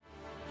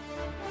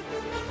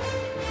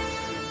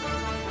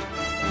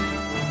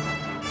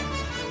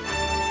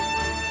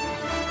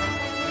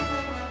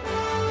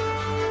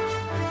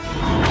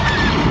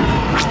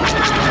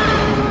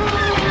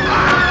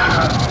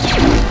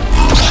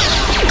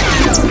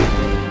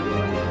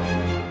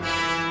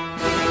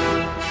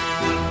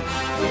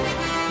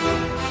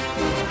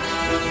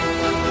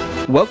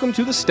Welcome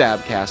to the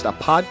Stabcast, a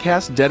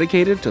podcast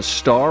dedicated to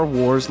Star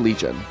Wars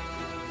Legion.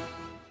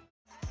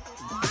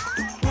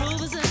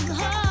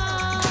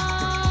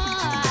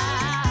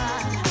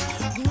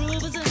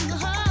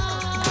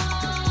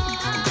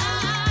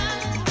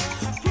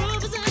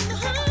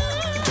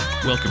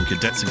 Welcome,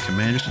 cadets and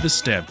commanders, to the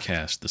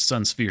Stabcast, the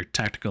Sunsphere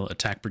Tactical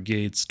Attack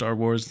Brigade Star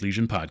Wars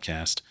Legion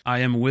podcast. I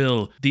am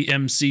Will, the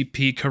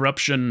MCP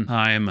Corruption.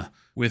 I'm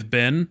with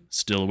Ben,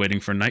 still waiting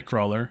for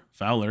Nightcrawler,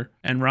 Fowler,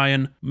 and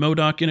Ryan,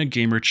 MODOK in a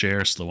gamer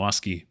chair,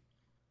 Slowoski.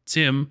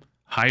 Tim,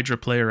 Hydra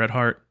player at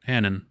heart,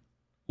 Hannon,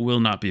 will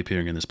not be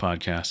appearing in this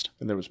podcast.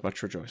 And there was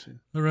much rejoicing.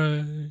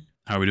 Hooray.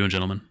 How are we doing,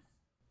 gentlemen?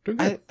 Doing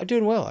good. I'm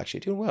doing well, actually.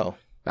 Doing well.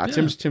 Nah, Yeah.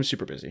 Tim's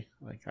super busy.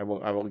 Like I will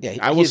he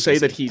is say busy.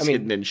 that he's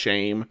hidden in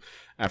shame.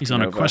 After He's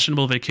on a Nova.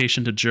 questionable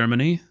vacation to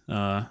Germany.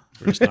 We're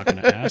just not going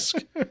to ask.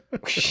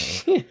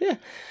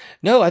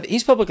 No,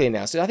 he's publicly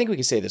announced it. I think we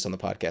can say this on the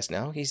podcast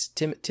now.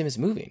 Tim is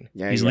moving.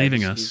 Yeah, He's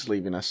leaving us. He's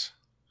leaving us.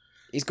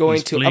 He's going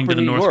He's to fleeing Upper to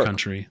the New North York.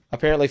 Country.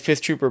 Apparently,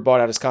 Fifth Trooper bought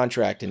out his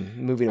contract and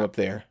moving him up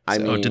there. I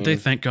So- mean, Oh, did they?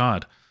 Thank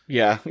God.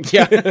 Yeah.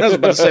 I was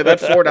about to say that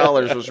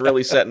 $4 was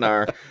really setting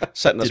us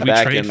Did we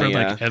back trade in for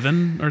the.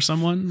 Evan or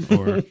someone?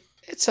 Or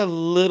it's a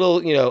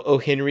little, O.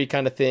 Henry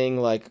kind of thing.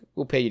 Like,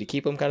 we'll pay you to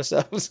keep him kind of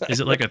stuff. is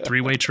it like a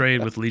three-way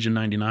trade with Legion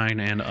 99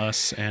 and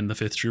us and the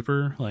Fifth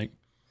Trooper? Like,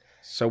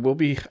 So we'll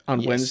be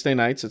on Yes. Wednesday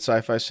nights at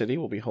Sci-Fi City.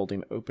 We'll be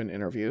holding open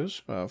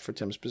interviews for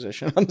Tim's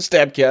position on the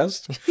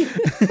Stabcast.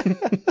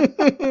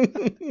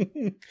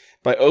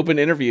 By open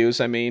interviews,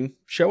 I mean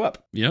show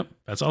up. yep,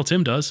 that's all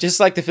Tim does. Just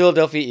like the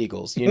Philadelphia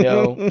Eagles,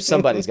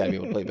 somebody's got to be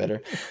able to play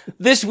better.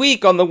 This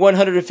week on the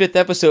 105th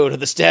episode of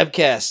the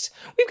Stabcast,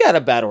 we've got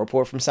a battle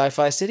report from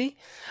Sci-Fi City.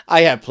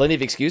 I have plenty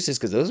of excuses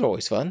because those are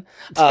always fun.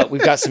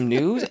 We've got some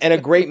news and a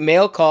great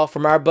mail call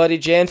from our buddy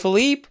Jan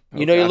Philippe.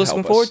 You're God looking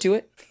help forward us. to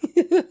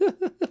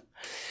it.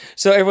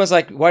 So everyone's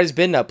like, why does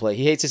Ben not play?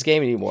 He hates this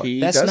game anymore. He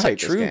That's does not hate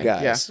this true, game.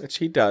 guys. Yeah,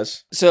 he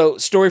does. So,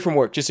 story from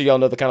work, just so y'all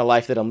know the kind of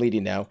life that I'm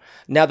leading now.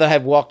 Now that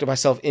I've walked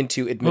myself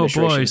into Oh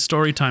administration. boy,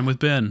 story time with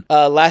Ben.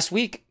 Last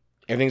week,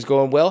 everything's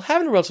going well.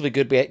 Having a relatively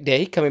good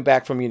day, coming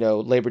back from,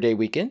 Labor Day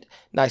weekend.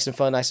 Nice and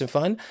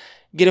fun.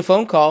 Get a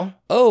phone call.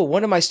 Oh,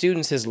 one of my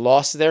students has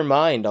lost their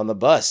mind on the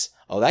bus.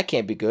 Oh, that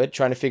can't be good.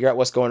 Trying to figure out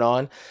what's going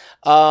on.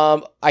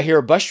 I hear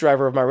a bus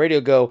driver of my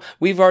radio go,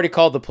 "We've already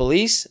called the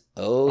police."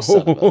 Oh,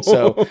 son of a...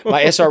 So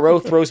my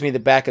SRO throws me the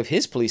back of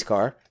his police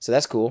car. So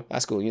that's cool.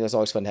 It's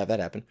always fun to have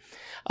that happen.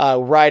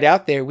 Right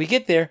out there, we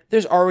get there.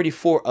 There's already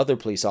 4 other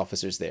police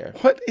officers there.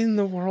 What in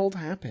the world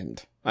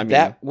happened? I mean,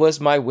 That was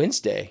my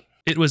Wednesday.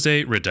 It was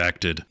a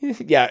redacted.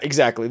 Yeah,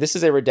 exactly. This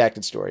is a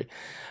redacted story.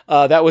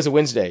 That was a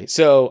Wednesday.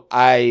 So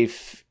I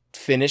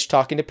finished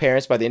talking to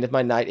parents by the end of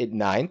my night at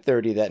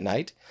 9:30 that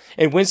night.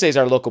 And Wednesday's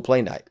our local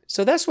play night.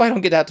 So that's why I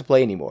don't get out to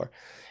play anymore.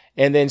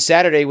 And then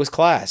Saturday was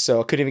class.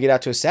 So I couldn't even get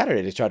out to a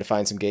Saturday to try to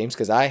find some games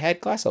because I had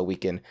class all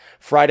weekend.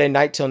 Friday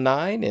night till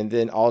 9 and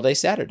then all day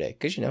Saturday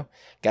because,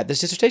 got this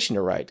dissertation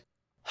to write.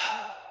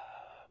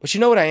 But you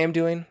know what I am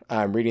doing?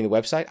 I'm reading the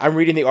website. I'm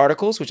reading the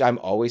articles, which I'm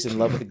always in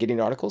love with getting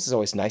articles. It's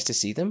always nice to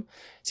see them,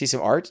 see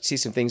some art, see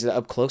some things that are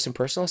up close and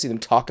personal, see them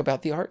talk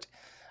about the art.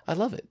 I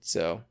love it.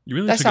 So You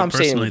really that's took how it I'm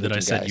saying personally with that I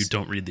you said guys. you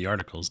don't read the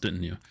articles,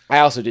 didn't you? I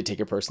also did take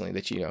it personally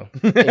that,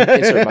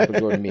 insert Michael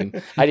Jordan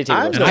meme. I did take it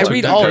I personally. I took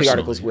read that all the personally.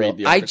 articles, Will. Read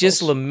the I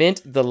just articles.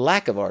 lament the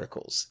lack of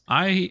articles.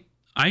 I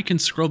can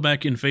scroll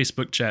back in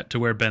Facebook chat to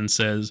where Ben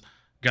says,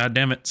 "God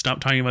damn it, stop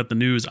talking about the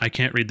news. I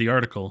can't read the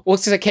article." Well,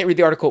 since I can't read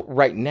the article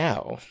right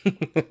now.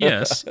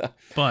 Yes,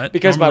 but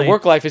Because my normally-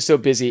 work life is so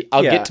busy,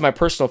 I'll Yeah. get to my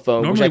personal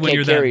phone, which Normally, I when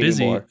you're can't that carry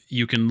busy, anymore.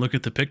 you can look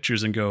at the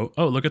pictures and go,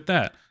 "Oh, look at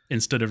that,"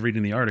 instead of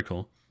reading the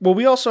article. well,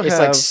 we also It's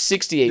have like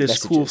 68 this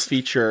messages. cool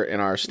feature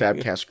in our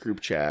Stabcast group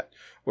chat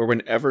where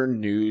whenever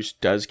news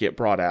does get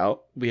brought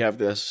out, we have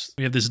this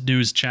We have this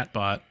news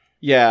chatbot.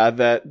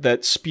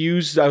 that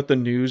spews out the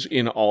news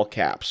in all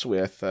caps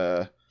with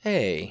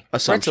Hey, Brent's a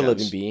Assumptions.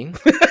 living being.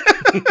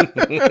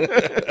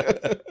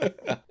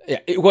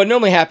 What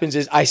normally happens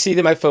is I see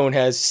that my phone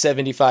has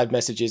 75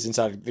 messages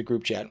inside of the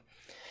group chat.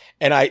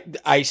 And I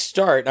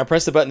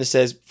press the button that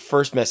says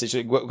first message.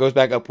 It goes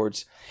back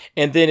upwards.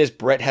 And then as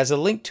Brett has a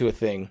link to a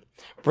thing.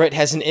 Brett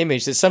has an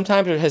image that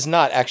sometimes it has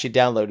not actually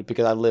downloaded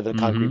because I live in a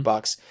concrete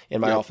box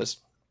in my office.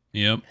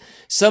 Yep.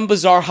 Some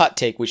bizarre hot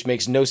take which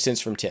makes no sense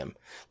from Tim.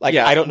 Like,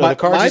 Yeah, I don't know the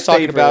cards my he's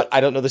talking favorite- about.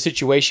 I don't know the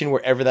situation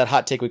wherever that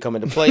hot take would come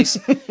into place.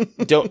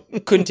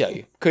 Couldn't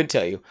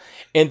tell you.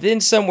 And then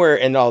somewhere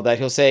in all that,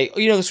 he'll say, "Oh,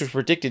 this was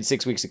predicted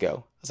 6 weeks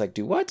ago." I was like,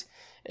 "Do what?"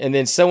 And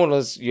then someone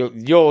was,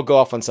 you'll go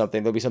off on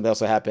something. There'll be something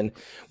else will happen.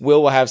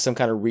 Will have some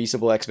kind of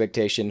reasonable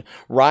expectation.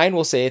 Ryan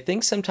will say a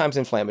thing sometimes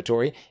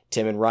inflammatory.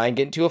 Tim and Ryan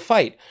get into a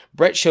fight.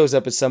 Brett shows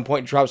up at some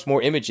point, drops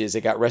more images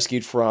that got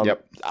rescued from,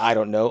 I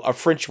don't know, a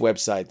French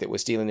website that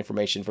was stealing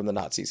information from the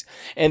Nazis.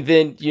 And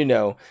then,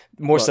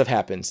 more stuff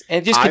happens.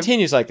 And it just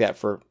continues like that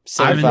for I'm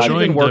 75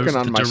 enjoying working the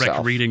on direct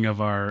myself. reading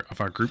of our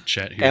group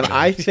chat here. and Ben.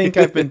 I think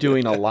I've been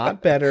doing a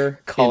lot better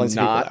Calling in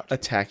some people not out.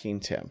 attacking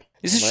Tim.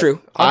 This is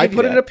true. I'll I give you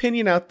put an that.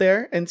 opinion out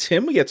there, and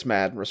Tim gets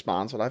mad and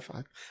responds, but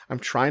I'm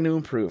trying to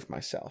improve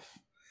myself.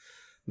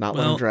 Not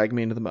let him drag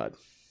me into the mud.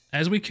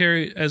 As we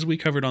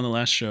covered on the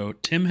last show,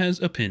 Tim has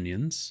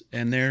opinions,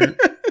 and they're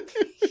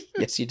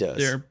Yes, he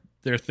does.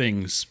 they're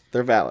things.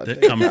 They're valid.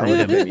 That come from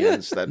him.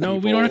 Opinions that No, we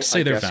people, don't have to say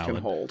I they're guess, valid.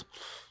 Can hold.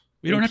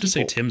 We don't have to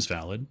say people- Tim's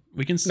valid.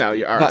 We can. No,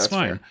 you are. That's It's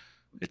fine. Fair.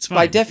 It's fine.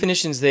 By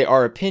definitions, they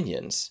are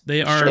opinions.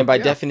 They are. And by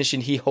yeah.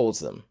 definition, he holds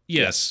them.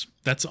 Yes,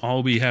 that's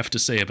all we have to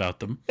say about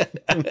them.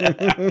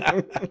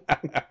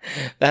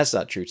 That's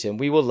not true, Tim.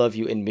 We will love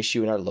you and miss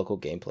you in our local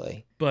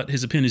gameplay. But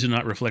his opinions do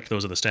not reflect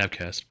those of the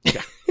Stabcast.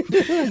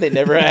 They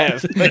never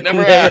have. They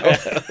never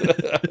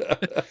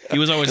have. He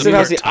was always a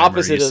Somehow it's the part-timer,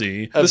 opposite you of-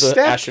 see. of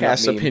The astronaut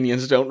Stabcast meme.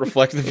 opinions don't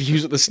reflect the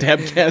views of the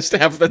Stabcast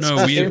half the No,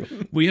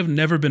 time. we have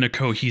never been a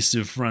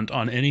cohesive front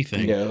on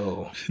anything.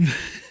 No.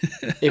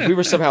 If we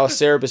were somehow a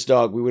Cerebus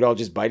dog, we would all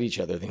just bite each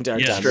other the entire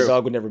Yeah, time. true. The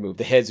dog would never move.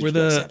 The heads would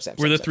We're just the go snap, snap,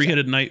 we're the snap,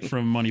 three-headed knight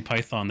from Monty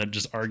Python that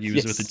just argues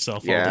Yes. with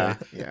itself Yeah,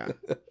 all day.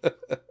 yeah.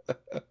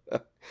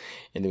 snap.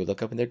 And they would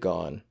look up and they're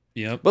gone.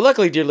 Yep. But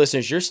luckily, dear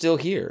listeners, you're still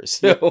here.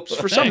 So,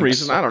 For some Thanks.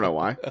 reason, I don't know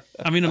why.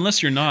 I mean,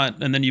 unless you're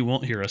not, and then you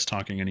won't hear us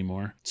talking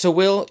anymore. so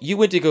Will, you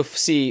went to go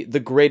see the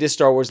greatest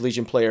Star Wars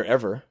Legion player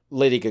ever,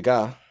 Lady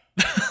Gaga.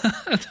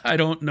 I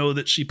don't know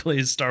that she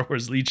plays Star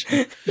Wars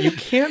Legion. You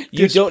can't.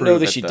 You don't know disprove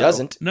that it, she though.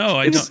 doesn't. No,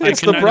 I It's, don't. I it's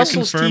can the neither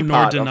Brussels confirm nor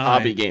teapot of deny.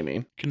 hobby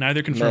gaming. Can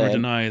neither confirm or Man.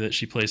 deny that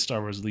she plays Star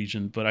Wars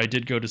Legion, but I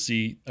did go to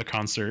see a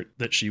concert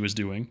that she was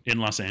doing in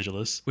Los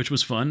Angeles, which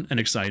was fun and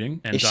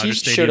exciting. And If Dodger she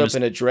showed Stadium up is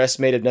in a dress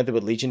made of nothing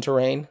but Legion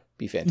terrain,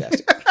 be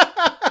fantastic.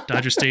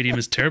 Dodger Stadium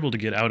is terrible to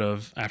get out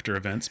of after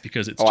events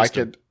because it's Oh, I just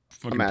could a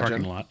fucking imagine.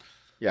 parking lot.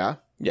 Yeah.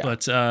 Yeah.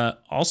 But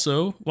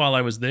also, while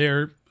I was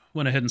there,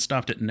 went ahead and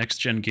stopped at Next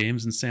Gen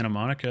Games in Santa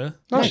Monica.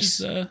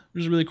 Nice.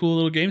 Which is a really cool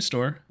little game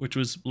store, which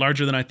was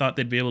larger than I thought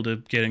they'd be able to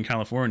get in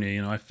California.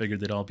 You know, I figured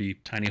they'd all be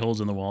tiny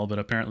holes in the wall, but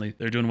apparently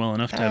they're doing well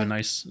enough to have a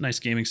nice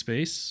gaming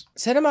space.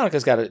 Santa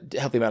Monica's got a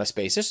healthy amount of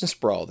space. There's some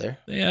sprawl there.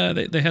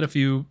 They had a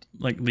few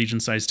like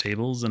Legion-sized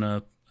tables and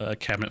a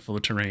cabinet full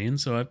of terrain.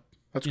 So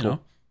That's you cool. know,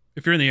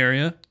 if you're in the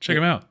area, check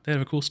them out. They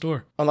have a cool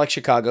store. Unlike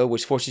Chicago,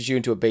 which forces you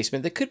into a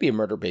basement that could be a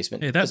murder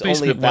basement. Hey, that It's only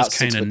basement about was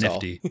 6 kind of foot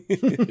tall. nifty.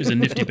 It was a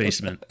nifty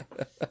basement.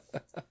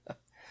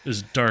 It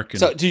was dark and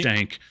So, do you-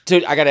 dank. So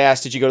I got to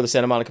ask, did you go to the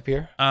Santa Monica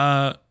Pier?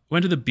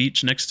 Went to the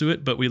beach next to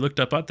it, but we looked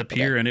up at the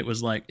pier and it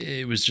was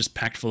just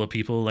packed full of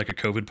people, like a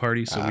COVID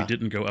party. So we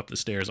didn't go up the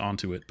stairs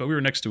onto it, but we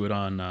were next to it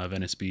on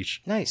Venice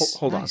Beach. Nice.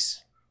 Hold on.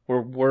 nice.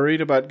 We're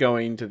worried about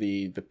going to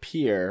the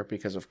pier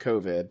because of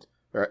COVID,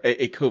 or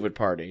a COVID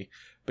party,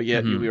 but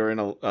yet Mhm. we were in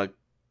a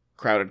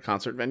crowded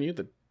concert venue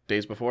the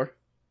days before.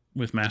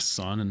 With masks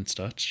on and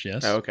such,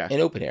 yes. Oh, okay. In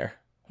open air.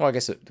 Well, I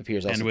guess the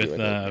pier's also And with do it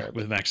in open air,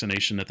 with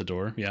vaccination at the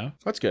door, yeah.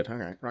 That's good. All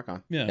right. Rock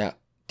on. Yeah. Yeah.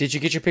 Did you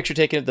get your picture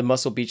taken at the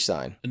Muscle Beach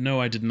sign? No,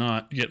 I did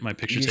not get my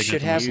picture You taken. should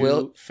at the have, beach. You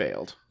Will.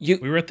 failed. You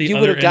We were at the you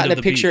other would have end gotten of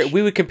a the picture. beach.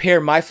 We would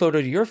compare my photo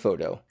to your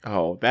photo.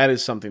 Oh, that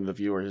is something the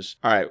viewers.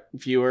 All right,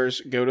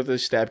 viewers, go to the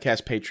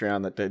Stabcast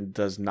Patreon that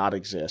does not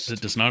exist.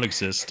 It does not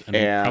exist and,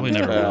 and probably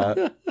never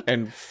will.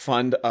 and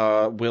fund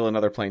Will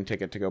another plane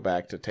ticket to go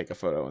back to take a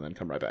photo and then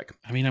come right back.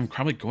 I mean, I'm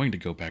probably going to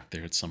go back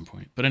there at some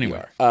point. But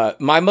anyway,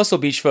 My Muscle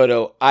Beach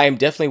photo, I am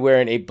definitely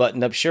wearing a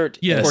button-up shirt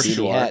Yes. and a Of course beanie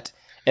you are. hat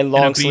and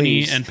long and a beanie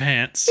sleeves. and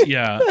pants,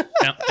 yeah.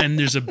 and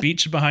there's a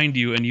beach behind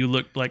you, and you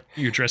look like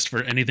you're dressed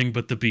for anything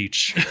but the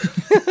beach.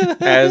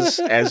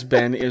 as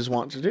Ben is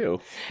wont to do.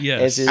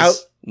 Yes. As is Out, known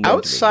to me,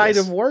 outside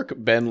yes. of work,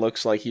 Ben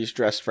looks like he's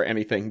dressed for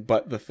anything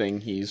but the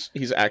thing he's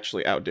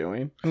actually out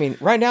doing. I mean,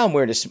 right now I'm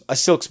wearing a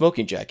silk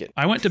smoking jacket.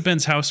 I went to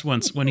Ben's house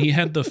once when he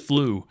had the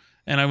flu,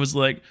 and I was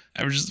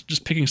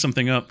just picking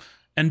something up,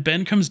 and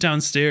Ben comes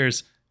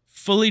downstairs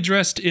fully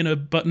dressed in a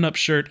button-up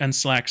shirt and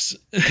slacks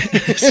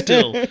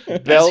still, as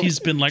Belt, he's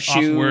been like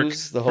shoes, off work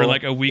the for whole-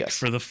 like a week yes.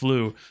 for the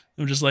flu.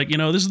 I'm just like,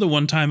 this is the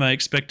one time I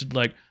expected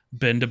like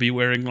Ben to be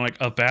wearing like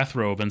a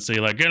bathrobe and say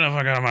like, get the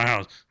fuck out of my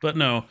house. But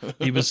no,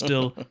 he was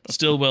still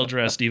well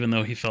dressed, even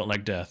though he felt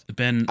like death.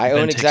 Ben I Ben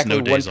own takes exactly no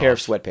one days pair off.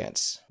 of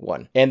sweatpants.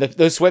 One. And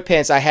those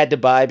sweatpants I had to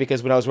buy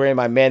because when I was wearing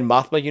my Man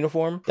Mothma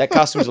uniform, that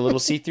costume was a little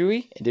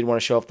see-through-y and didn't want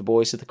to show off the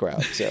boys to the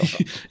crowd. So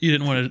You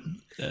didn't want to.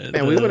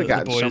 And we would have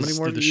gotten so many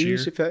more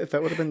views if that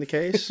would have been the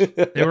case.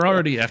 They were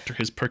already after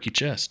his perky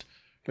chest.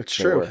 It's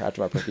they true. were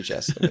after my perky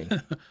chest. I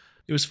mean,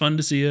 It was fun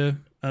to see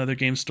another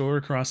game store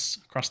across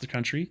the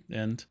country,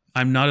 and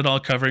I'm not at all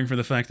covering for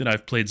the fact that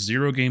I've played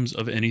 0 games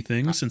of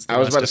anything since the I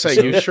was last about to say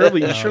episode.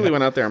 you surely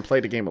went out there and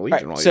played a game of Legion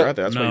Right, while so- you were out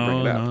there. That's why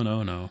you bring it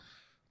up.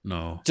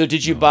 No. so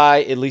did you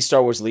buy at least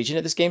Star Wars Legion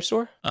at this game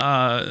store?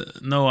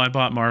 No, I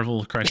bought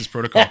Marvel Crisis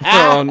Protocol.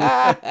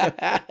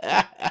 I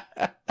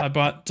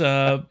bought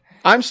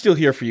I'm still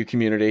here for you,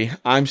 community.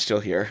 I'm still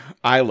here.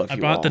 I love you. I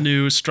bought all. the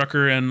new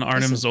Strucker and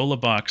Arnim Zola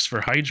box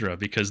for Hydra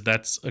because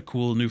that's a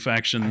cool new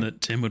faction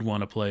that Tim would want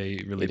to play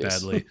really It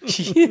is. badly.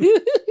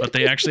 But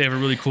they actually have a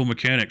really cool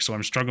mechanic, so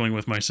I'm struggling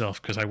with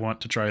myself because I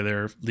want to try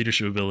their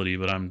leadership ability,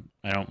 but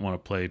I don't want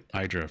to play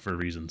Hydra for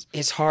reasons.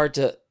 It's hard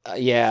to,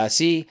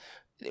 see,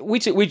 we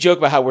joke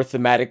about how we're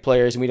thematic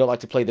players and we don't like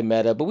to play the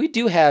meta, but we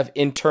do have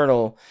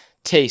internal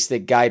tastes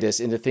that guide us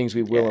into things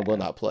we will and will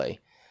not play.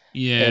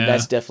 Yeah, And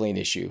that's definitely an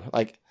issue.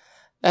 Like,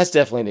 That's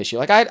definitely an issue.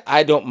 Like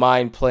I don't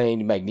mind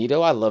playing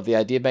Magneto. I love the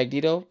idea of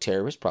Magneto.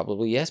 Terrorist,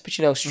 probably yes, but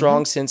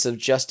strong sense of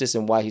justice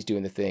and why he's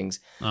doing the things.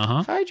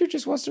 Hydra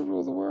just wants to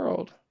rule the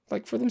world,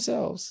 like for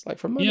themselves, like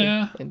for money,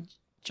 and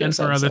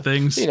for other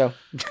things.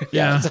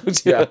 Yeah.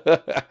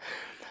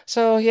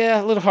 So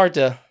yeah, a little hard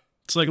to.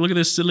 It's like, look at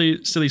this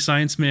silly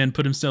science man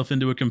put himself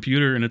into a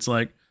computer, and it's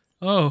like,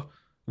 oh,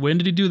 when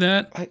did he do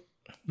that?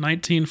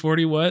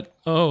 1940 what?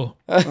 Oh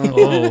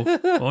no.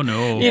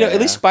 At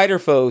least Spider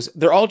Foes,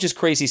 they're all just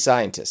crazy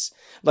scientists.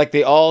 Like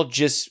they all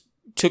just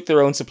took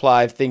their own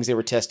supply of things they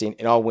were testing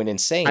and all went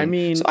insane. I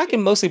mean, so I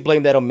can mostly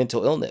blame that on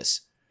mental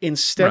illness.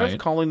 Instead of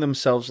calling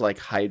themselves like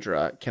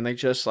Hydra, can they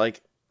just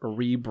like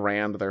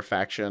rebrand their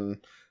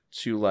faction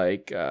to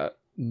like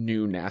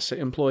new NASA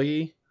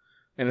employee?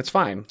 And it's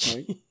fine.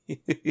 Right?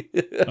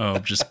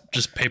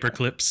 just paper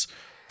clips.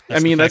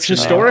 That's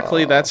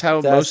historically, that's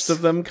how most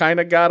of them kind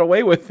of got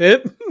away with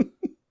it.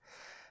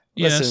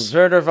 Yes. Listen,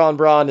 Werner von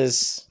Braun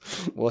is,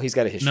 well, he's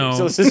got a history.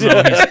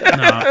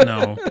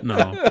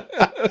 No.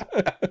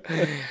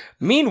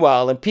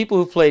 Meanwhile, in people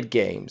who played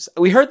games,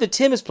 we heard that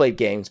Tim has played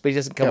games, but he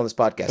doesn't come on this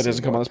podcast. But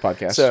doesn't come on this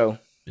podcast. So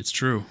it's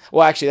true.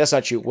 Well, actually, that's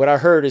not true. What I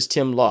heard is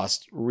Tim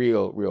lost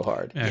real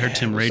hard. I heard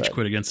Tim rage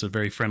quit against a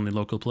very friendly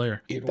local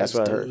player. That's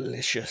what I heard.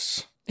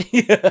 Delicious.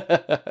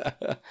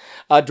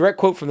 Direct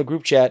quote from the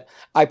group chat.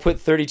 I put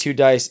 32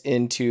 dice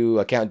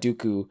into Count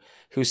Dooku,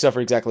 who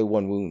suffered exactly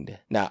 1 wound.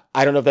 Now,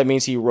 I don't know if that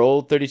means he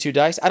rolled 32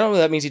 dice. I don't know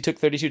if that means he took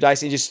 32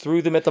 dice and just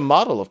threw them at the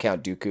model of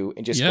Count Dooku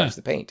and just scratched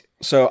the paint.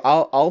 So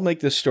I'll make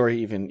this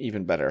story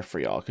even better for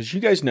y'all, because you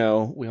guys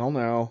know, we all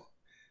know,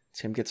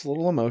 Tim gets a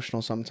little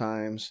emotional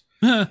sometimes.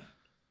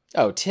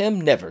 Oh, Tim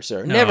never,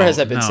 sir. Never has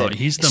that been said.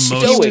 He's the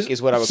stoic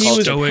is what I would call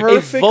it.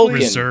 Stoic,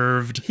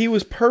 reserved. He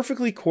was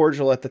perfectly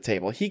cordial at the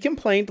table. He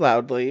complained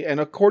loudly, and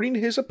according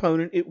to his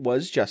opponent, it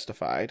was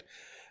justified.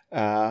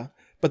 But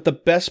the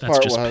best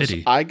part was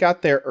pity. I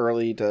got there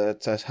early to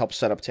help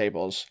set up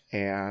tables,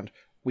 and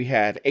we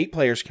had 8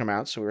 players come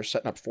out, so we were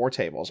setting up 4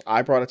 tables.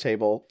 I brought a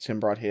table,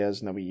 Tim brought his,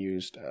 and then we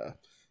used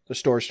the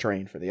store's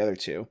terrain for the other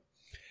 2.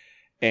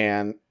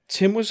 And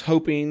Tim was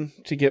hoping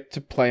to get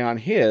to play on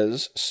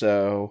his,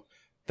 so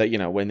that,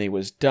 when he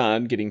was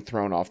done getting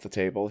thrown off the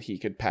table, he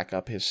could pack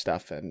up his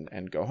stuff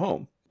and go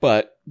home.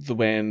 But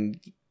when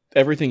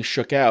everything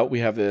shook out, we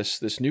have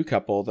this new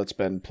couple that's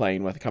been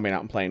coming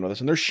out and playing with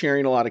us, and they're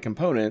sharing a lot of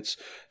components,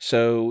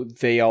 so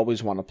they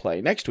always want to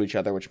play next to each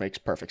other, which makes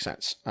perfect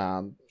sense.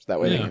 So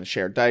that way they can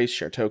share dice,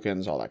 share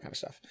tokens, all that kind of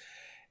stuff.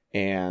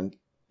 And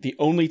the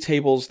only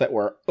tables that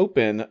were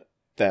open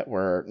that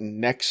were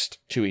next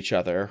to each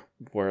other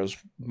was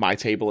my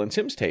table and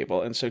Tim's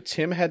table, and so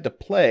Tim had to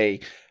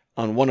play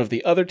on one of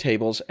the other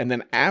tables, and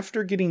then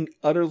after getting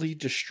utterly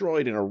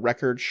destroyed in a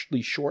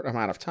recordly short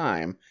amount of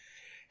time,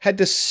 had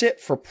to sit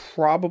for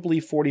probably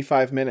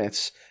 45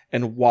 minutes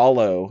and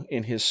wallow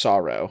in his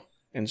sorrow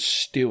and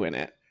stew in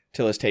it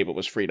till his table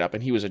was freed up.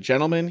 And he was a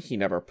gentleman. He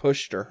never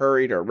pushed or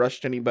hurried or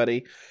rushed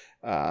anybody.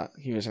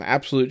 He was an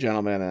absolute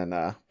gentleman,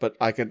 and but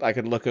I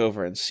could look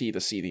over and see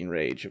the seething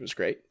rage. It was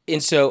great.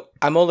 And so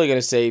I'm only going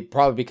to say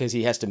probably because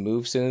he has to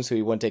move soon, so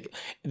he won't take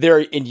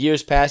it. In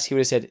years past, he would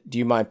have said, "Do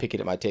you mind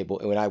picking at my table?"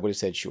 And I would have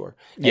said, "Sure."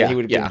 And he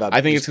would have been about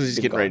I think it's because he's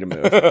getting ready to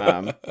move.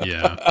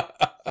 Yeah.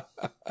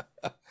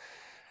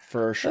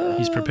 For sure.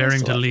 He's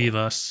preparing to leave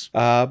us.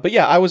 But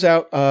yeah, I was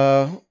out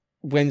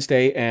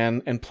Wednesday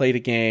and played a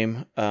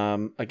game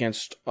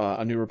against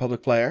a New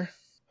Republic player.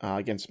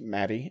 Against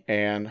Maddie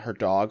and her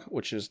dog,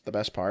 which is the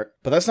best part.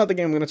 But that's not the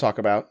game I'm going to talk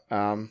about.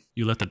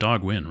 You let the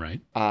dog win,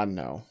 right?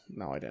 No,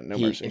 I didn't. No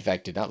mercy. In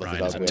fact, did not let the Ryan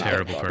dog is a win.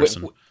 terrible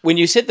person. When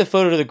you sent the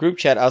photo to the group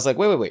chat, I was like,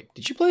 wait.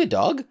 Did you play a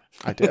dog?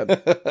 I did.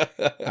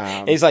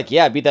 And he's like,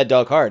 yeah, I beat that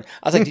dog hard.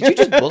 I was like, did you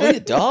just bully a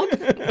dog?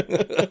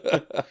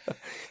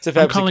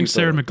 I'm calling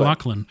Sarah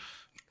McLachlan.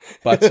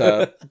 But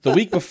the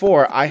week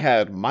before, I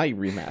had my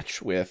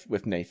rematch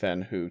with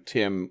Nathan, who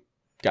Tim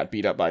got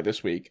beat up by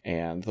this week.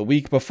 And the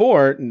week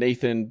before,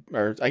 Nathan,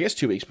 or I guess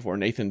 2 weeks before,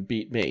 Nathan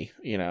beat me.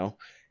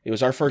 It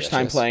was our first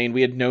time playing.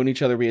 We had known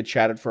each other. We had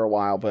chatted for a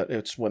while, but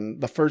it's when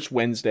the first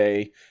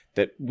Wednesday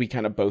that we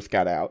kind of both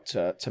got out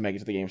to make it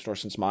to the game store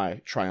since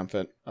my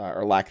triumphant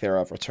or lack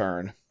thereof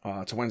return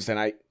to Wednesday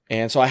night.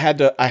 And so I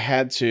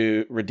had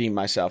to redeem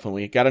myself, and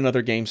we got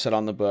another game set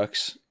on the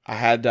books. I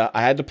had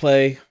to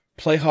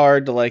play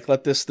hard to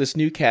let this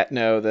new cat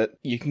know that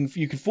you can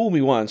fool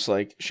me once,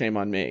 shame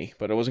on me,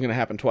 but it wasn't going to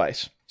happen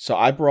twice. So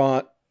I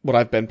brought what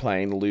I've been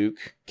playing: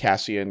 Luke,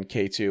 Cassian,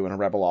 K2, and a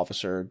Rebel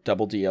officer,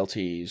 double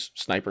DLTs,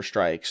 sniper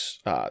strikes,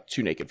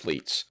 2 naked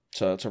fleets.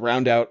 So to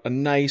round out a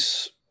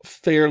nice,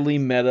 fairly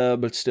meta,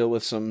 but still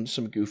with some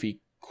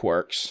goofy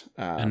quirks.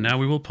 And now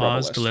we will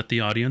pause to let the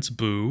audience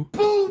boo.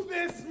 Boo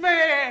this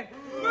man!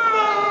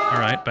 All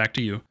right, back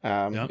to you.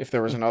 If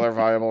there was another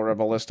viable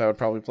Rebel list, I would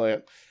probably play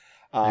it.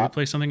 Maybe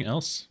play something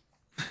else.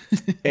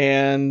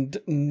 And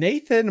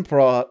Nathan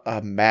brought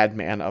a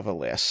madman of a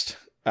list.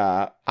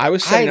 I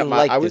was setting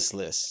this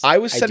list. I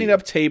was setting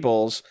up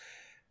tables,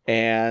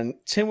 and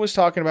Tim was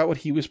talking about what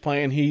he was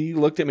playing. He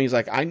looked at me. He's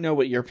like, "I know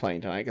what you're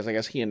playing tonight," because I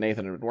guess he and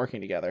Nathan had been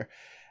working together.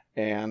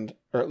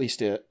 or at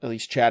least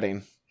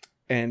chatting.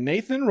 And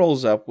Nathan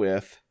rolls up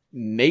with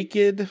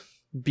naked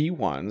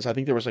B1s. I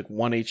think there was like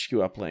one HQ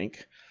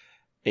uplink,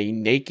 a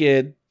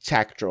naked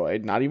tac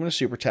droid, not even a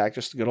super tac,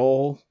 just a good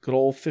old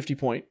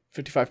 55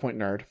 point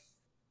nerd.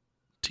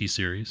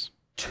 T-Series.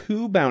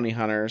 2 bounty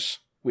hunters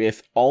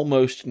with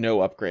almost no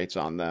upgrades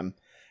on them,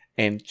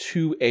 and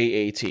 2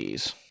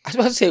 AATs. I was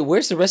about to say,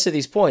 where's the rest of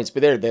these points?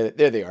 But there they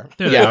are.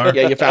 There they are.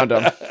 Yeah, you found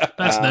them.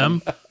 That's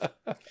them.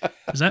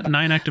 Is that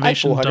 9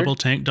 activation, double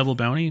tank, double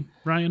bounty,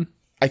 Ryan?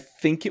 I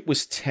think it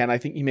was 10. I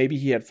think maybe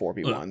he had 4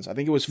 B1s. I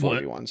think it was 4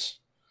 B1s.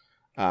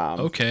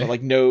 Okay. But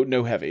like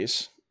no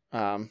heavies.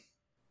 Huh.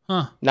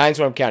 9's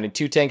what I'm counting.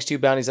 2 tanks, 2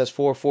 bounties, that's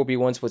 4. 4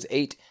 B1s was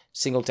 8.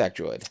 Single tac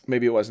droid.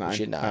 Maybe it was 9.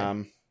 Shit,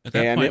 9. At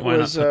that point, why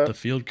not put the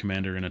field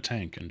commander in a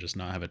tank and just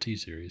not have a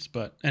T-Series?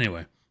 But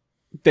anyway.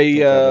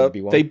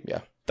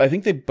 I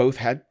think they both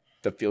had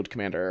the field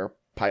commander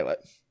pilot.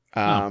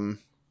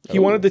 He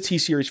wanted the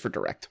T-Series for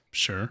direct.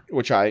 Sure.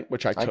 Which I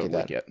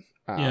totally get.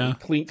 Yeah.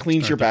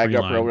 Cleans your bag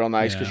up real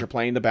nice because you're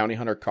playing the bounty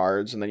hunter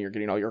cards and then you're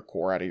getting all your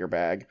core out of your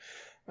bag.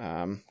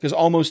 Because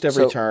almost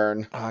every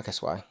turn, I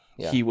guess why.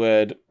 Yeah. He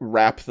would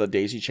wrap the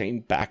daisy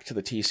chain back to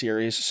the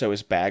T-Series, so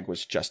his bag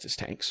was just his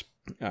tanks.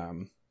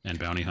 And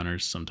bounty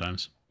hunters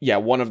sometimes. Yeah,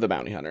 one of the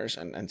bounty hunters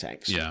and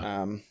tanks.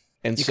 Yeah.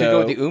 And you could go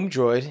with the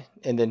droid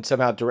and then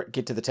somehow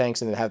get to the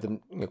tanks and then have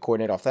them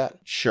coordinate off that.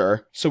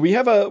 Sure. So we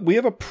have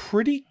a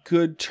pretty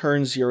good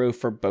turn 0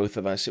 for both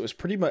of us. It was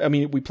pretty much. I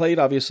mean, we played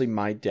obviously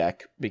my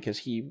deck because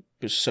he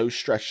was so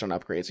stretched on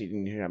upgrades he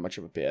didn't have much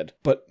of a bid.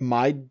 But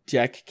my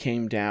deck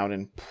came down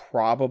in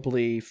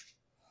probably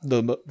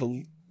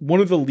the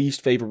one of the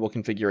least favorable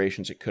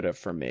configurations it could have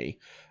for me.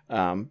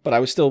 But I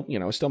was still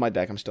my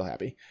deck. I'm still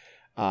happy.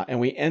 And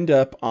we end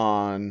up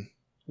on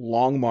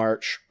Long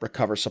March,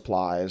 recover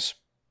supplies,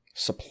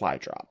 supply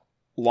drop.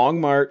 Long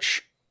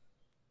March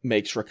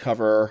makes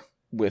recover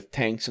with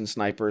tanks and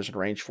snipers and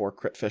range 4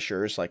 crit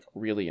fishers like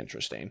really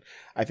interesting.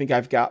 I think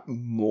I've got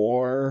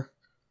more.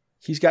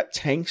 He's got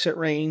tanks at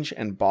range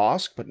and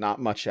Bosk, but not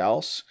much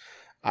else.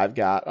 I've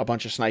got a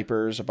bunch of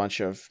snipers, a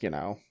bunch of,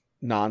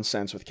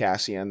 nonsense with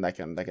Cassian that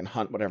can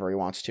hunt whatever he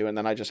wants to, and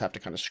then I just have to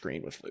kind of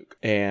screen with Luke.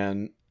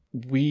 And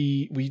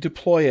we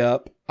deploy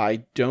up.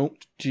 I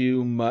don't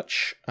do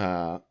much.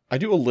 I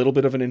do a little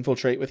bit of an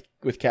infiltrate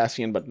with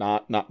Cassian, but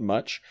not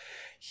much.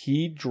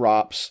 He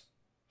drops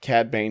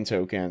Cad Bane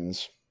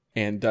tokens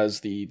and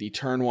does the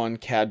turn 1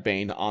 Cad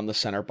Bane on the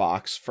center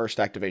box, first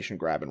activation,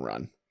 grab and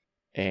run.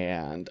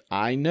 And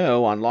I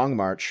know on Long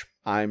March,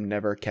 I'm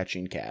never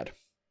catching Cad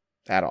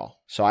at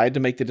all. So I had to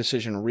make the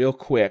decision real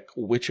quick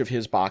which of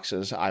his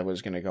boxes I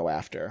was going to go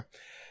after.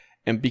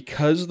 And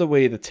because the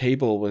way the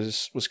table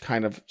was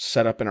kind of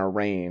set up and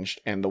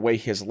arranged and the way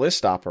his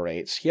list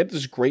operates, he had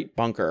this great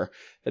bunker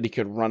that he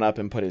could run up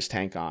and put his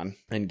tank on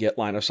and get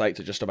line of sight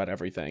to just about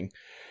everything.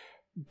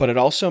 But it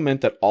also meant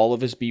that all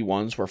of his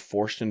B1s were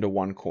forced into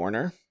one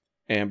corner.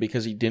 And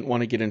because he didn't want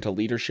to get into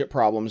leadership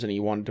problems and he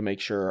wanted to make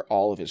sure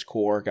all of his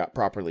core got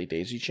properly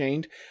daisy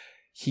chained,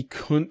 he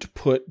couldn't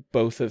put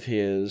both of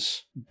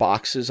his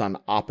boxes on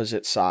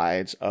opposite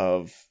sides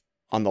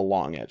on the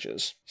long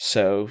edges.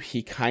 So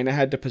he kind of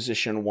had to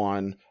position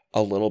one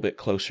a little bit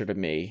closer to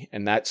me,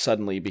 and that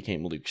suddenly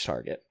became Luke's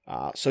target.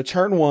 So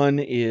turn 1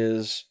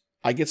 is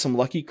I get some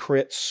lucky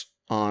crits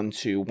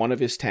onto one of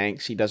his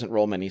tanks. He doesn't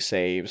roll many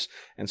saves,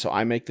 and so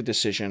I make the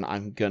decision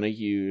I'm going to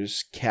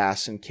use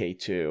Cass and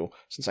K2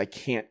 since I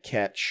can't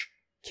catch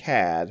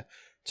Cad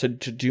to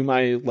do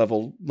my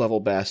level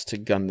best to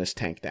gun this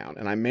tank down.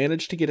 And I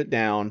managed to get it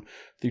down.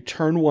 Through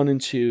turn 1 and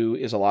 2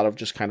 is a lot of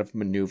just kind of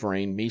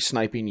maneuvering, me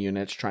sniping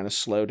units, trying to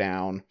slow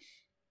down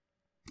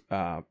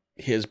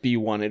his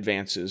B1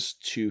 advances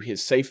to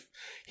his safe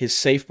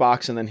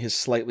box and then his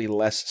slightly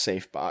less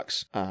safe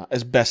box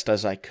as best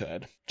as I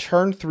could.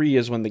 Turn 3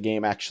 is when the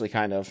game actually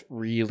kind of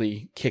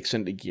really kicks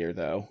into gear,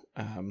 though.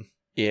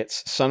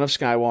 It's Son of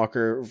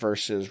Skywalker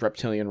versus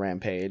Reptilian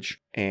Rampage,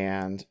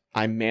 and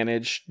I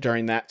manage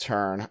during that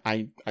turn.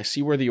 I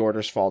see where the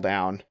orders fall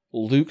down.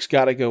 Luke's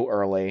got to go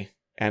early,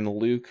 and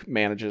Luke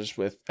manages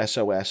with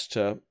SOS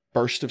to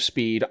burst of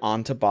speed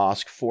onto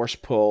Bosk, force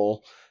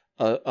pull,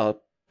 a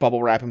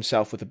bubble wrap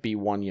himself with a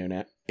B1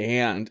 unit,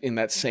 and in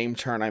that same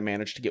turn, I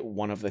managed to get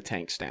one of the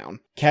tanks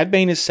down. Cad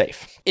Bane is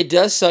safe. It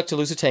does suck to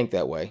lose a tank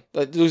that way,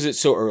 lose it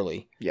so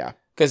early. Yeah.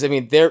 Because, I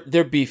mean,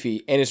 they're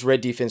beefy, and it's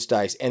red defense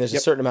dice, and there's a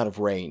certain amount of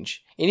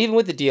range. And even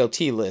with the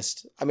DLT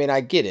list, I mean,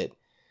 I get it.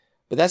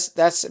 But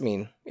that's I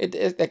mean,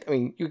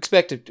 you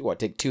expect to,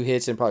 take 2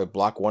 hits and probably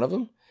block one of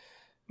them?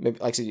 Maybe,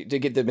 like I said, to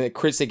get the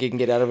crits that you can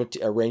get out of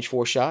a range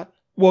 4 shot?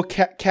 Well,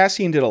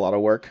 Cassian did a lot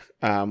of work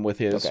with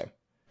his,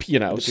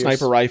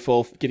 sniper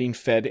rifle, getting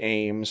fed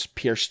aims,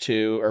 Pierce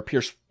 2, or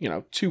Pierce,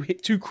 2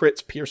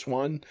 crits, Pierce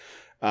 1,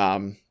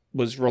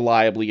 was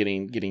reliably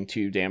getting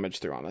 2 damage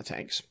through on the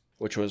tanks,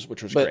 which was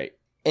great.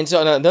 And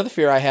so another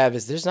fear I have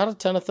is there's not a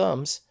ton of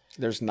thumbs.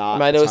 There's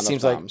not. I know it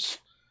seems thumbs.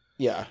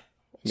 Yeah.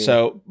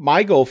 So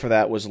my goal for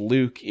that was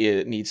Luke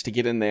needs to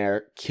get in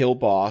there, kill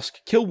Bosk,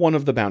 kill one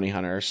of the bounty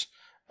hunters,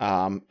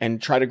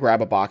 and try to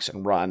grab a box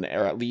and run,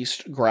 or at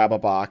least grab a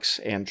box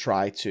and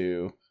try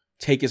to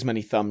take as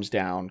many thumbs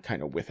down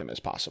kind of with him as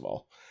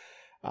possible.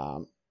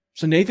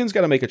 So Nathan's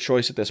got to make a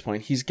choice at this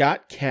point. He's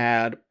got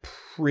Cad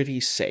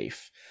pretty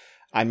safe.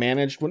 I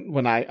managed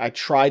when I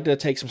tried to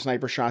take some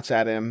sniper shots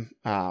at him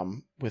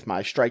with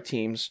my strike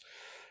teams,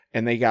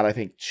 and they got, I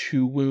think,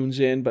 2 wounds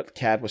in, but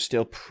Cad was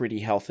still pretty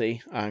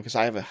healthy because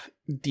I have a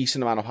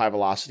decent amount of high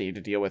velocity to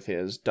deal with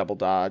his double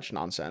dodge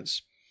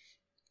nonsense.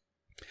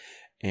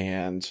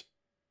 And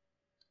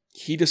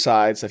he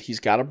decides that he's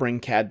got to bring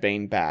Cad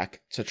Bane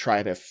back to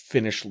try to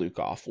finish Luke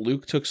off.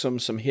 Luke took some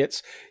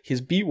hits.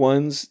 His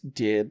B1s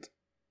did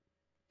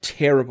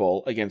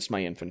terrible against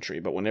my infantry,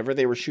 but whenever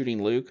they were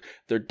shooting Luke,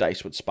 their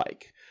dice would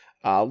spike.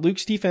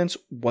 Luke's defense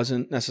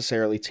wasn't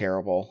necessarily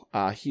terrible.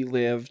 He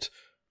lived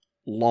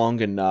long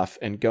enough,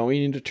 and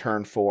going into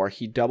turn 4,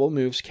 he double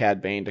moves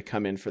Cad Bane to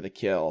come in for the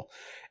kill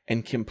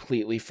and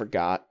completely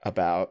forgot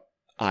about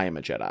I Am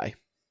a Jedi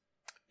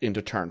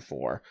into turn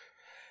 4.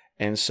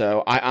 And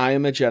so I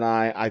Am a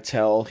Jedi, I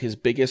tell his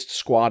biggest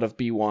squad of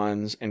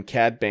B1s and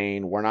Cad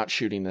Bane, we're not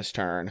shooting this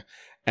turn,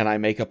 and I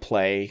make a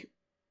play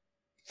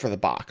for the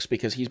box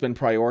because he's been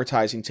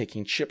prioritizing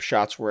taking chip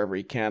shots wherever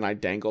he can. I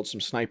dangled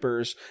some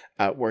snipers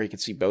where he could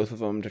see both of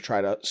them to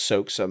try to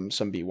soak some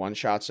B1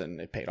 shots,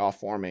 and it paid off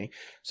for me.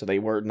 So they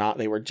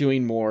were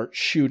doing more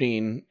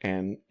shooting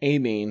and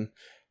aiming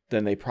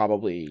than they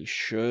probably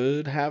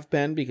should have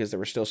been because there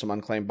were still some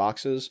unclaimed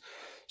boxes.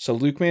 So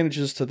Luke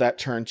manages to that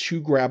turn to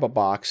grab a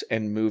box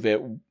and move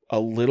it a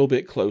little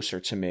bit closer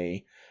to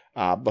me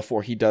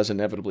before he does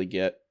inevitably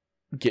get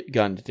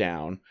gunned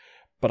down.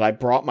 But I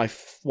brought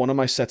one of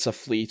my sets of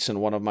fleets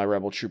and one of my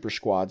Rebel Trooper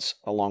squads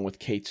along with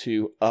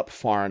K2 up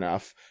far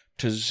enough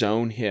to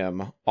zone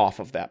him off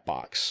of that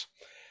box.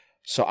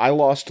 So I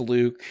lost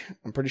Luke.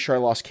 I'm pretty sure I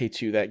lost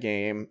K2 that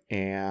game,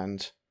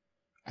 and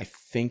I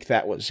think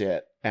that was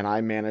it. And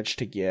I managed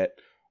to get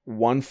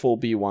 1 full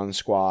B1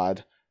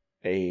 squad,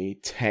 a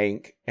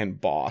tank,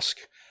 and Bossk.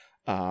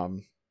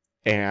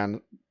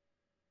 And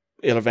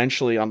it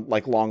eventually, on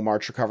like Long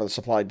March Recover the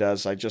Supply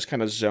does, I just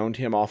kind of zoned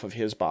him off of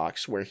his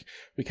box where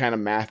we kind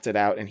of mathed it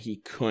out, and he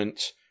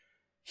couldn't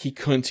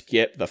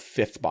get the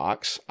 5th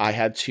box. I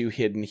had 2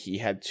 hidden, he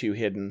had 2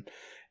 hidden,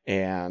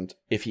 and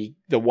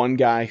the one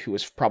guy who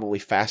was probably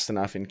fast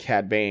enough in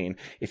Cad Bane,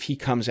 if he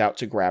comes out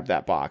to grab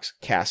that box,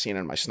 Cassian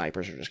and my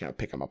snipers are just going to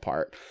pick him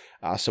apart.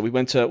 So we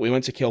went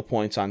to kill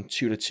points on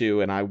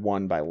 2-2, and I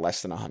won by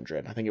less than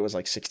 100. I think it was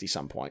like 60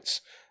 some points.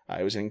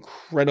 It was an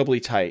incredibly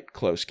tight,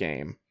 close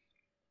game.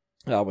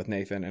 With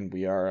Nathan, and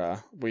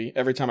we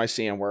every time I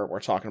see him, we're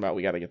talking about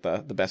we got to get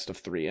the best of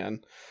 3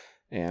 in,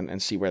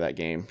 and see where that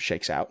game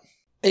shakes out.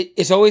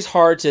 It's always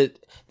hard to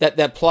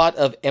that plot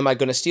of, am I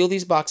going to steal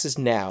these boxes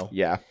now?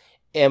 Yeah.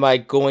 Am I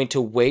going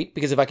to wait?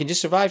 Because if I can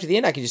just survive to the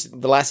end,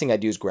 the last thing I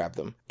do is grab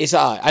them. It's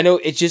odd. I know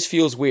it just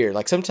feels weird.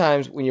 Like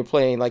sometimes when you're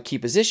playing like key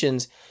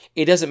positions,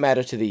 it doesn't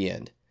matter to the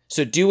end.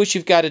 So do what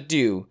you've got to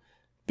do,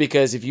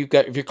 because if you're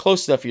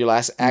close enough, your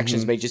last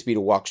actions may just be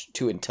to walk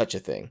to and touch a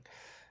thing.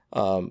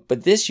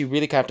 But this, you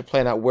really kind of have to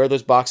plan out where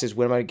those boxes,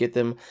 when am I going to get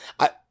them.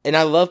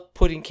 I love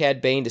putting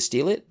Cad Bane to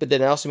steal it, but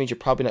then it also means you're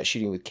probably not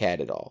shooting with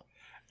Cad at all.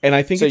 And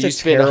I think so. You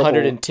spend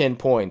 110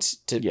 points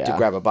to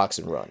grab a box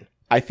and run.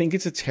 I think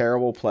it's a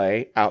terrible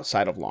play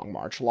outside of Long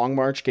March. Long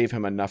March gave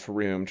him enough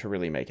room to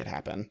really make it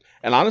happen.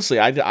 And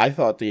honestly, I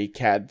thought the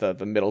Cad,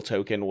 the middle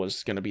token,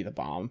 was going to be the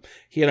bomb.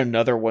 He had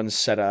another one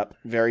set up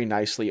very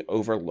nicely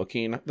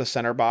overlooking the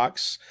center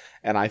box,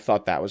 and I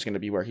thought that was going to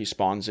be where he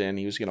spawns in.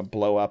 He was going to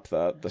blow up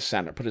the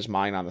center, put his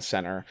mine on the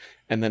center,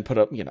 and then put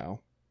up,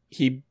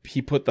 he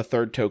put the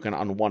 3rd token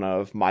on one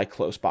of my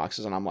close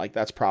boxes, and I'm like,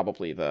 that's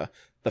probably the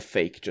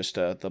fake, just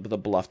the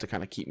bluff to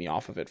kind of keep me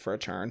off of it for a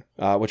turn,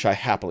 which I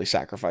happily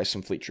sacrificed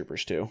some fleet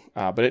troopers to.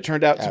 But it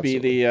turned out to be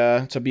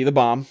the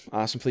bomb.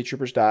 Some fleet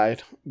troopers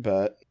died,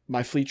 but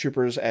my fleet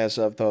troopers, as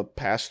of the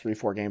past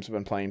 3-4 games I've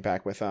been playing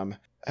back with them,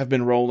 have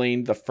been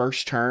rolling the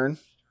first turn.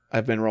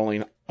 I've been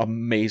rolling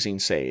amazing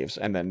saves,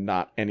 and then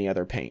not any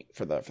other paint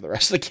for the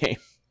rest of the game.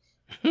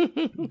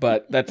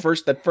 But that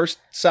first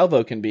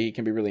salvo can be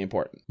really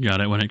important. Got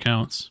it when it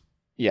counts.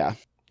 Yeah.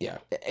 Yeah.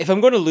 If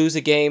I'm going to lose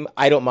a game,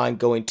 I don't mind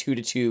going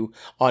 2-2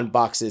 on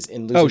boxes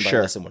and losing by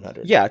less than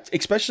 100. Yeah,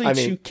 especially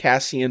to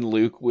Cassian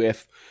Luke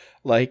with,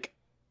 like,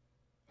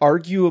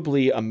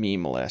 arguably a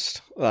meme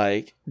list.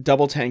 Like,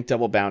 double tank,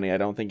 double bounty, I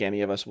don't think any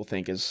of us will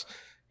think is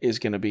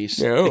going to be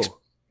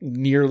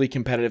nearly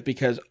competitive,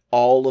 because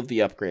all of the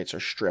upgrades are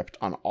stripped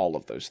on all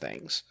of those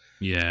things.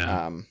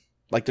 Yeah.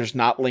 Like, there's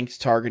not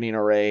linked targeting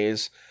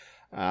arrays.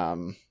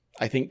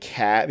 I think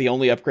the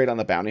only upgrade on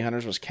the bounty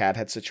hunters was Cad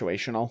had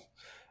situational.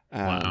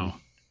 Wow.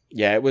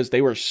 Yeah,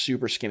 they were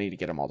super skinny to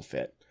get them all to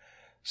fit.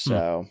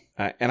 So,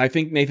 and I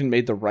think Nathan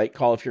made the right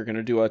call. If you're going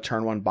to do a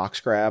turn 1 box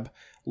grab,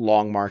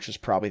 Long March is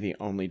probably the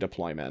only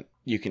deployment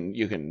you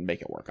can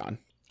make it work on.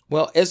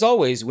 Well, as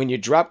always, when you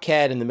drop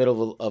Cad in the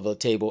middle of a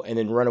table and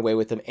then run away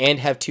with them and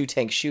have 2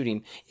 tanks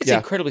shooting, it's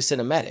incredibly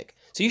cinematic.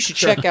 So you should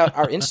check out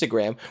our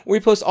Instagram, where we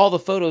post all the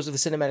photos of the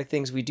cinematic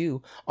things we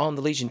do on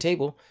the Legion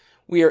table.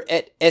 We are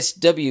at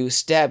SW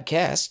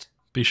Stabcast.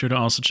 Be sure to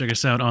also check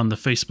us out on the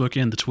Facebook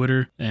and the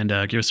Twitter, and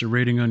give us a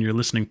rating on your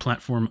listening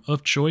platform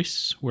of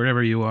choice,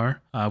 wherever you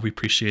are. We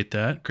appreciate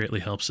that. Greatly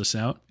helps us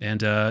out.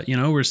 And,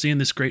 we're seeing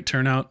this great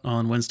turnout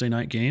on Wednesday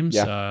night games.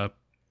 Yeah.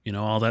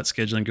 All that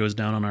scheduling goes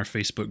down on our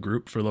Facebook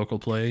group for local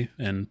play,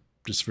 and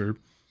just for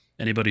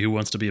anybody who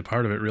wants to be a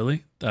part of it,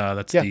 really.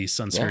 That's the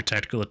Sunsphere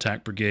Tactical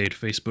Attack Brigade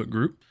Facebook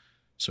group.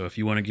 So if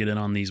you want to get in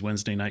on these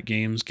Wednesday night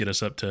games, get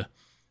us up to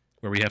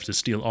where we have to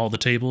steal all the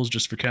tables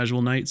just for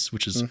casual nights,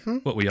 which is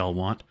what we all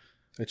want.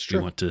 It's true.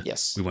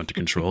 We want to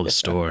control the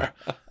store.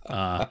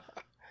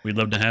 We'd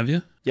love to have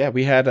you. Yeah,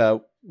 we had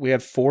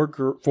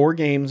four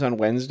games on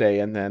Wednesday,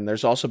 and then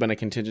there's also been a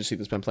contingency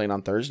that's been playing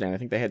on Thursday, and I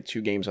think they had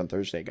 2 games on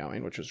Thursday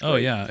going, which was great. Oh,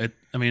 yeah.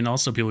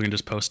 Also people can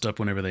just post up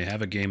whenever they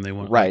have a game they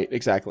want. Right,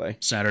 exactly.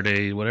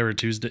 Saturday, whatever,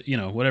 Tuesday,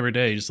 whatever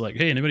day, just like,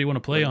 hey, anybody want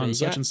to play on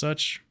such and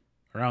such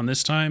around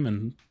this time?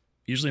 And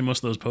usually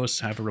most of those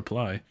posts have a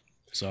reply.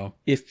 So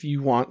if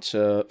you want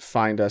to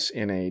find us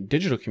in a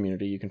digital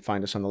community, you can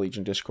find us on the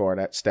Legion Discord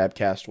at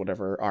Stabcast,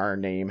 whatever our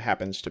name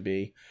happens to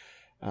be.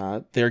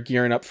 They're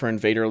gearing up for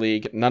Invader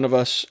League. None of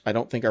us, I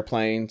don't think, are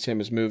playing.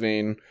 Tim is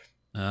moving.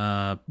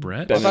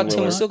 Brett? I thought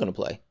Tim was still going to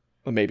play.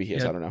 Well, maybe he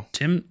is. I don't know.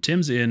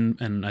 Tim's in,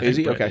 and I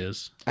think Brett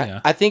is. Yeah.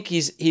 I think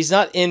he's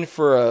not in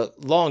for a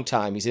long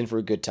time. He's in for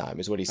a good time,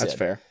 is what he said. That's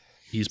fair.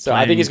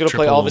 I think he's going to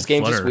play all of his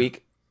games this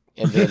week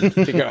and then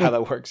figure out how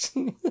that works.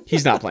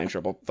 He's not playing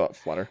Triple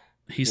Flutter.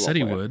 He said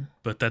he would,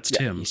 but that's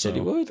Tim. He said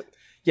he would.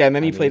 Yeah, and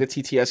then he played a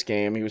TTS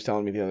game. He was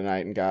telling me the other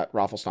night and got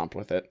raffle stomped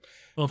with it.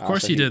 Well, of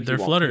course he did. They're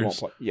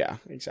Flutters. Yeah,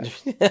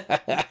 exactly.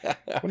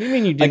 What do you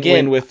mean you didn't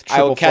win with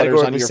Triple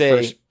Flutters on your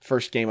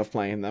first game of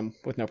playing them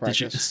with no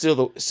practice?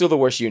 Still the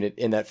worst unit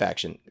in that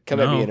faction. Come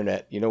at me,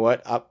 internet. You know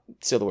what?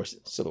 Still the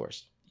worst. Still the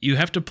worst. You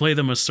have to play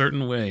them a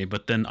certain way,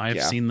 but then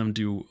I've seen them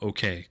do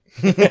okay.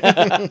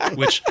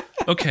 Which,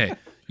 okay,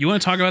 you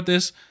want to talk about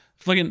this?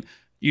 Fucking,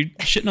 you're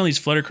shitting on these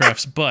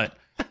Fluttercrafts, but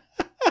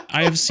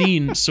I have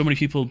seen so many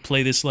people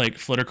play this like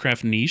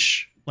Fluttercraft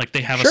niche. Like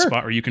they have a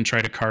spot where you can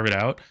try to carve it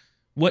out.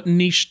 What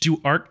niche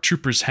do ARC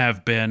Troopers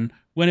have, Ben?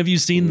 When have you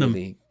seen them?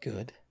 Really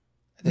good.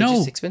 They're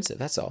just expensive.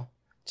 That's all.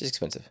 Just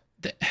expensive.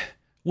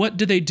 What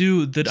do they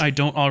do that I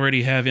don't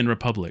already have in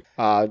Republic?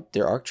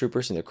 They're ARC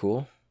Troopers and they're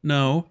cool.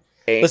 No.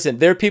 Listen,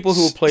 there are people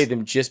who will play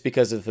them just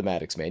because of the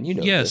thematics, man. You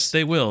know yes, this.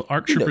 They will.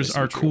 ARC Troopers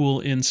are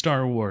cool in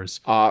Star Wars.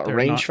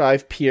 Range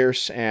 5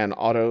 Pierce and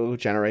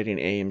auto-generating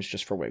aims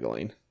just for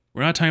wiggling.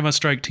 We're not talking about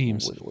strike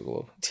teams.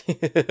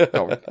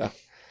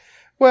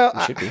 Well,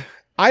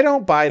 I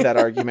don't buy that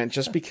argument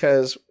just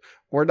because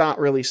we're not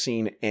really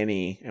seeing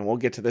any, and we'll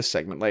get to this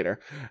segment later,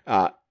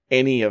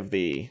 any of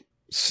the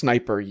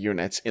sniper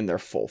units in their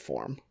full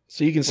form.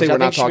 So you can say we're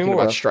not talking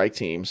about strike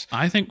teams.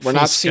 I think we're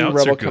not seeing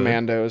Rebel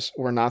Commandos.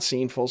 We're not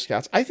seeing full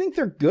scouts. I think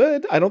they're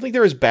good. I don't think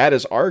they're as bad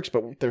as ARCs,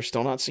 but they're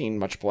still not seeing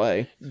much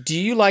play. Do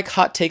you like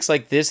hot takes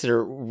like this that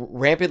are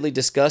rampantly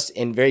discussed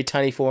in very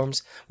tiny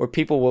forms where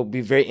people will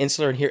be very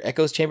insular and hear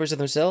echoes chambers of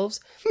themselves?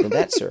 Then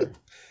that, sir,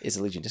 is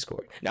the Legion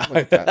Discord. No.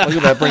 Look at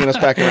that, bringing us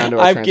back around to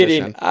our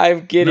transition.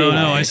 I'm kidding.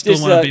 No, I still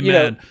want to be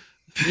mad.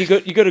 You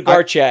go to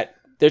Gar chat.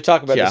 They're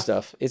talking about this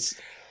stuff.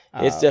 It's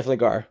definitely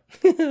Gar.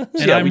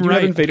 And I'm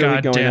right,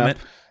 God damn it.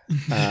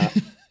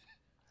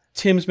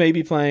 Tim's may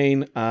be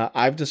playing.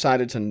 I've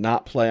decided to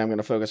not play. I'm going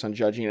to focus on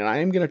judging, and I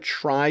am going to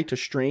try to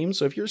stream.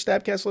 So if you're a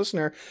Stabcast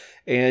listener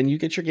and you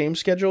get your game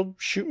scheduled,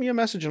 shoot me a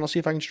message and I'll see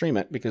if I can stream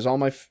it. Because all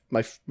my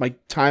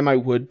time I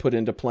would put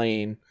into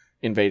playing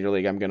Invader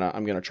League, I'm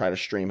gonna try to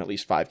stream at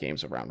least 5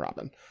 games of round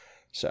robin.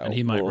 So and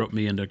he might rope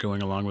me into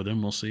going along with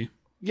him. We'll see.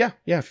 Yeah.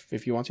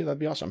 If you want to, that'd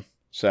be awesome.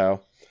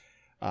 So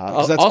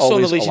that's also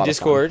in the Legion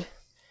Discord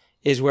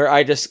is where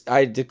I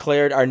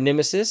declared our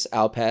nemesis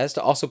Alpaz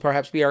to also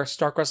perhaps be our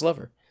star-crossed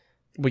lover.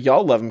 Well,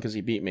 y'all love him because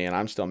he beat me, and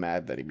I'm still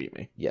mad that he beat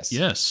me.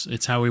 Yes,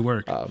 it's how we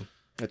work.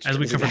 As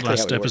we covered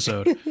last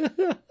episode.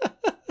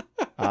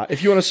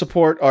 If you want to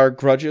support our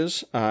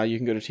grudges, you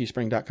can go to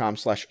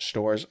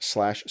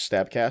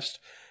teespring.com/stores/stabcast.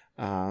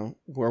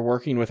 We're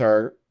working with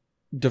our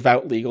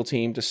devout legal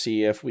team to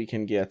see if we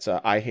can get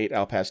I Hate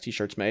Alpaz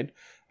t-shirts made.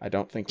 I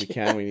don't think we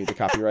can. We need the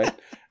copyright.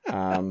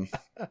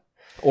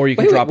 Or you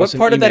can drop us an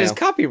email. What part of that is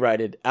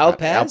copyrighted?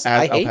 Alpaz?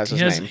 I hate.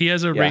 He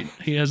has the right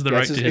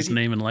to his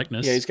name and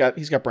likeness. Yeah,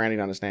 he's got branding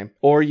on his name.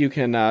 Or you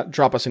can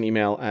drop us an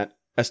email at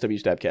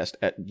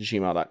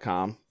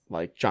swstabcast@gmail.com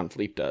like John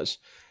Philippe does.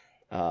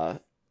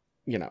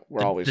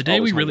 We're always the day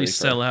always we really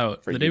sell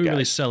out. For the day we guys.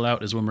 really sell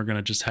out is when we're going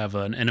to just have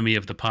an Enemy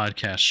of the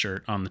Podcast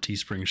shirt on the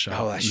Teespring shop.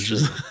 Oh, that's true.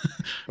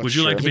 Would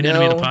you like to be an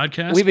Enemy of the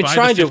Podcast? We've been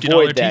trying to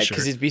avoid that t-shirt.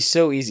 because it'd be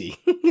so easy.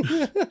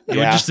 It would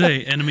just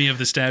say Enemy of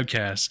the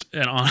Stabcast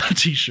and on a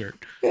t-shirt.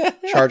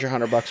 Charge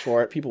 $100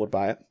 for it. People would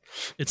buy it.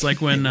 It's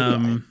like when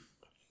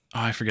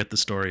I forget the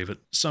story, but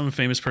some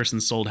famous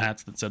person sold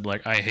hats that said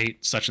like I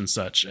hate such and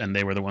such, and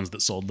they were the ones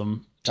that sold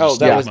them. Oh,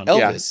 that was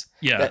Elvis.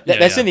 Yeah.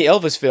 That's in the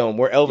Elvis film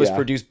where Elvis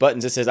produced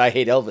buttons that says I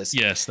hate Elvis.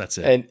 Yes, that's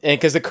it. And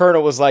because the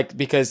Colonel was like,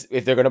 because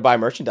if they're going to buy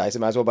merchandise, they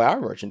might as well buy our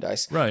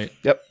merchandise. Right.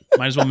 Yep.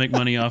 Might as well make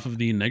money off of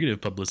the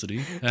negative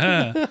publicity.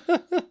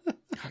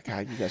 Oh,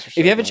 God, you guys are so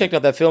If you haven't funny. checked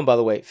out that film, by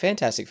the way,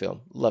 fantastic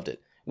film. Loved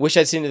it. Wish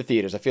I'd seen it in the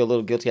theaters. I feel a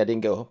little guilty I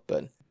didn't go,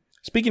 but...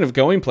 Speaking of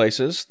going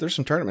places, there's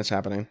some tournaments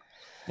happening.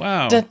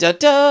 Wow. Da, da,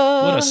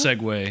 da. What a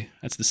segue.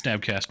 That's the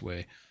Stabcast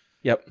way.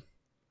 Yep.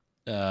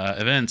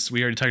 Events.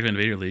 We already talked about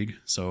Invader League,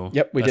 so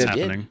Yep, we that's did.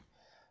 happening.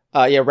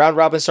 Round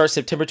Robin starts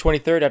September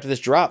 23rd after this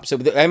drop. So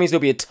that means there'll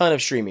be a ton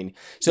of streaming.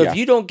 So if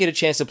you don't get a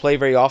chance to play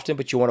very often,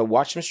 but you want to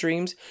watch some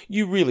streams,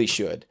 you really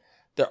should.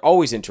 They're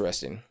always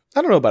interesting.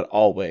 I don't know about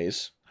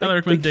always. Highly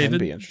recommend they can David.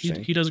 be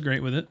interesting. He does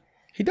great with it.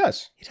 He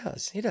does. He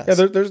does. He does.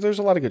 Yeah, there's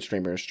a lot of good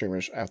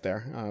streamers out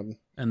there.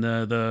 And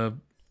the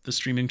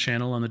streaming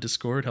channel on the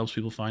Discord helps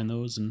people find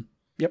those. And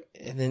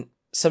And then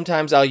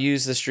sometimes I'll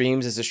use the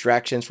streams as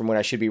distractions from when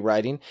I should be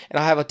writing, and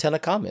I'll have a ton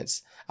of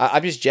comments.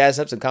 I'm just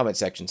jazzing up some comment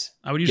sections.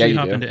 I would usually you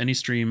hop do. into any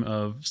stream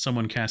of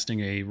someone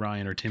casting a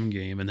Ryan or Tim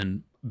game, and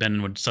then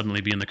Ben would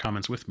suddenly be in the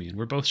comments with me, and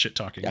we're both shit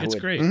talking. Yeah, I It's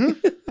would. great.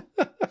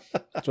 Mm-hmm.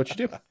 That's what you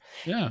do.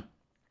 Yeah.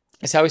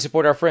 It's how we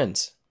support our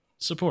friends.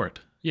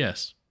 Support.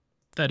 Yes.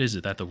 That is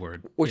it. That's the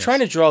word. We're Yes. trying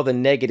to draw the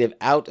negative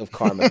out of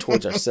karma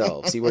towards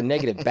ourselves. See, we're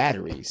negative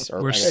batteries.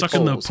 Or We're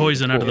sucking the coals,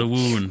 poison out of the coal.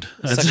 wound.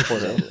 Sucking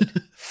poison out of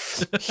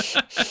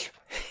it.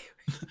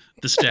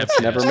 The stab.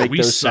 Never make we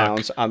those suck.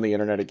 sounds on the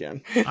internet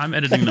again. I'm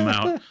editing them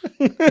out.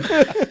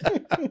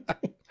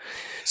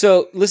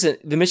 So, listen,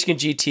 the Michigan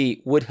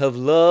GT would have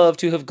loved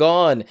to have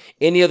gone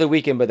any other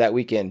weekend but that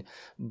weekend.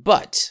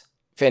 But,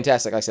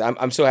 fantastic. Like I said,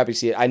 I'm so happy to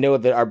see it. I know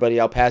that our buddy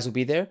Al Paz will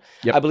be there.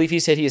 Yep. I believe he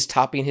said he is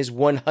topping his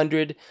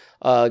 100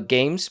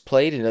 games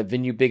played in a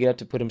venue big enough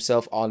to put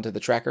himself onto the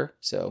tracker.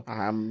 So,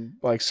 I'm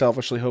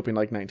selfishly hoping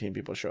 19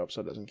 people show up,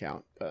 so it doesn't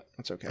count. But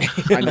that's okay.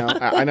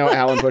 I know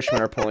Alan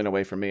Bushman are pulling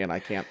away from me, and I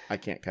can't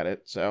cut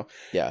it. So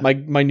yeah.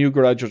 my new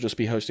grudge will just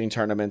be hosting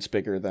tournaments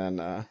bigger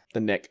than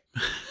Nick.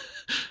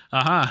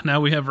 Aha, now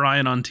we have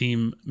Ryan on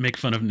team make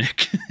fun of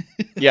Nick.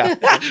 Yeah.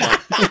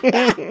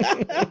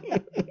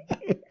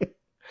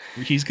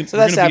 He's gonna, So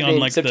that's we're gonna be happening on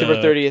like September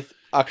the, 30th,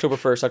 October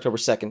 1st, October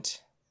 2nd.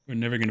 We're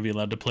never going to be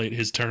allowed to play at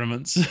his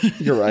tournaments.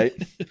 You're right.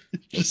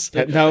 Just,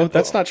 No,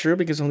 that's not true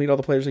because he'll need all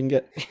the players he can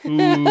get. ooh.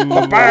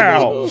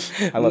 Wow!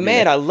 I love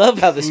Man, you. I love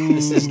how this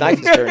knife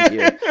is turned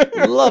here.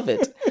 Love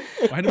it.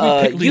 Why did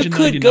we pick You Legion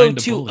could 99 go to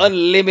to bully?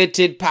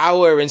 Unlimited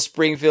Power in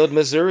Springfield,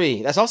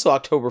 Missouri. That's also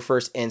October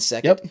 1st and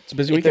 2nd. Yep, it's a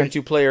busy weekend.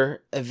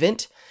 32-player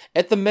event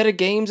at the Meta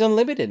Games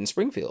Unlimited in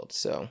Springfield.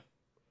 So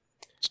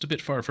Just a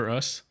bit far for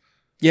us.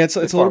 Yeah, it's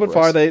a far little bit for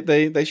us. far.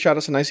 They shot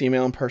us a nice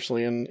email and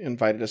personally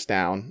invited us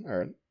down.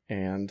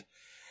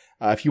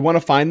 If you want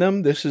to find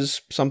them, this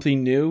is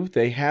something new.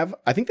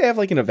 I think they have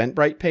like an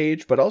Eventbrite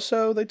page, but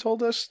also they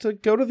told us to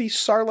go to the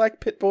Sarlacc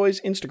Pit Boys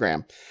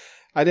Instagram.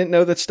 I didn't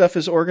know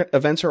that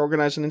events are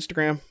organized on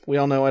Instagram. We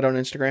all know I don't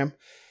Instagram.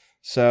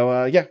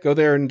 So go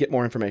there and get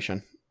more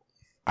information.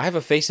 I have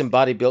a face and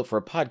body built for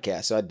a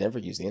podcast, so I'd never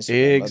use the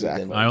Instagram.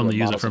 Exactly. other than I only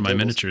use it models for and my tables.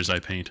 miniatures I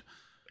paint.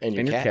 And your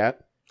And your cat. cat.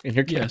 And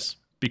your cat. Yes,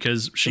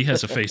 because she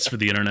has a face for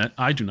the internet.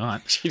 I do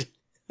not.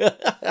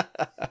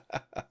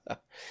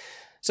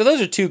 So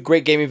those are two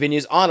great gaming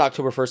venues on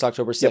October 1st,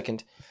 October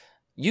 2nd.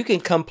 You can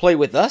come play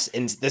with us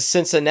in the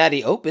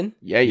Cincinnati Open,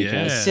 Yeah, you Yeah.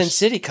 can. Yes. Sin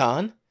City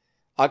Con,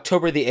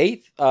 October the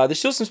 8th. There's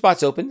still some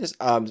spots open. There's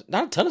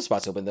not a ton of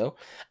spots open, though.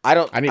 I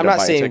need I'm to not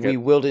buy a saying ticket. we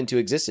willed into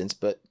existence,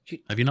 but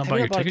Have you not bought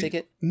your bought ticket? a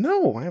ticket?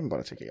 No, I haven't bought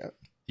a ticket yet.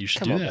 You should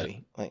Come do on, that.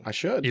 buddy. Like, I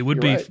should. It would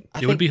You're be right. I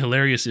it would think- be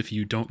hilarious if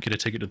you don't get a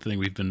ticket to the thing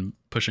we've been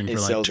pushing It for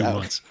like sells 2 out.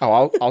 months.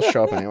 Oh, I'll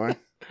show up anyway.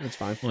 It's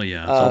fine. Well,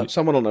 yeah.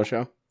 Someone will no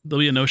show. There'll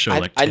be a no-show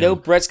like I know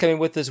Tim. Brett's coming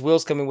with us.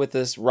 Will's coming with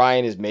us.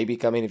 Ryan is maybe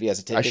coming if he has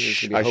a ticket.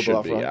 He's gonna I be a hobo should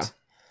out be, front.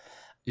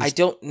 yeah. I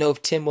don't know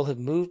if Tim will have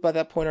moved by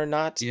that point or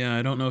not. Yeah,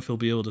 I don't know if he'll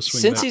be able to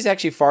swing Since back. he's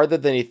actually farther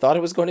than he thought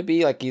it was going to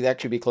be, like he'd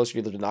actually be closer if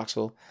he lived in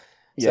Knoxville.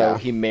 Yeah. So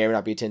he may or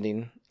not be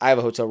attending. I have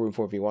a hotel room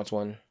for if he wants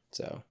one.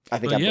 So I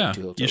think Well, I'm yeah,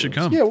 booking 2 hotel you should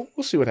rooms. come. Yeah,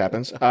 we'll see what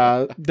happens.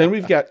 Then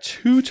we've got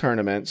 2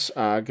 tournaments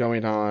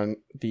going on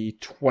the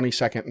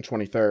 22nd and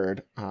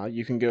 23rd.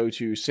 You can go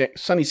to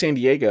sunny San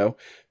Diego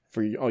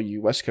for all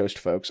you West Coast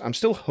folks. I'm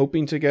still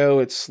hoping to go.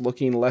 It's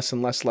looking less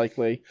and less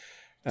likely.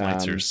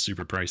 Flights are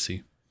super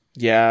pricey.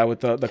 Yeah,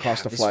 with the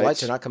cost of These flights.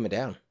 flights are not coming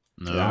down.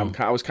 No. Yeah,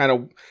 I was kind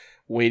of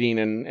waiting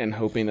and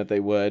hoping that they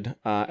would.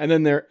 And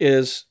then there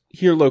is,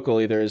 here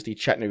locally, there is the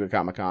Chattanooga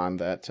Comic-Con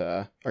that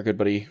our good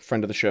buddy,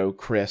 friend of the show,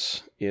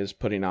 Chris, is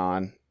putting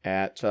on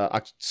at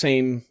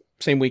same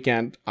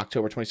weekend,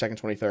 October 22nd,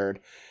 23rd.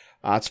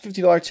 It's a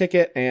 $50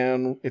 ticket,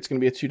 and it's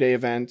going to be a 2-day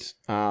event,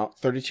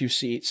 32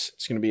 seats.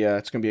 It's going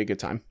to be a good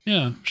time.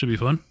 Yeah, should be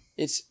fun.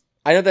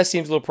 I know that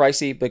seems a little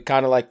pricey, but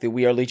kind of like the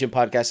We Are Legion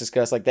podcast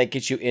discussed, like that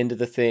gets you into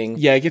the thing.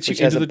 Yeah, it gets you which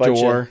has into a the bunch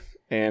of- door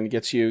and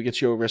gets you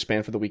a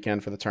wristband for the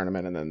weekend for the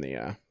tournament, and then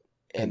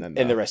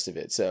and the rest of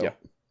it. So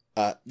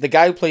Yep. the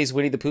guy who plays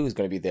Winnie the Pooh is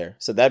going to be there.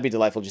 So that'd be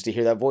delightful just to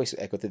hear that voice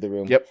echo through the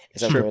room. Yep.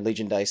 As I'm throwing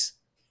Legion dice.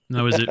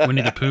 Now, is it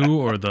Winnie the Pooh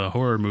or the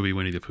horror movie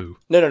Winnie the Pooh?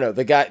 No.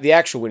 The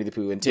actual Winnie the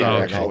Pooh. And Tim. Oh,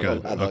 I okay,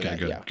 good. love Okay, that,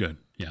 good, yeah. good.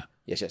 Yeah.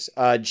 Yes.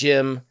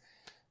 Jim.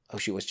 Oh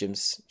shoot, what's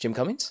Jim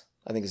Cummings?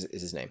 I think is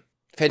his name.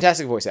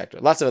 Fantastic voice actor.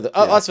 Lots of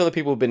other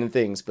people have been in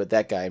things, but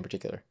that guy in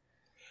particular.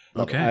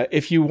 Okay.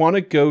 If you want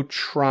to go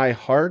try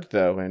hard,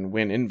 though, and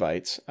win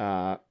invites,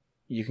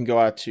 you can go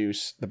out to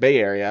the Bay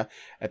Area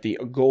at the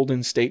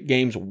Golden State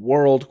Games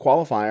World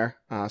Qualifier.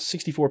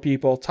 64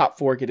 people, top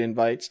 4 get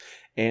invites,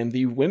 and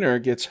the winner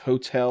gets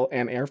hotel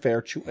and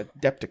airfare to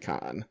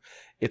Adepticon.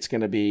 It's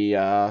going to be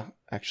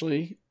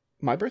actually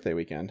my birthday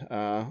weekend,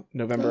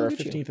 November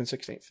 15th and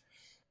 16th.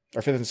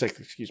 Or 5th and 6th,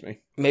 excuse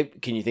me. Maybe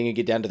can you think you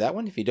get down to that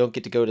one if you don't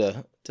get to go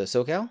to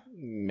SoCal?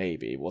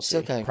 Maybe. We'll see.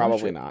 SoCal,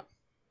 Probably not.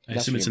 I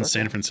assume it's in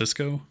San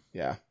Francisco.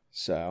 Yeah.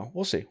 So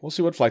we'll see. We'll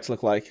see what flights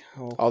look like.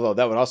 Although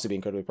that would also be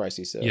incredibly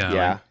pricey. So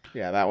yeah,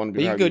 that one would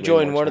be. But you could go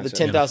join one of the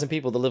 10,000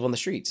 people that live on the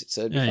streets.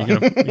 So you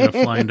gotta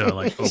fly into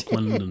like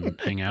Oakland and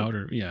hang out,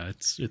 or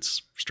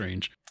it's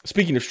strange.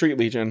 Speaking of Street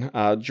Legion,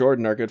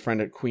 Jordan, our good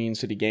friend at Queen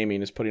City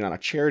Gaming, is putting on a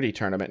charity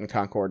tournament in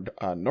Concord,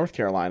 North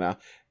Carolina,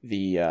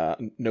 the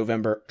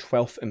November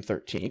 12th and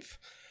 13th.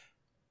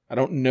 I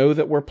don't know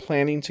that we're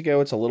planning to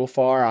go. It's a little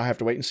far. I'll have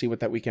to wait and see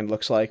what that weekend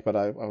looks like, but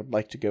I would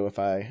like to go if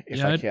I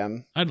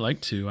can. I'd like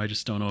to. I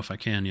just don't know if I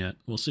can yet.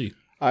 We'll see.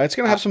 It's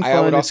going to have some fun.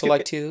 I would also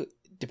like to.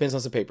 Depends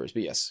on some papers,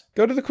 but yes.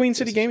 Go to the Queen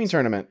City Gaming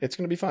tournament. It's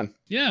going to be fun.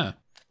 Yeah.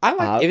 I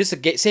like if it's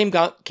a same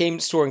game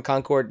store in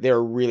Concord. They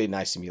were really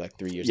nice to me like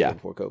 3 years ago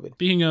before COVID.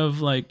 Speaking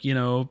of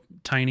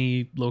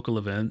tiny local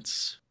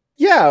events.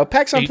 Yeah,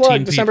 PAX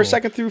Unplugged, December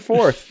 2nd through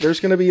 4th. There's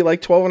going to be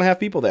like 12 and a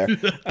half people there.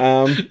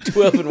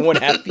 12 and one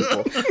half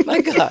people. My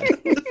God.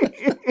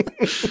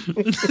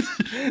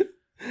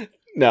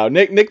 No,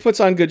 Nick puts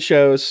on good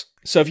shows.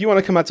 So if you want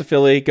to come out to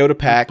Philly, go to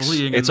PAX.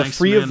 It's a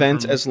free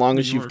event as long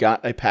as you've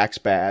got a PAX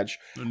badge.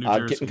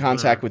 Get in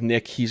contact with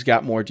Nick. He's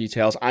got more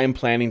details. I am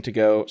planning to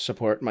go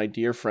support my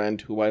dear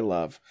friend who I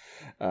love.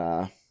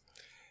 And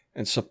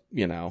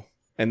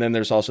then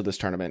there's also this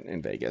tournament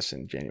in Vegas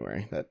in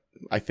January that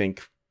I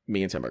think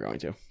me and Tim are going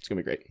to. It's going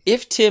to be great.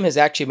 If Tim has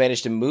actually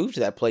managed to move to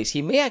that place,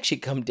 he may actually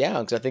come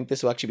down because I think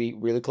this will actually be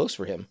really close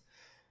for him.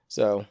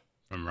 So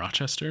from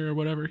Rochester or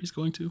whatever he's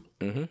going to.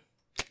 Mm-hmm.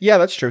 Yeah,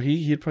 that's true.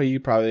 He'll be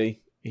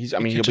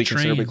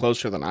considerably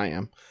closer than I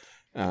am.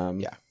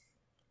 Yeah.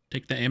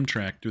 Take the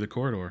Amtrak through the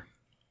corridor.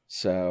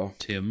 So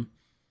Tim.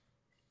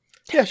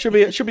 Yeah, should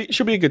be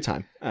a good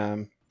time.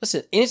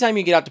 Listen, anytime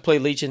you get out to play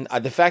Legion,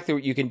 the fact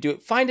that you can do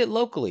it, find it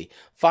locally.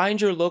 Find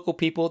your local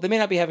people. They may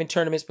not be having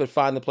tournaments, but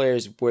find the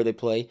players where they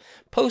play.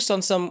 Post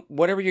on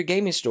whatever your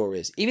gaming store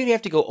is. Even if you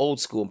have to go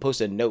old school and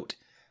post a note.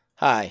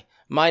 Hi,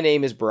 my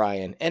name is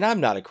Brian, and I'm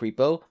not a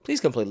creepo.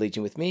 Please come play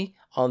Legion with me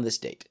on this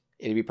date.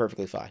 It'd be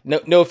perfectly fine.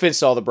 No offense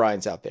to all the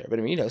Brians out there, but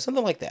I mean,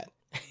 something like that.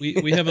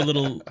 We have a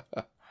little.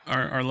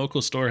 Our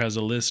local store has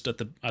a list at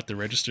the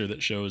register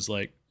that shows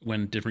like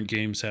when different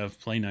games have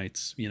play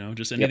nights.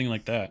 Just anything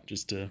like that,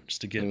 just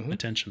to get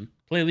attention.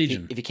 Play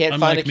Legion. If you can't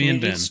find a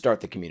community,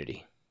 start the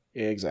community.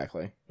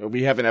 Exactly.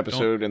 We have an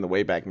episode in the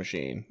Wayback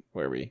Machine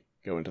where we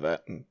go into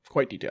that in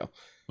quite detail.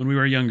 When we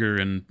were younger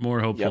and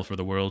more hopeful for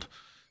the world.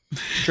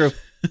 True.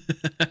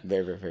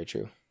 Very, very, very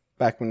true.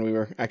 Back when we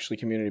were actually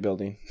community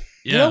building.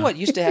 Yeah. You know what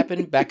used to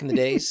happen back in the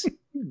days?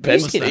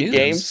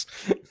 Games.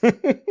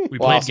 We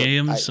played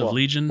games of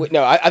Legion.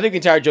 No, I think the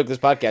entire joke of this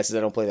podcast is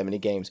I don't play that many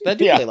games, but I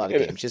do play a lot of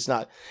games. Just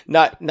not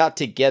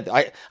together.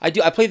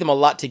 I play them a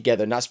lot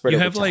together, not spread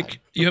over time.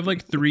 You have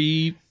like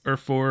 3 or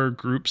 4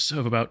 groups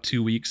of about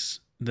 2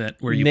 weeks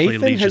where you Nathan play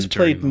Legion. Nathan has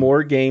played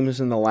more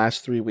games in the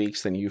last 3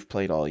 weeks than you've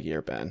played all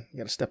year, Ben. You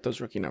got to step those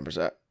rookie numbers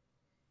up.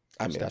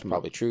 I mean, that's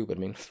probably true, but I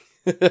mean...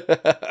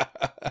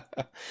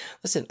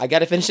 Listen, I got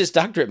to finish this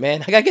doctorate,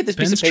 man. I got to get this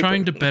piece of paper. Ben's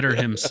trying to better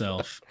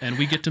himself, and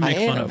we get to make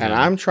fun of him. And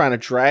I'm trying to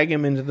drag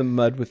him into the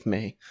mud with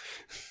me.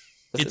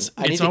 Listen,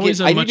 it's always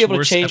a much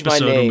worse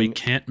episode when we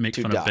can't make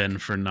fun of Ben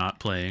for not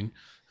playing.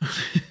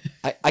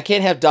 I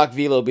can't have Doc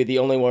Velo be the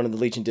only one in the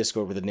Legion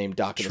Discord with the name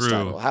Doc in his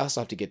title. I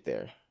also have to get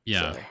there.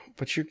 Yeah. So,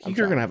 but you're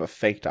going to have a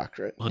fake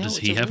doctorate. Well, does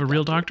he have a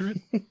real doctorate?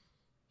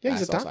 Yeah,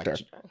 he's a doctor.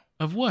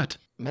 Of what?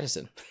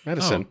 Medicine.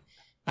 Oh.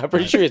 I'm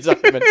pretty sure it's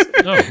Dr. Medicine.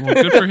 Oh, well,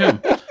 good for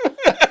him.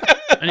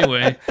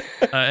 Anyway,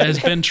 as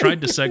Ben tried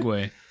to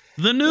segue,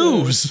 the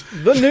news.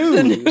 The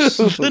news.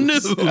 The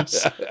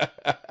news.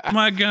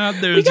 My God,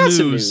 there's news.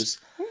 Some news.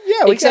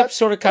 Yeah, except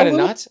sort of kind of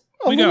not.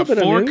 We got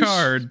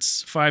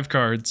 5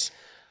 cards.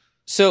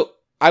 So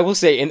I will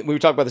say, and we were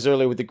talking about this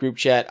earlier with the group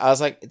chat, I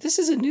was like, this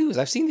isn't news.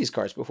 I've seen these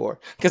cards before.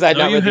 Because I had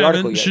not read the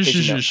article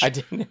yet. I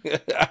didn't.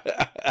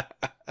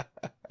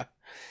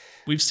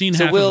 We've seen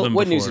half of them before.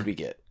 What news did we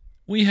get?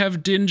 We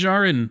have Din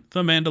Djarin,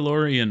 the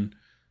Mandalorian.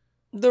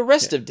 The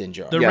rest of Din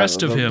Djarin. The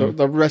rest of him.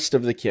 The rest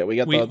of the kit. We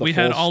got the we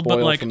had all but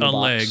like a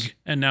leg,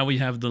 and now we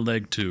have the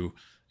leg too.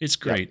 It's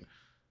great.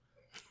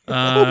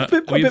 A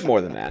bit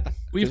more than that.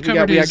 We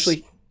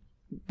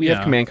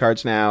have command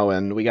cards now,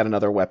 and we got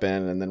another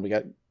weapon, and then we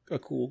got a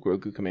cool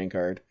Grogu command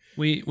card.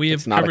 We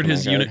have covered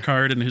his unit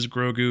card and his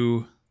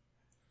Grogu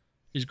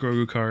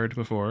card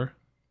before.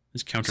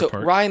 His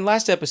counterpart. So, Ryan,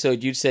 last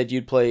episode, you said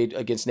you'd played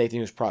against Nathan,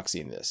 who's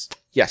proxying this.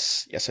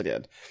 Yes, I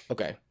did.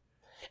 Okay.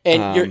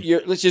 And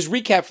let's just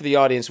recap for the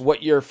audience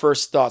what your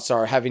first thoughts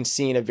are, having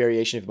seen a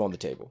variation of him on the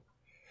table.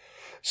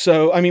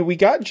 So, I mean, we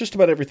got just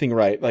about everything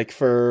right. Like,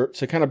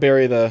 to kind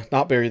of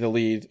not bury the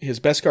lead, his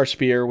Beskar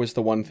Spear was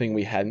the one thing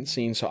we hadn't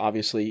seen, so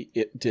obviously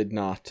it did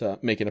not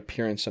make an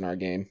appearance in our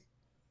game.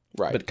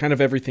 Right. But kind of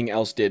everything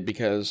else did,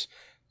 because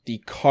the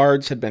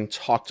cards had been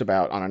talked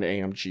about on an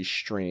AMG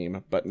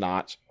stream, but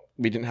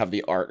we didn't have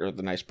the art or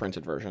the nice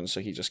printed version, so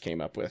he just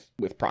came up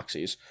with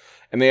proxies.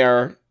 And they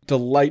are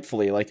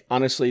delightfully, like,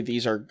 honestly,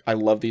 I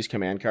love these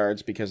command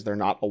cards because they're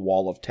not a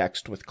wall of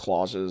text with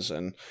clauses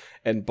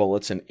and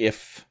bullets and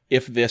if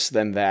this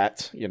then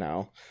that,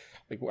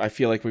 like, I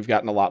feel like we've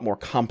gotten a lot more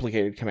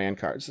complicated command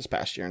cards this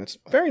past year, and it's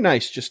very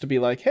nice just to be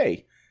like,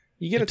 hey,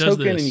 you get a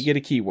token and you get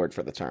a keyword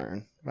for the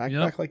turn.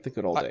 Back like the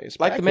good old days.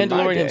 Like the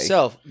Mandalorian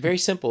himself, very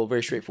simple,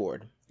 very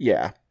straightforward.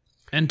 Yeah.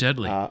 And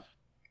deadly.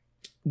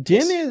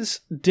 Din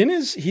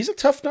is he's a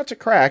tough nut to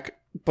crack,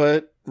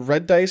 but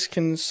red dice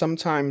can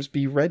sometimes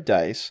be red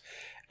dice,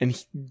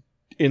 and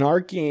in our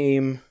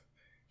game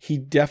he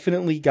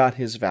definitely got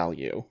his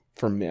value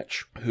from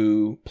Mitch,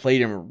 who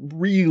played him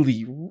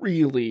really,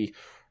 really,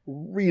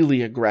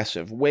 really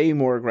aggressive, way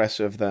more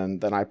aggressive than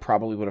I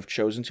probably would have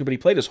chosen to, but he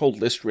played his whole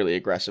list really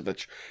aggressive,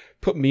 which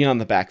put me on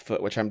the back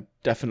foot, which I'm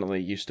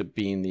definitely used to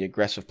being the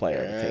aggressive player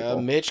at the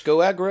table. Mitch, go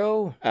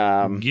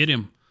aggro. Get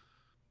him.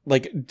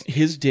 Like,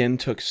 his Din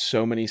took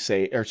so many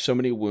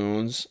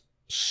wounds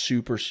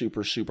super,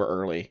 super, super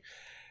early,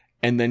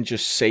 and then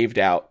just saved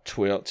out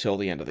till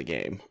the end of the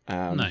game.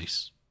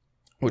 Nice.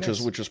 Which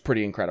was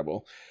pretty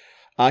incredible.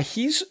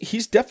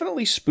 He's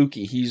definitely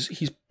spooky.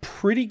 He's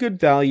pretty good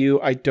value.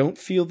 I don't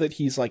feel that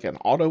he's like an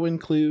auto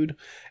include,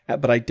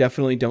 but I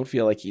definitely don't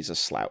feel like he's a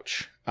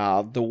slouch.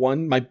 My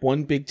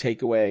one big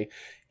takeaway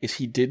is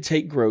he did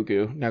take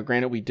Grogu. Now,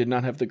 granted, we did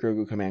not have the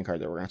Grogu command card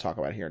that we're going to talk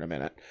about here in a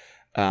minute.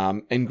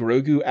 And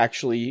Grogu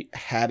actually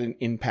had an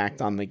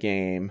impact on the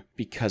game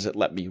because it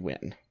let me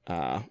win.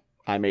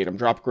 I made him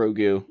drop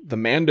Grogu. The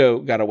Mando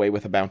got away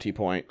with a bounty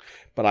point,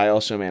 but I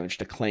also managed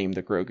to claim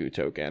the Grogu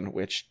token,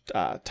 which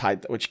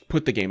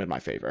put the game in my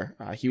favor.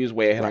 He was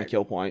way ahead on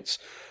kill points,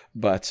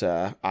 but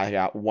I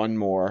got one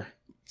more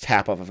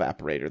tap of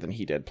Evaporator than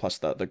he did, plus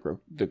the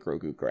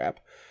Grogu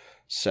grab.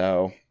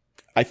 So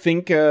I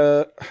think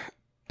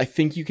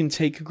you can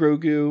take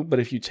Grogu, but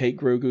if you take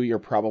Grogu, you're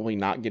probably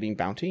not getting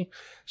bounty.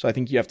 So I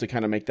think you have to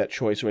kind of make that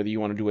choice whether you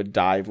want to do a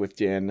dive with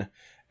Din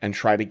and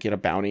try to get a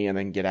bounty and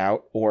then get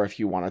out, or if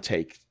you want to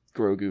take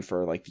Grogu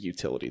for like the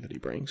utility that he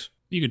brings.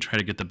 You could try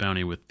to get the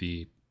bounty with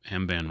the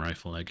Hamban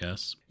rifle, I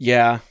guess.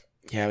 Yeah,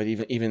 but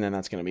even then,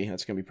 that's gonna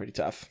be pretty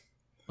tough.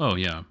 Oh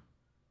yeah,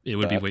 it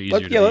would be way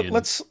easier.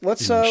 Let's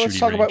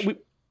talk about.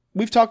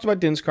 We've talked about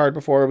Din's card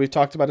before. We've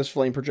talked about his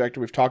flame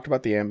projector. We've talked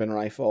about the Ambin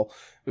rifle.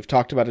 We've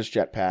talked about his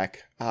jetpack,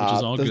 which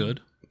is all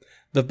good.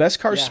 The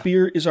Beskar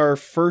Spear is our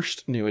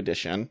first new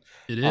addition.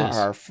 It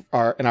is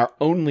our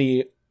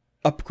only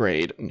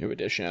upgrade new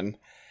edition,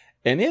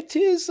 and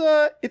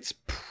it's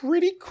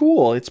pretty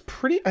cool.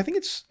 I think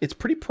it's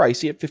pretty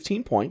pricey at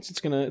 15 points. It's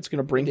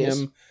gonna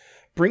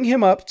bring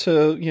him up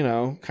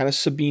to, kind of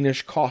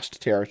Sabine-ish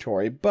cost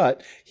territory,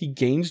 but he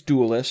gains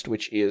Duelist,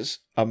 which is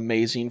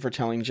amazing for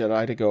telling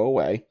Jedi to go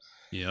away.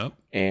 Yep.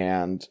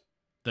 And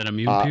that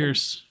immune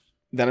pierce.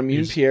 And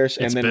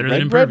then better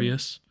than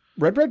Impervious.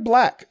 Red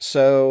black.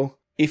 So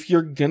if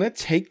you're gonna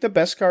take the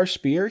Beskar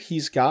Spear,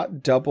 he's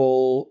got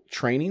double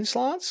training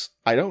slots.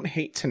 I don't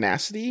hate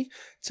Tenacity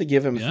to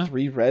give him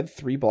 3 red,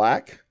 3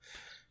 black.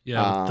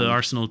 Yeah, the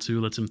Arsenal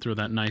too lets him throw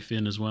that knife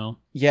in as well.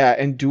 Yeah,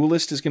 and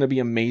Duelist is going to be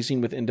amazing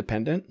with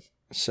Independent.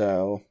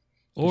 So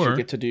you should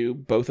get to do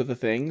both of the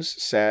things.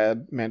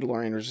 Sad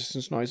Mandalorian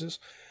resistance noises.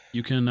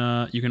 You can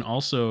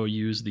also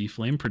use the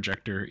flame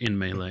projector in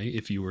melee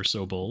if you were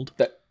so bold.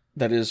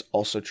 That is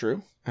also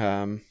true.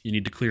 You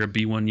need to clear a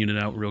B1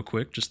 unit out real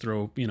quick. Just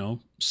throw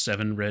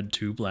 7 red,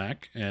 2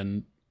 black,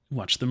 and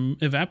watch them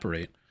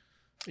evaporate.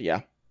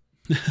 Yeah.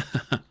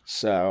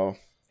 So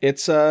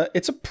it's a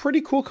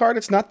pretty cool card.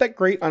 It's not that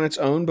great on its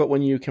own, but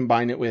when you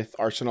combine it with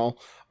Arsenal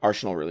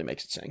really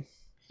makes it sing.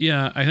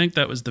 Yeah, I think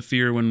that was the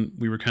fear when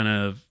we were kind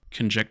of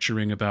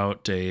conjecturing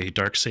about a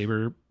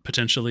Darksaber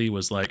potentially,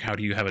 was like, how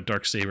do you have a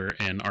Darksaber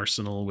and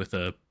Arsenal with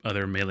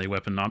other melee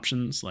weapon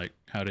options? Like,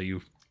 how do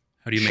you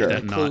make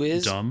that not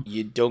dumb?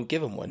 You don't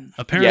give him one.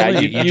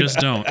 Apparently, you just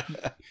don't.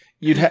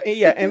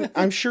 And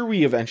I'm sure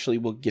we eventually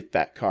will get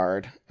that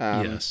card.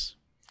 Yes.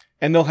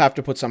 And they'll have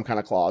to put some kind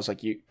of clause,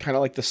 like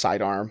the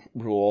sidearm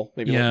rule.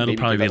 It'll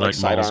probably be like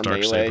Maul's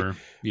Darksaber.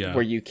 Yeah,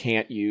 where you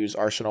can't use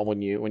Arsenal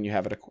when you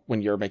have it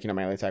when you're making a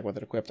melee attack with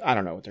it equipped. I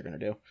don't know what they're gonna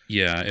do.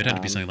 Yeah, it had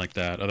to be something like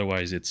that.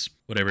 Otherwise, it's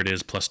whatever it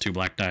is, +2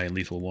 black die,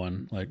 lethal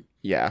 1. Like,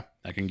 yeah,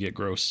 that can get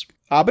gross.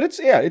 But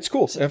it's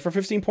cool. For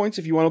 15 points,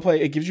 if you want to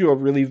play, it gives you a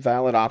really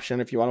valid option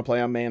if you want to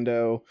play on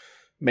Mando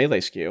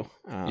melee skew.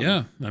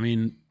 Yeah, I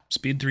mean,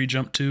 speed 3,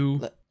 jump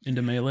 2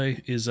 into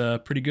melee is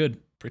pretty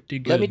good. Pretty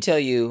good. Let me tell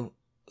you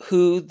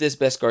who this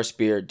Beskar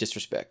Spear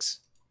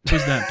disrespects.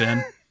 Who's that,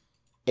 Ben?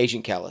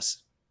 Agent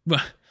Callus.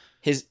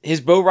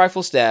 His bow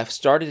rifle staff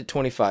started at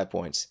 25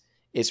 points.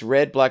 It's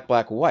red, black,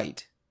 black,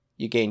 white.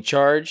 You gain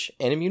charge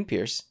and immune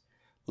pierce,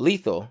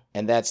 lethal,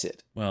 and that's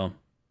it. Well,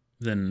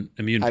 then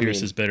Immune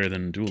Pierce is better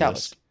than Duelist.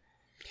 Callous.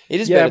 It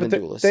is better than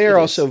Duelist. They are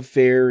also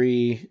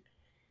very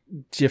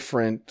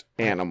different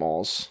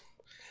animals.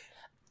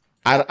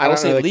 I don't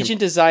say Legion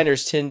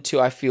designers tend to,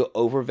 I feel,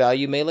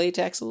 overvalue melee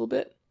attacks a little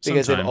bit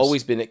because they've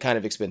always been kind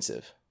of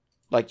expensive.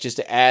 Like, just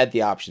to add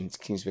the options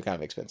seems to be kind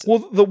of expensive.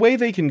 Well, the way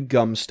they can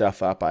gum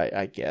stuff up,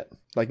 I get.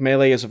 Like,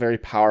 melee is a very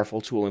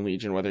powerful tool in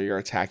Legion, whether you're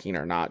attacking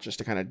or not, just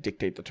to kind of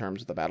dictate the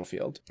terms of the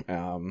battlefield.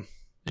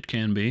 It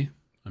can be.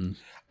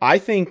 I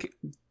think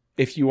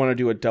if you want to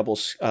do a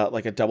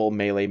double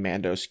melee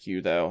Mando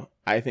skew, though,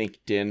 I think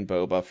Din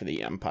Boba for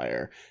the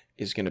Empire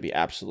is going to be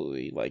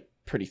absolutely, like,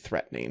 pretty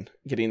threatening.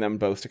 Getting them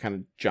both to kind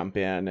of jump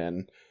in,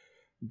 and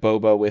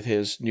Boba with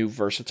his new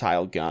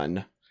versatile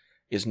gun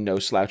is no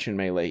slouch in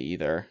melee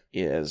either,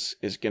 is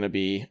going to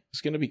be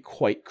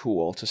quite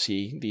cool to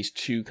see these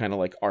two kind of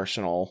like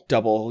Arsenal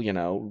double,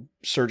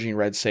 surging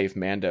red safe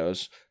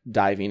Mandos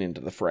diving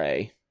into the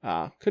fray.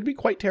 Could be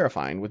quite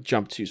terrifying with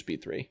jump 2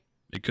 speed 3.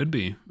 It could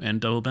be, and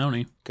double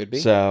bounty. Could be.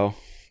 So,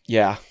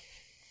 yeah.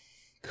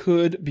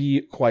 Could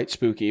be quite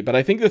spooky, but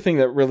I think the thing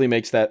that really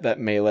makes that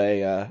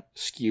melee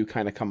skew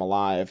kind of come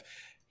alive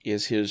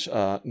is his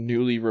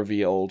newly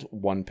revealed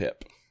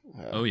 1-pip.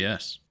 Oh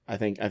yes. I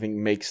think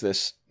makes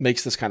this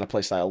kind of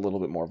playstyle a little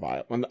bit more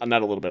viable.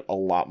 Not a little bit, a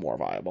lot more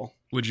viable.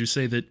 Would you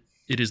say that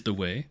it is the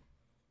way?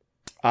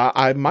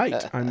 I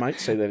might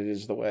say that it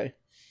is the way.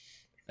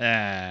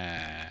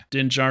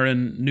 Din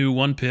Djarin, new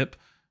 1-pip.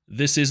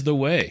 This is the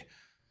way.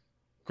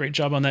 Great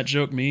job on that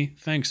joke, me.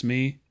 Thanks,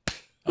 me.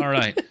 All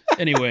right.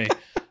 Anyway.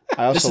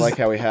 I also like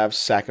how we have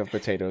sack of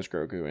potatoes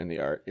Grogu in the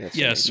art.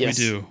 Yes, we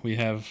do. We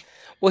have.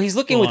 Well, he's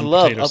looking with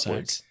love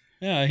upwards. Sack.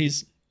 Yeah,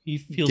 he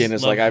feels. Din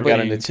is like, I've got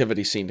a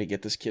nativity scene to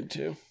get this kid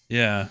to.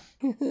 Yeah.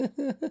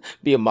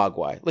 Be a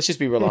Mogwai. Let's just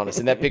be real honest.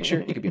 In that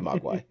picture, you could be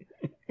Mogwai.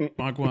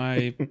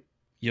 Mogwai,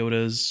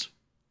 Yodas,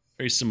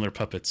 very similar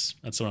puppets.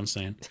 That's what I'm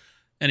saying.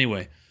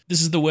 Anyway,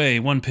 this is the way.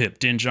 1-pip,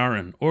 Din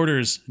Djarin.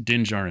 Orders,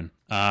 Din Djarin.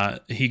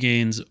 He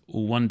gains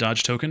 1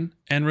 dodge token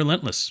and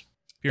Relentless.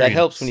 Period. That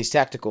helps when he's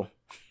tactical.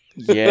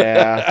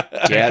 Yeah,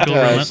 it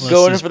does.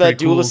 Going for that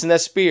Duelist and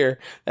that spear.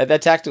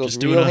 That tactical is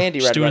real handy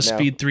right now. Just doing a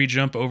speed 3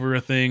 jump over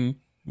a thing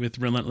with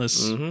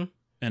Relentless and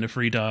a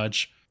free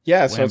dodge.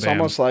 Yeah, so it's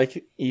almost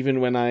like even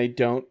when I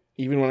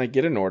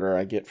get an order,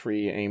 I get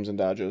free aims and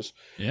dodges.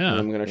 Yeah. And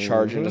I'm going to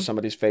charge into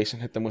somebody's face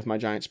and hit them with my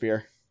giant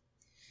spear.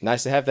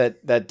 Nice to have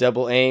that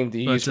double aim to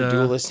use for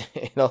Duelist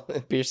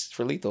and Pierce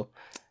for lethal.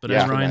 But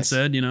as Ryan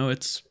said,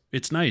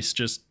 it's nice.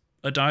 Just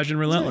a dodge and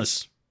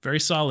Relentless. Nice. Very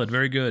solid,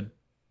 very good.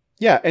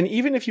 Yeah, and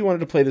even if you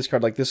wanted to play this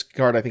card, like this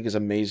card I think is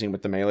amazing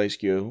with the melee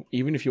skew.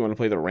 Even if you want to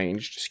play the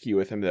ranged skew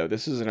with him, though,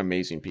 this is an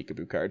amazing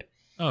peekaboo card.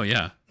 Oh,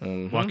 yeah.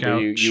 Mm-hmm. Walk out,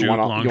 you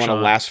want to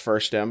last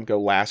first him, go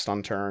last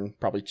on turn,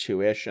 probably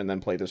 2-ish, and then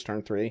play this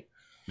turn 3.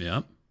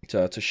 Yeah.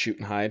 To shoot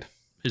and hide.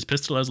 His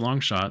pistol has long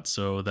shot,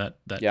 so that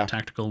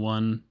tactical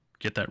one,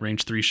 get that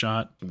range 3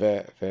 shot.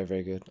 Very, very,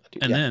 very good.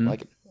 And then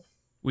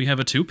we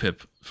have a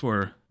 2-pip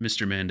for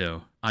Mr.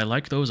 Mando. I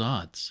like those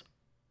odds.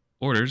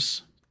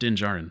 Orders, Din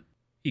Djarin.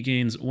 He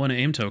gains 1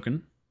 aim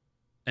token,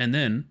 and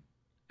then,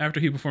 after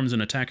he performs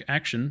an attack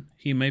action,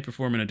 he may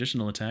perform an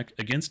additional attack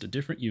against a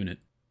different unit.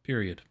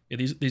 Period. Yeah,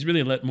 these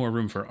really let more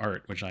room for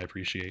art, which I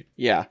appreciate.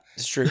 Yeah,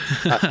 it's true.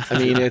 I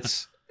mean,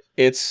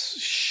 it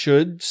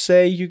should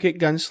say you get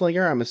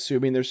Gunslinger. I'm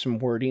assuming there's some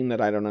wording that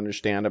I don't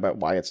understand about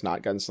why it's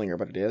not Gunslinger,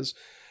 but it is.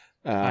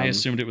 I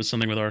assumed it was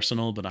something with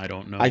Arsenal, but I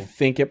don't know. I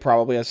think it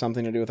probably has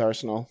something to do with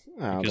Arsenal.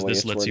 Because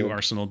this lets you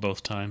Arsenal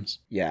both times.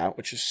 Yeah,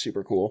 which is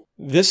super cool.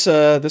 This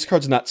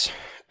card's nuts.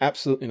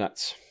 Absolutely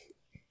nuts.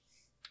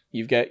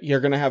 You're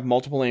going to have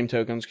multiple aim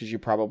tokens because you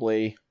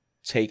probably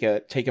take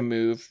a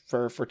move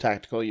for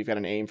tactical. You've got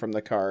an aim from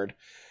the card.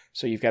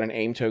 So you've got an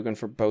aim token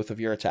for both of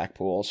your attack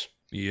pools.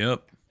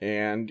 Yep.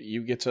 And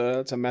you get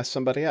to mess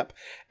somebody up.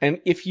 And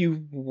if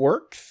you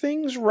work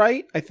things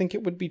right, I think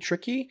it would be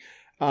tricky.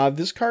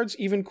 This card's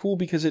even cool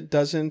because it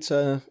doesn't,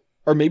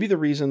 or maybe the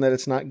reason that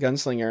it's not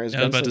Gunslinger is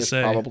Gunslinger is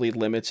probably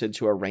limited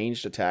to a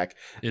ranged attack.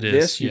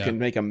 You can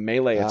make a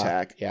melee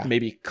attack,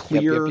 maybe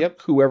clear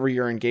whoever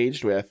you're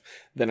engaged with,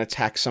 then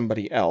attack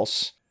somebody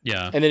else.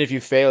 Yeah. And then if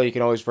you fail, you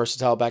can always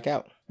versatile back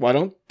out.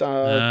 Well,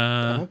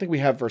 I don't think we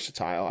have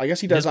versatile. I guess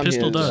he does on his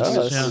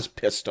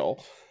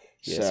pistol.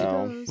 Yes, he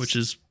does. Which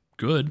is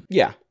good.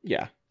 Yeah. He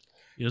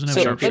doesn't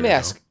have sharpshooter. Let me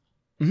ask.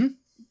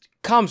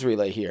 Comms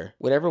relay here.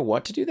 Would ever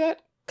want to do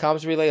that?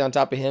 Comms relay on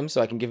top of him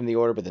so I can give him the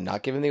order but then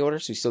not give him the order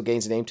so he still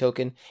gains an aim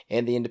token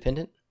and the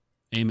independent?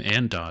 Aim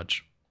and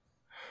dodge.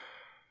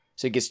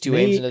 So he gets 2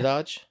 aims and a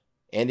dodge?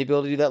 And the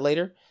ability to do that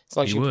later? As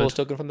long as you can pull his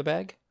token from the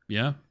bag?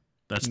 Yeah.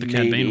 That's the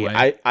Cad Bane way.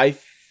 I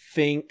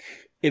think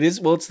it is.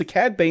 Well, it's the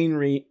Cad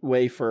Bane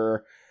way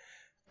for,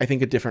 I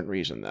think, a different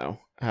reason, though.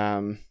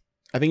 I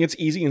think it's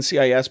easy in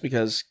CIS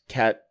because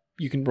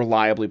you can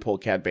reliably pull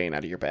Cad Bane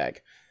out of your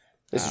bag.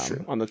 This is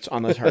true. On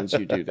the turns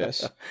you do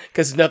this.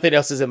 Because nothing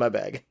else is in my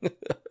bag.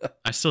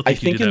 I still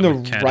think you do in that the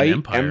with Cad right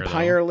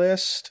Empire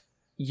list,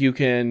 you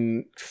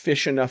can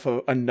fish enough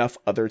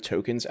other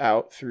tokens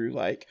out through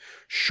like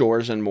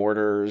Shores and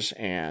Mortars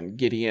and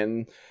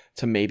Gideon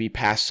to maybe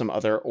pass some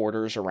other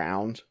orders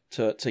around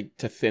to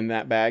thin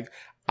that bag.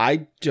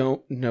 I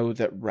don't know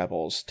that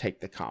Rebels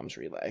take the comms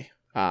relay.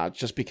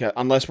 Just because,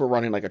 unless we're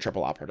running like a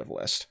triple operative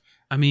list.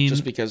 I mean,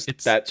 just because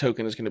that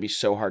token is going to be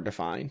so hard to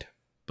find.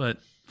 But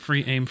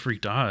free aim, free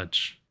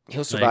dodge.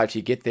 He'll survive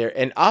till you get there.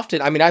 And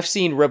often, I mean, I've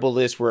seen Rebel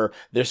lists where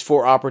there's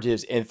 4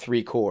 operatives and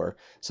 3 core.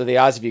 So the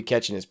odds of you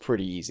catching is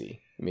pretty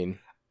easy. I mean,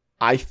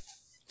 I think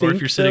or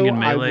if you're sitting in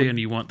melee and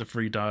you want the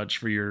free dodge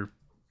for your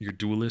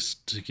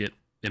duelist to get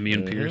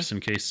immune pierce in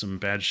case some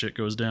bad shit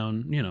goes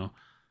down, you know,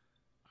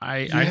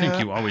 I think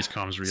you always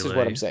comms relay. This is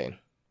what I'm saying.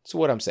 That's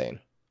what I'm saying.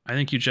 I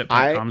think you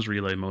jetpack comms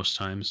relay most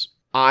times.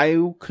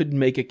 I could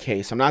make a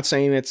case. I'm not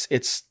saying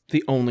it's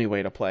the only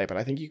way to play, but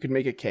I think you could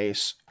make a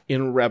case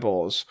in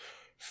Rebels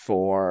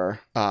for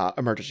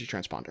emergency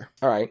transponder.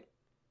 All right.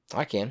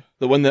 I can.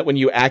 The one that when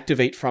you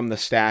activate from the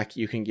stack,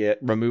 you can get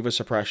remove a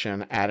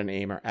suppression, add an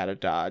aim, or add a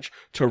dodge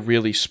to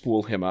really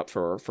spool him up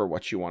for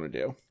what you want to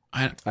do.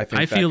 I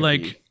feel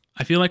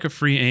like a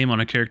free aim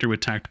on a character with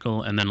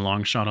tactical and then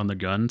long shot on the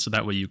gun, so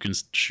that way you can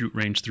shoot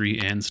range 3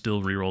 and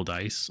still reroll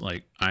dice.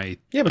 Like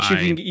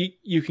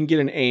you can get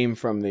an aim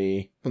from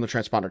the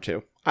transponder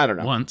too. I don't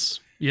know. Once,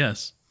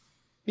 yes.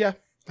 Yeah,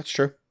 that's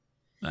true.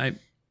 I've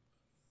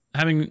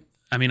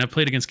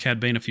played against Cad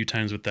Bane a few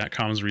times with that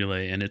comms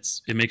relay, and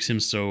it makes him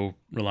so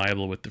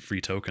reliable with the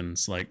free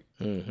tokens. Like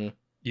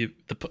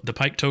the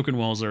Pike token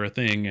walls are a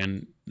thing,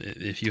 and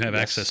if you have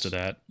access to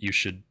that, you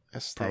should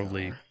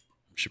probably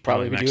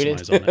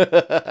maximize on it.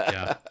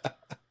 Yeah.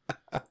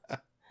 I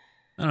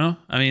don't know.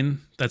 I mean,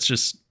 that's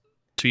just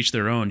to each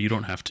their own. You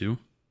don't have to,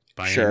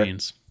 by any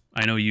means.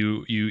 I know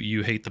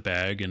you hate the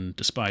bag and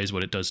despise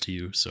what it does to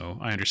you, so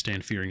I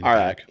understand fearing the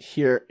bag.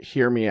 All right,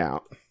 hear me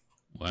out.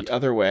 What? The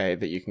other way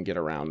that you can get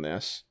around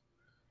this.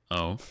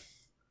 Oh.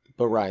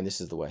 But Ryan,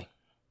 this is the way.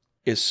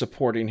 Is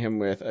supporting him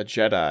with a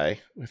Jedi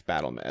with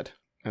battle med,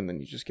 and then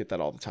you just get that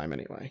all the time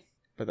anyway.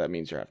 But that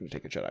means you're having to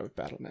take a Jedi with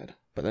battle med.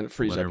 But then it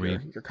frees up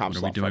your comp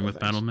slot. What are we doing with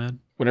battle med?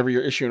 Whenever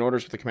you're issuing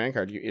orders with the command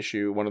card, you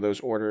issue one of those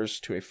orders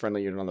to a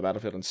friendly unit on the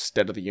battlefield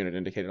instead of the unit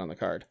indicated on the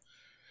card.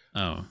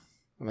 Oh.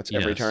 And that's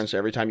every turn. So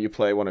every time you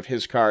play one of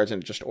his cards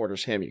and it just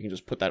orders him, you can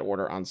just put that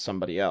order on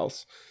somebody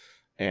else.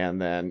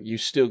 And then you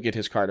still get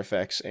his card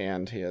effects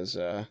and his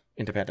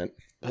independent.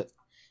 But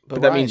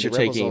that Ryan, means you're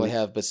taking... only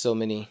have but so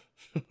many...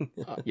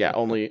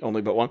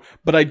 only but one.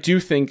 But I do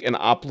think an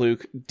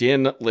Opluke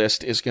Din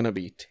list is going to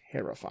be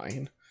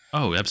terrifying.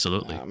 Oh,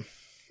 absolutely.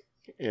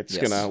 It's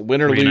going to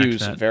win or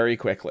lose very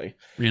quickly.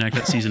 Reenact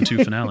that season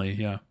 2 finale,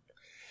 yeah.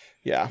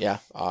 Yeah. Yeah.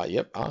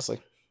 Yep, honestly.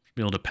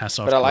 Be able to pass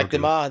off. But I like the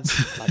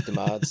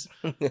mods.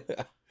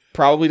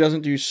 Probably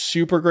doesn't do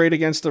super great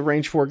against the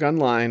range 4 gun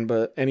line,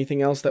 but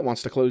anything else that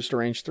wants to close to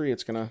range 3,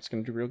 it's gonna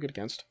do real good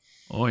against.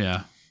 Oh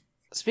yeah.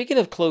 Speaking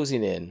of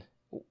closing in,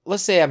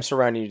 let's say I'm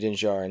surrounding you, Din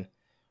Djarin.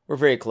 We're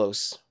very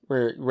close.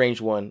 We're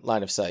range 1,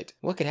 line of sight.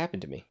 What could happen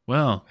to me?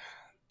 Well,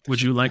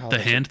 would you like the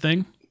hand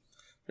thing?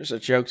 There's a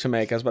joke to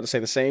make. I was about to say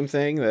the same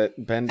thing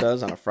that Ben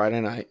does on a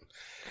Friday night.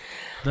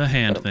 The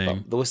hand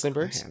thing. The Whistling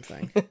Birds? The hand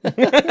thing.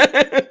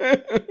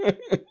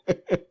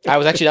 I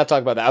was actually not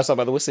talking about that. I was talking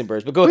about the Whistling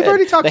Birds, but go ahead. We've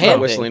already talked about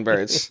Whistling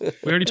Birds.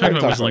 We already talked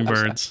about Whistling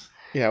Birds.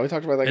 Yeah, we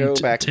talked about that. Go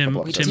back. Tim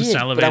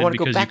salivated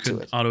because you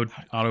could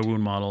auto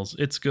wound models.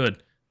 It's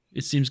good.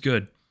 It seems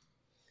good.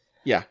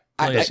 Yeah.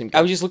 I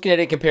was just looking at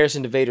it in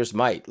comparison to Vader's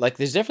Might. Like,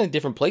 there's definitely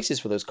different places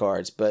for those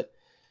cards, but...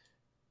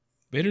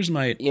 Vader's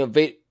Might...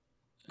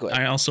 Go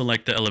ahead. I also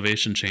like the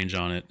elevation change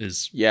on it.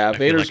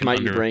 Vader's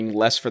Might you bring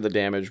less for the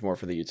damage, more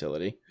for the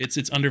utility.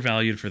 It's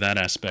undervalued for that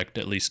aspect,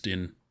 at least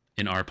in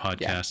our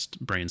podcast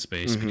brain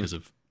space because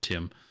of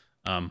Tim.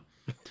 But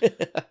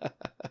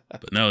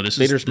no,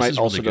 Vader's Might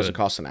also really doesn't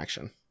cost an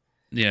action.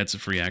 Yeah, it's a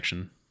free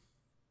action.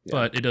 Yeah.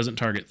 But it doesn't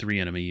target 3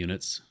 enemy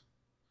units.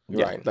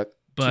 Right.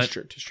 That's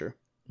true.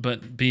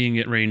 But being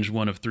at range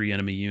 1 of 3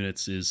 enemy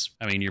units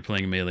you're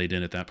playing melee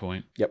Din at that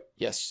point. Yep.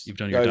 Yes. You've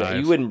done your dive.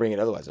 You wouldn't bring it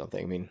otherwise, I don't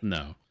think. I mean,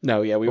 no.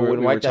 Yeah, we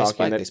were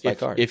talking that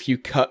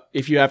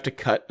if you have to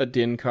cut a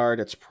Din card,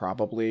 it's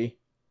probably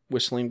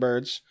Whistling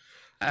Birds.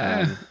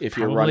 If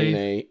you're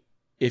running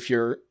if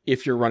you're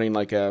running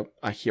like a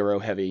hero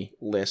heavy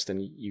list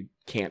and you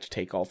can't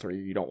take all 3,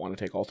 you don't want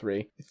to take all 3.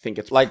 I think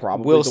it's like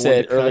probably Will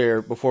said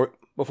earlier before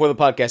the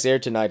podcast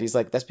aired tonight. He's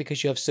like, that's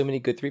because you have so many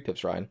good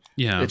 3-pips, Ryan.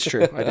 Yeah, it's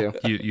true. I do.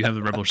 You have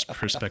the Rebel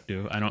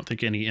perspective. I don't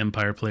think any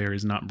Empire player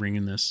is not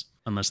bringing this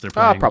unless they're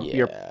playing.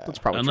 That's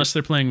probably unless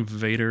they're playing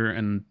Vader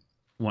and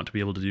want to be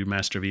able to do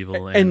Master of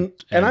Evil and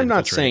I'm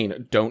not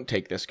saying don't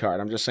take this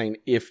card. I'm just saying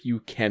if you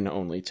can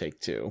only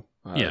take 2,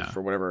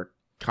 for whatever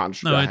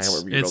construct,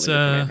 however you're building your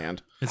command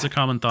hand. It's a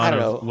common thought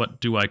of what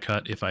do I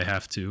cut if I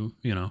have to,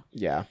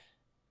 Yeah.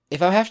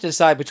 If I have to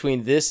decide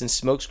between this and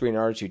Smokescreen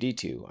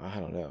R2D2, I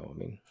don't know. I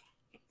mean,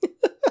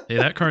 hey,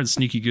 that card's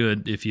sneaky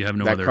good if you have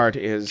no other choice. That card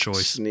is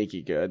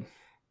sneaky good.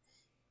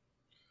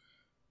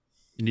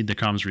 You need the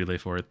comms relay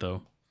for it,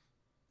 though.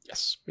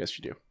 Yes, you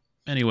do.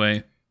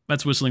 Anyway,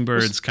 that's Whistling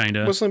Birds, kind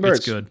of. Whistling Birds.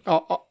 It's good.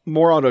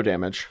 More auto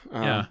damage.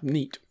 Yeah.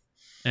 Neat.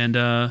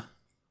 And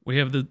we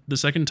have the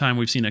second time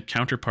we've seen a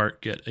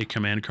counterpart get a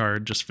command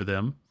card just for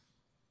them.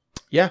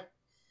 Yeah.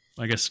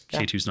 I guess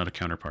K2's not a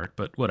counterpart,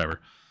 but whatever.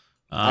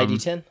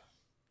 ID10?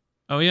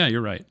 Oh yeah,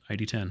 you're right.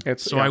 ID10.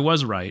 So yeah. I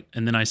was right,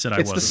 and then I said I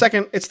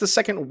wasn't. It's the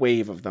second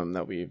wave of them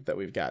that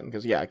we've gotten,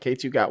 because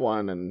K2 got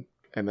one, and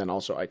then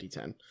also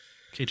ID10.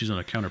 K2's not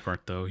a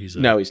counterpart though. He's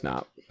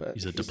not. But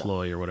he's a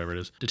deploy not. Or whatever it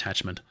is.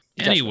 Detachment.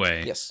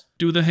 Anyway, yes.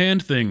 Do the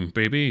hand thing,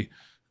 baby.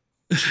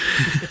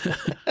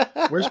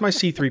 Where's my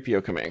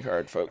C-3PO command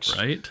card, folks?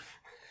 Right.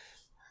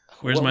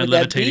 Where's What my would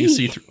levitating that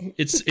be? C3?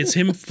 It's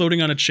him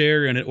floating on a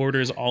chair, and it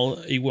orders all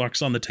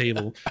Ewoks on the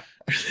table.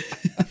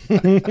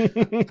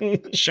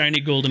 Shiny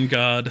golden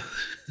god.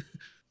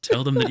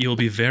 Tell them that you'll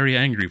be very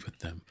angry with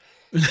them.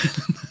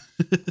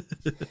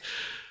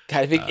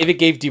 God, if it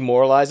gave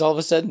demoralize all of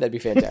a sudden, that'd be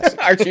fantastic.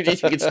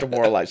 R2-D2 gets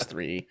demoralized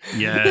 3.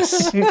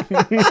 Yes.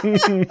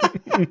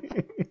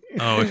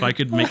 Oh, if I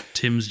could make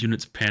Tim's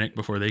units panic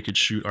before they could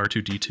shoot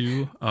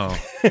R2-D2.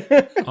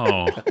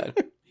 Oh,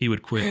 he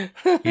would quit.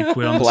 He'd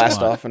quit on the blast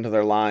spot. off into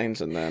their lines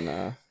and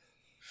then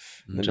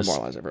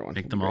demoralize everyone.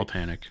 Make them all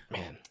panic.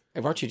 Man,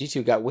 if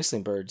R2-D2 got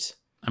whistling birds.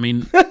 I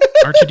mean,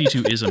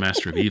 R2-D2 is a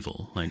master of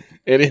evil. Like,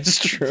 it is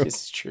true.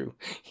 It's true.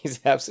 He's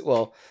absolutely,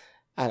 well,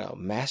 I don't know,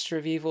 master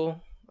of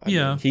evil? I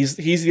mean, he's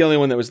the only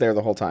one that was there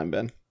the whole time,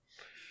 Ben.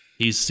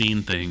 he's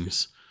seen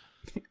things.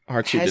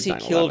 R2 has did he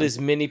killed 9/11. as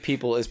many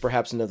people as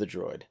perhaps another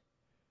droid?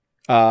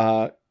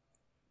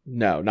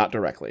 No, not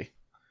directly.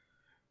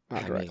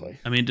 Not directly.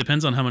 I mean, it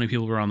depends on how many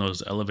people were on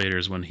those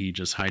elevators when he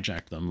just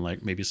hijacked them.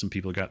 Like, maybe some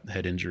people got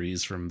head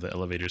injuries from the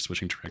elevator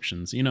switching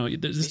directions. You know,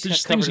 there's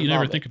just things you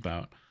never think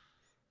about.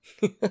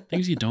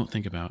 Things you don't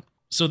think about.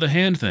 So the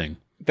hand thing.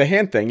 The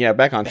hand thing, yeah,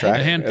 back on track.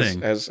 The hand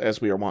thing.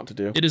 As we are wont to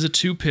do. It is a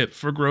 2-pip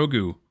for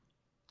Grogu.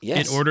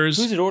 Yes. It orders...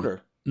 Who's it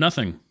order?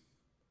 Nothing.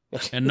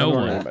 And no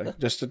Don't worry one. about it.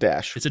 Just a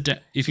dash. It's a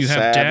if you It's a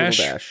have sad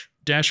little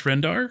Dash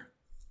Rendar.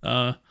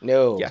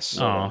 No. Yes.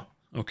 Oh,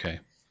 okay.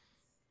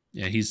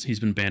 Yeah, he's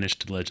been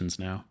banished to Legends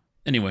now.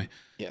 Anyway,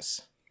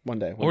 Yes. One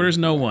day. orders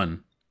no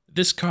one.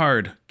 This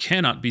card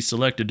cannot be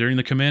selected during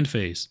the command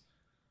phase.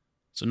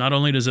 So not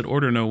only does it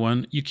order no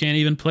one, you can't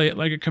even play it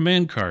like a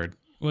command card.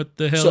 What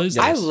the hell is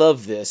this? I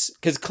love this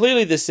because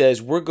clearly this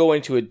says we're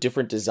going to a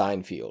different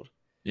design field.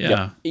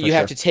 Yeah. You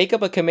have to take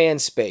up a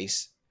command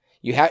space.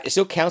 It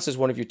still counts as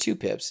one of your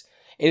 2-pips.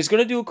 And it's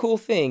going to do a cool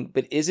thing,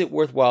 but is it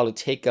worthwhile to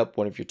take up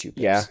one of your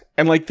 2-pips? Yeah,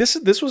 and like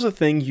this was a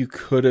thing you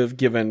could have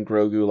given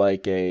Grogu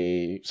like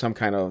some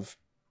kind of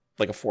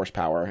like a force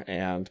power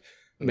and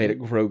made it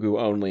Grogu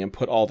only and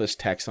put all this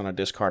text on a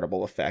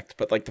discardable effect.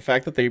 But like the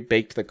fact that they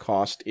baked the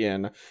cost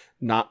in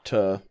not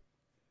to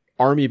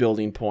army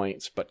building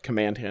points but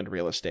command hand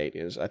real estate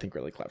is, I think,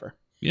 really clever.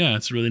 Yeah,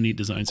 it's a really neat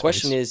design space.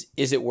 Question is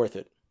it worth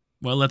it?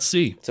 Well, let's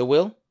see. So,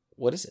 Will,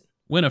 what is it?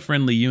 When a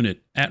friendly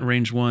unit at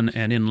range 1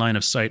 and in line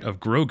of sight of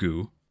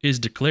Grogu is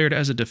declared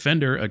as a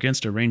defender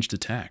against a ranged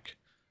attack,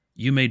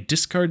 you may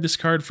discard this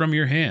card from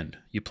your hand.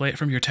 You play it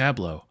from your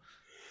tableau.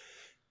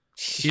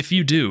 If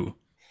you do,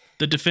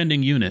 the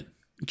defending unit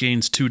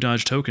gains 2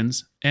 dodge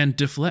tokens and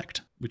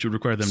deflect, which would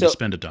require them to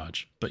spend a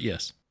dodge. But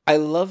yes. I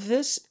love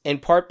this in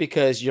part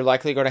because you're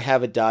likely going to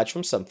have a dodge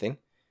from something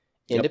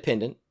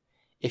independent.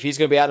 If he's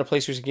going to be out in a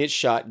place where he can get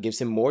shot, it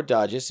gives him more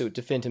dodges to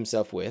defend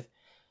himself with.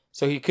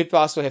 So he could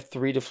possibly have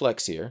 3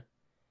 deflects here.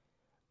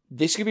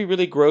 This could be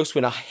really gross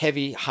when a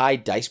heavy, high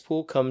dice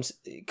pool comes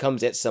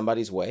at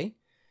somebody's way,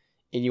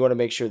 and you want to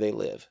make sure they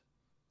live.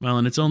 Well,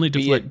 and it's only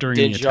deflect during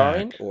the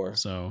attack.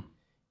 So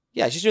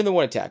yeah, it's just during the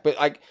one attack.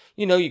 But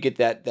you get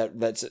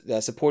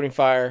that supporting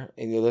fire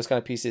and those kind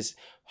of pieces.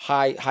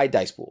 High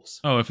dice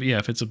pools. Oh, if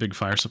it's a big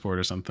fire support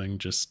or something,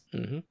 just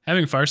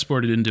having fire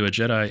supported into a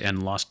Jedi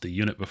and lost the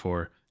unit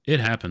before, it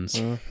happens.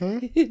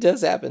 Mm-hmm. It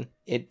does happen.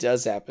 It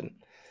does happen.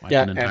 Wiped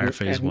an entire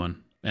phase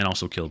 1 and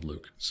also killed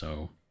Luke.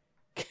 So,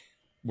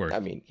 worth. I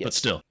mean, yes. But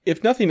still.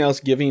 If nothing else,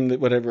 giving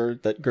whatever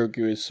that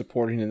Grogu is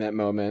supporting in that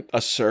moment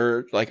a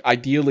surge, like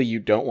ideally you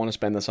don't want to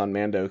spend this on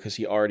Mando because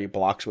he already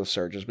blocks with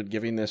surges, but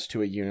giving this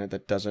to a unit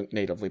that doesn't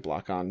natively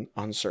block on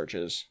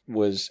surges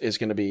is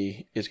going to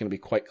be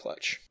quite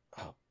clutch.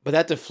 But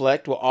that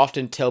deflect will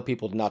often tell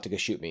people not to go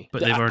shoot me.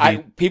 But they've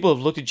already people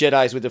have looked at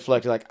Jedis with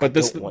deflect like, I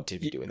don't want to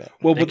be doing that.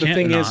 Well, but the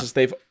thing is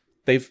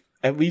they've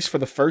at least for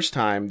the first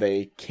time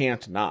they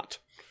can't not.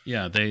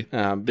 Yeah, they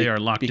are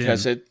locked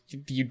because in.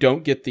 You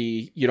don't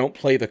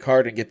play the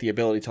card and get the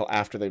ability till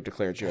after they've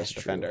declared you as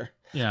defender.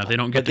 Yeah, they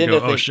don't get to go,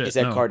 oh shit. Is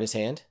that card in his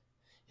hand?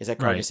 Is that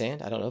card in his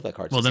hand? I don't know if that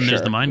card's Well, then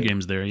there's the mind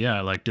games there.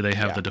 Yeah, like do they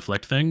have the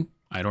deflect thing?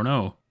 I don't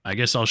know. I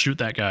guess I'll shoot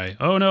that guy.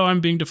 Oh no,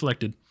 I'm being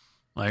deflected.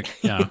 Like,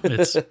 yeah,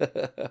 it's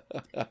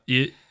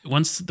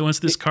once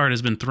this card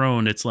has been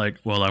thrown, it's like,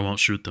 well, I won't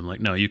shoot them.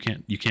 Like, no, you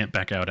can't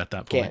back out at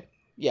that point. Can't.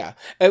 Yeah.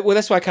 Well,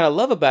 that's what I kind of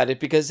love about it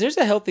because there's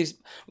a healthy,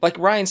 like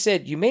Ryan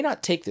said, you may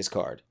not take this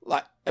card.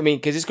 Like, I mean,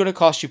 because it's going to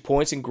cost you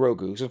points in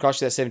Grogu. It's going to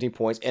cost you that 17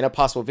 points and a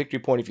possible victory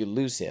point if you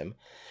lose him.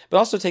 But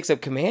also takes up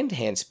command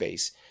hand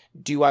space.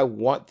 Do I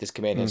want this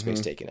command hand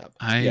space taken up?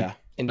 I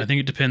think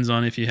it depends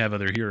on if you have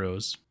other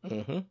heroes.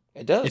 Mm-hmm.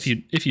 It does.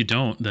 If you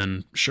don't,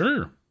 then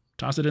sure.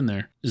 Toss it in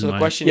there. So the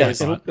question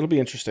is, it'll be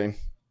interesting.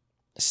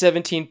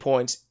 17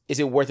 points. Is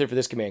it worth it for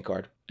this command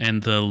card?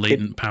 And the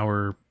latent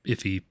power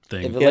iffy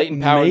thing. And the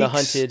latent power and the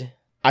hunted.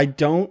 I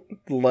don't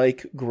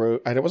like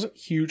I wasn't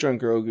huge on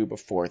Grogu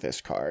before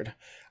this card,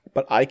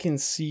 but I can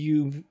see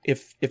you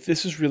if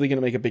this is really going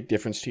to make a big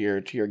difference to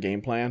your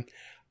game plan.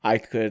 I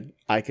could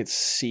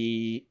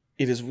see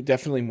it is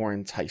definitely more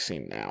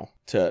enticing now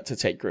to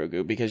take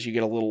Grogu because you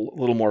get a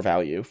little more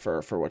value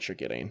for what you're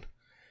getting.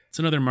 It's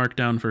another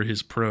markdown for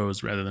his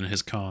pros rather than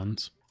his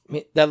cons. I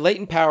mean, that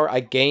latent power,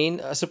 I gain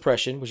a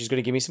suppression, which is going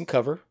to give me some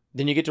cover.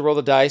 Then you get to roll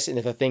the dice, and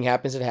if a thing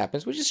happens, it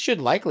happens, which should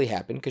likely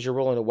happen because you're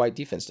rolling a white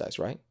defense dice,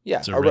 right?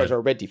 Yeah, or a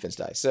red defense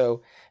dice.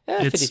 So,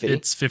 50-50.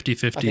 It's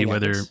 50-50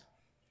 whether...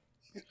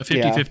 A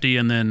 50-50,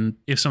 and then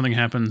if something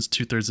happens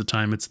 2/3 of the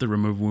time, it's the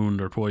remove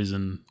wound or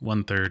poison.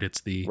 1/3,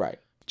 it's the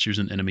choose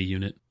an enemy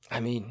unit.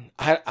 I mean,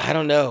 I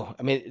don't know.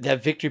 I mean,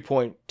 that victory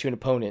point to an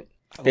opponent.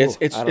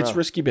 It's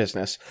risky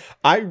business.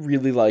 I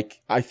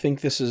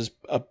think this is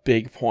a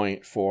big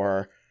point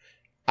for...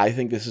 I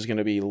think this is going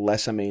to be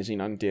less amazing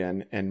on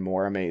Din and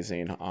more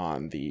amazing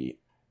on the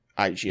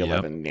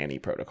IG-11 Nanny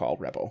Protocol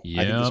Rebel.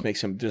 I think this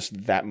makes him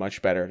just that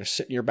much better to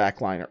sit in your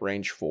back line at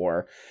range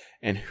 4.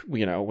 And,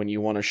 when you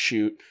want to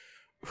shoot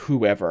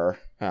whoever,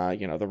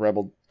 the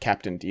Rebel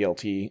Captain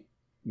DLT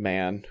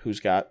man who's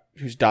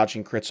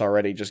dodging crits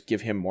already, just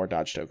give him more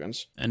dodge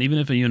tokens. And even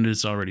if a unit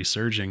is already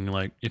surging,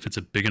 like if it's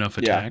a big enough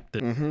attack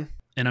that... Mm-hmm.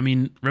 And I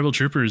mean, Rebel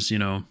Troopers,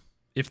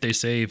 if they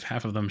save,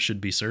 half of them should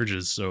be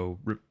surges, so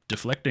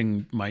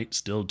deflecting might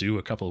still do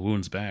a couple of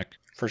wounds back.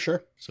 For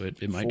sure. So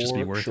it might just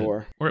be worth it.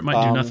 Or it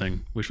might do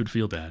nothing, which would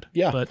feel bad.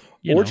 Yeah. But,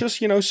 just,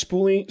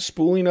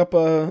 spooling up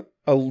a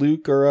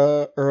Luke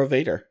or a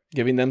Vader,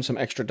 giving them some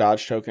extra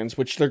dodge tokens,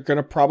 which they're going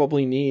to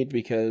probably need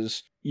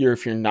because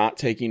if you're not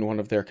taking one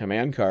of their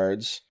command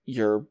cards,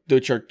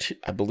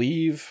 I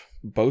believe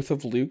both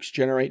of Luke's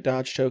generate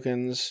dodge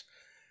tokens.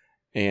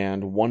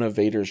 And one of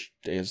Vader's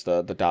is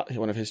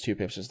one of his 2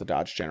 pips is the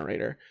dodge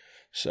generator.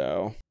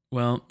 So,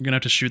 well, I'm gonna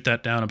have to shoot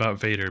that down about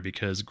Vader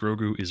because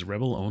Grogu is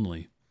rebel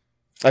only.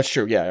 That's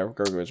true. Yeah,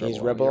 Grogu is rebel. He's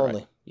rebel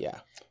only. Right. Yeah.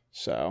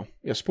 So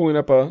spooling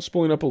up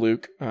a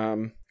Luke.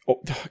 Oh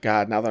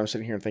God! Now that I'm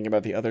sitting here and thinking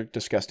about the other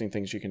disgusting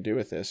things you can do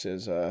with this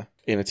is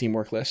in a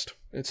teamwork list.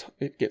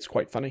 It gets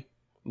quite funny.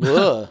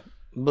 Blah.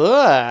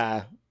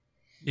 Blah.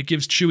 It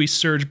gives Chewie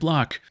surge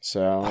block.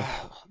 So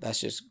that's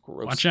just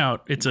gross. Watch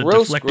out. It's a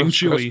deflecting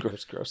Chewie.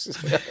 Gross.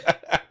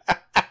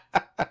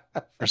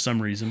 For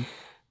some reason.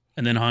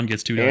 And then Han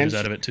gets $2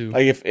 out of it too.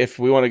 Like if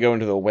we want to go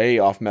into the way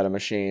off meta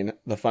machine,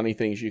 the funny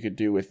things you could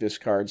do with this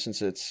card,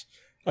 since it's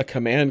a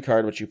command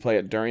card which you play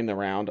it during the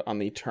round on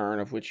the turn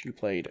of which you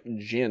played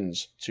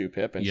Jin's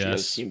 2-pip, and she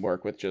has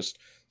teamwork with just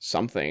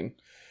something.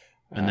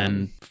 And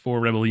then 4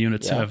 rebel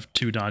units have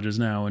 2 dodges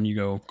now, and you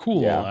go,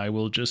 cool, I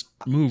will just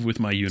move with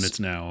my units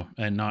now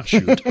and not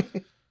shoot.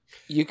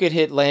 You could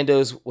hit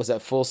Lando's, was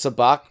that full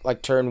sabak,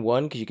 like turn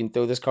 1, because you can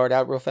throw this card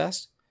out real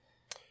fast?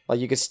 Like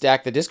you could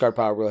stack the discard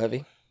power real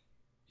heavy.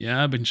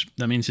 Yeah, but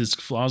that means his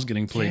Flaw's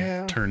getting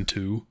played turn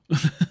 2.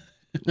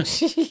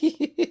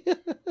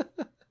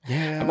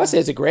 I must say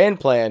it's a grand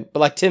plan, but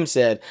like Tim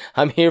said,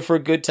 I'm here for a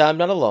good time,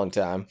 not a long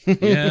time.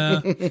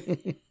 Yeah.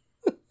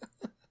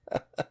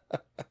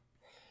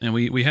 And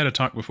we had a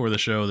talk before the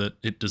show that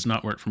it does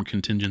not work from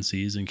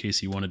contingencies in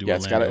case you want to do a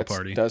Lando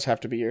party. It does have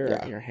to be your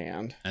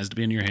hand. It has to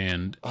be in your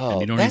hand. Oh,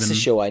 and that's the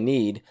show I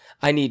need.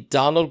 I need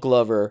Donald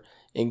Glover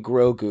and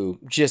Grogu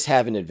just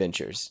having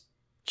adventures.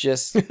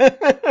 Just,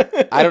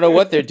 I don't know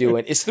what they're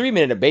doing. It's 3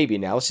 Men and a Baby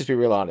now. Let's just be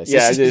real honest.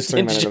 Yeah, it is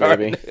 3 Men and a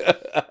Baby.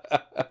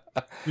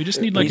 We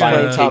just need like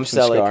Tom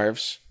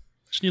Selleck.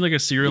 Just need like a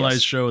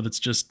serialized show that's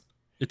just,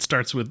 it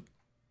starts with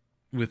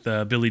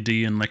Billy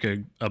D in like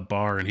a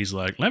bar, and he's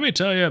like, let me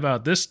tell you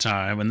about this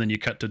time, and then you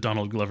cut to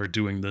Donald Glover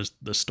doing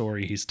the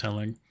story he's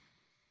telling.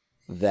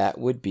 That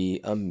would be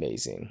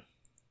amazing.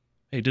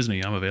 Hey,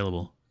 Disney, I'm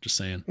available. Just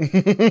saying.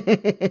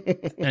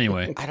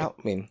 Anyway.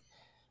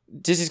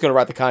 Disney's going to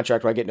write the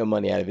contract where I get no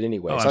money out of it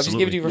anyway. So I'll just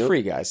give it to you for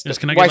free, guys. Just,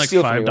 can I get like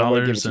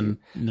 $5 and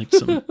make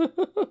some...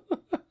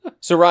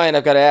 So Ryan,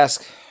 I've got to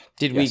ask,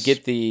 did we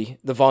get the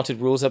vaunted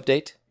rules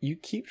update? You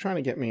keep trying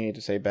to get me to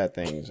say bad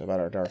things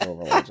about our Dark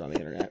Overlords on the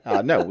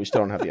internet. No, we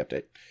still don't have the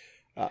update.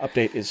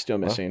 Update is still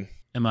missing.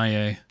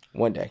 MIA.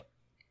 One day.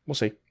 We'll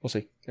see.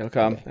 It'll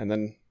come, and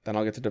then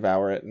I'll get to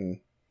devour it and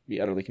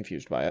be utterly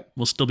confused by it.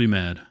 We'll still be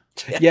mad.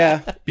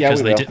 Yeah.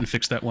 Because they didn't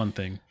fix that one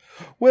thing.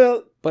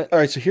 Well, all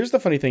right, so here's the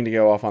funny thing to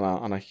go off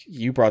on a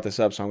you brought this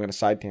up, so I'm going to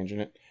side tangent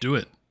it. Do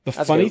it. The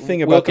funny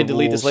thing about Will can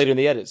delete this later in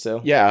the edit,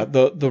 so. Yeah,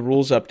 the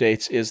rules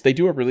updates is they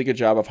do a really good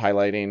job of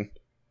highlighting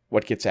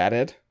what gets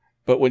added,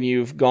 but when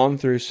you've gone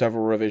through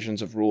several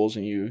revisions of rules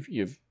and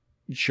you've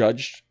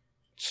judged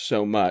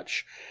so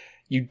much,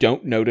 you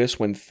don't notice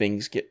when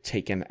things get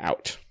taken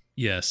out.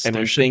 Yes, and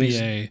there should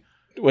be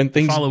when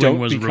things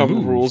don't become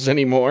removed. Rules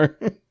anymore,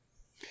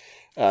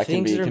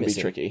 can be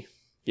tricky.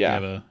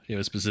 Yeah. You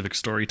have a specific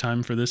story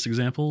time for this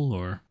example,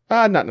 or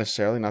not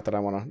necessarily. Not that I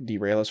want to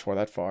derail us for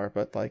that far,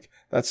 but like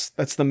that's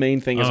the main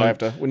thing is I have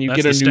to when you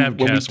get a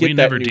new when we get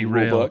that new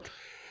rule book.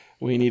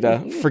 We need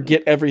to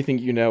forget everything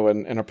you know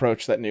and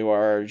approach that new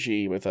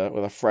RRG with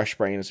a fresh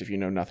brain as if you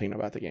know nothing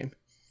about the game.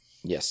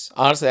 Yes.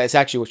 Honestly, that's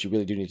actually what you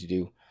really do need to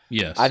do.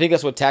 Yes. I think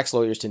that's what tax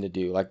lawyers tend to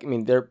do. Like, I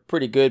mean, they're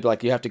pretty good, but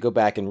like you have to go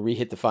back and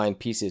re-hit the fine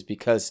pieces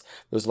because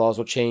those laws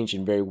will change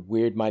in very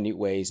weird, minute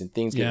ways, and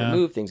things get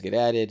removed, things get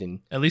added, and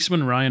at least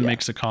when Ryan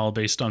makes a call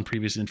based on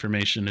previous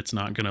information, it's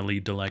not going to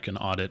lead to like an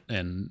audit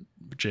and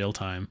jail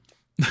time.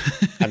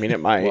 I mean, it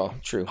might. Well,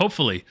 true.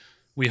 Hopefully,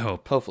 we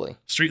hope. Hopefully,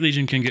 Street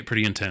Legion can get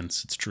pretty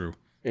intense. It's true.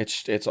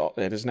 It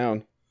is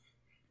known.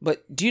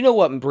 But do you know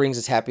what brings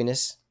us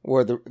happiness,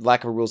 or the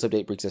lack of a rules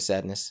update brings us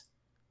sadness?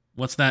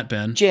 What's that,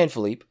 Ben? Jan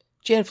Philippe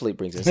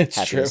brings us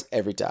happiness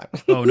every time.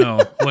 Oh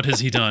no, what has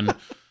he done?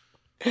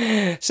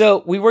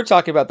 So we were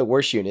talking about the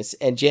worst units,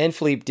 and Jan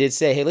Philippe did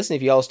say, "Hey, listen,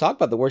 if you always talk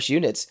about the worst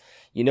units,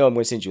 you know I'm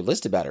going to send you a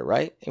list about it,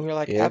 right?" And we were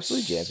like,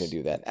 "Absolutely, Jan's going to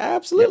do that.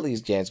 Absolutely,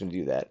 Jan's going to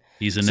do that."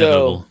 He's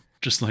inevitable,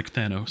 just like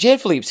Thanos. Jan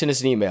Philippe sent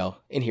us an email,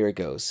 and here it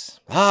goes.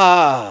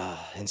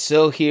 And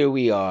so here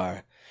we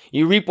are.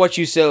 You reap what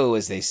you sow,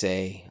 as they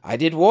say. I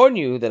did warn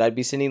you that I'd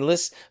be sending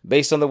lists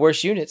based on the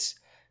worst units.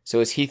 So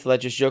as Heath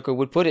Ledger's Joker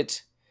would put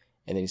it.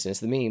 And then he sends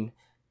the meme.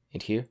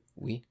 And here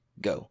we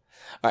go.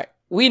 All right.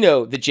 We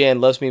know that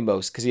Jan loves me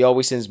most because he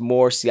always sends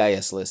more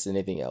CIS lists than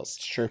anything else.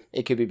 Sure.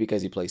 It could be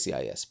because he plays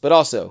CIS. But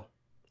also,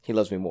 he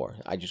loves me more.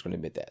 I just want to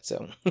admit that.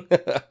 So...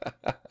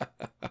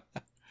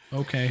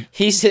 Okay.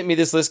 He sent me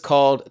this list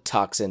called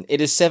Toxin.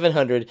 It is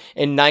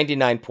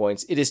 799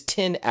 points. It is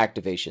 10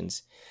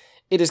 activations.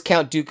 It is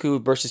Count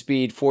Dooku, Burst of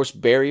Speed, Force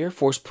Barrier,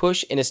 Force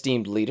Push, and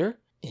Esteemed Leader.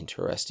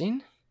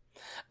 Interesting.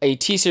 A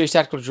T-Series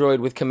tactical droid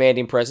with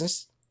commanding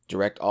presence.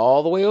 Direct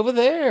all the way over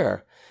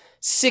there.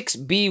 6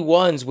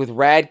 B1s with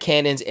rad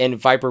cannons and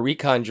Viper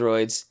recon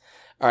droids.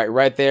 All right,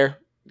 right there.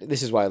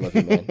 This is why I love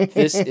you, man.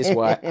 This is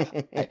why.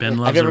 Ben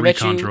loves a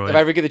recon droid. If I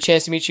ever get the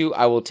chance to meet you,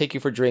 I will take you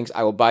for drinks.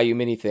 I will buy you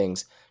many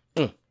things.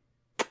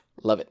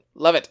 Love it.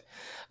 Love it.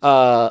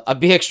 A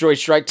BX droid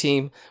strike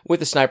team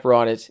with a sniper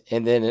on it,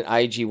 and then an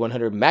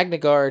IG-100 Magna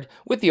Guard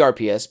with the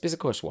RPS, because of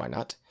course, why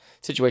not?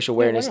 Situational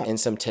awareness and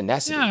some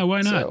tenacity. Yeah,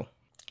 why not? So,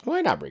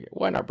 why not bring it?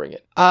 Why not bring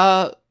it?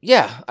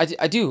 Yeah,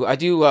 I do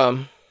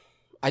love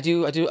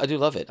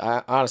it.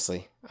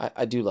 Honestly,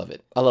 I do love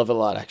it. I love it a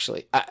lot,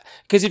 actually.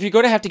 Because if you're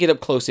going to have to get up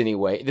close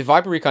anyway, the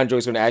Viper Recon droid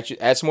is going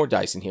to add some more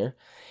dice in here.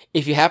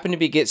 If you happen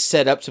to get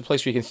set up to a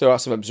place where you can throw out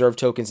some observe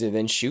tokens and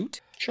then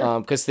shoot,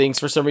 because things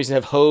for some reason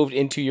have hoved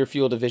into your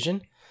field of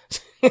vision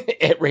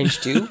at range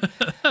 2.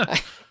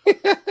 But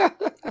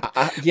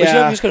you're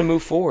just going to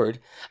move forward.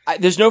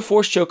 There's no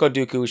force choke on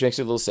Dooku, which makes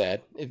it a little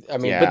sad.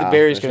 But the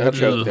barrier's going to help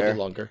you a little bit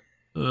longer.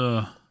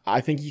 I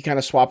think you kind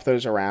of swap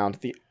those around.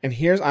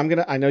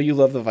 I know you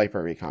love the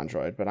Viper Recon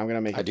droid, but I'm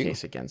gonna make a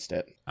case against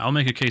it. I'll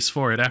make a case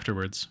for it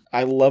afterwards.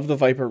 I love the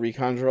Viper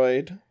Recon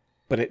droid,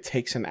 but it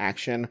takes an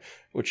action,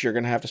 which you're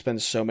gonna have to spend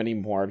so many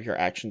more of your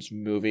actions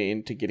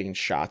moving to getting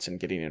shots and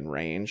getting in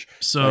range.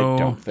 So I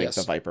don't think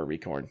the Viper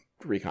Recon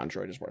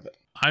droid is worth it.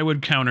 I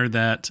would counter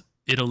that.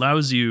 It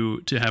allows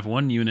you to have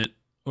 1 unit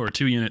or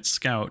 2 units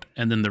scout,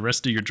 and then the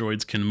rest of your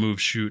droids can move,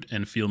 shoot,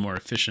 and feel more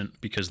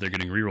efficient because they're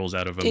getting rerolls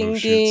out of a move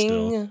shoot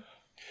still.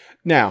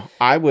 Now,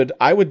 I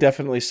would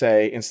definitely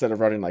say, instead of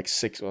running like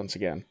 6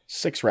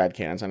 rad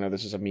cannons, I know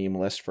this is a meme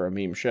list for a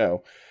meme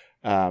show,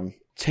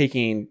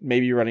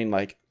 maybe running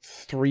like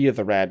 3 of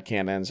the rad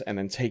cannons and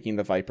then taking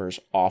the Vipers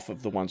off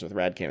of the ones with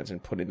rad cannons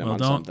and putting them on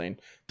something.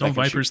 Don't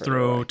Vipers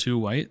throw 2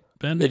 white,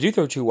 Ben? They do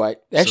throw 2 white.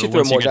 They actually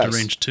throw more dice. So once you get to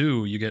range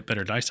 2, you get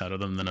better dice out of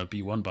them than a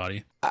B1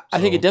 body.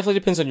 I think it definitely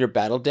depends on your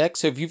battle deck.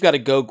 So if you've got to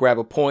go grab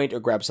a point or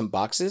grab some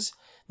boxes,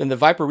 then the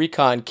Viper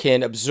Recon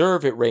can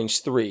observe at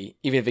range 3,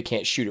 even if it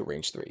can't shoot at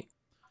range 3.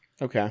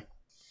 Okay.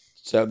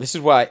 So this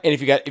is why, and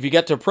if you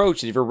got to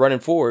approach, if you're running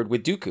forward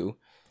with Dooku,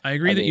 I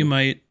agree that you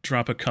might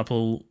drop a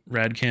couple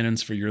rad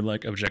cannons for your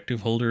like objective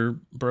holder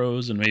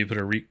bros, and maybe put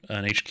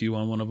an HQ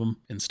on one of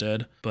them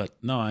instead. But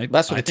no,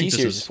 that's what the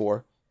T-Series is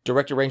for.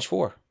 Direct to range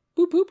 4.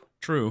 Boop boop.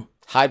 True.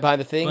 Hide behind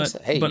the things.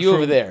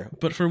 Over there.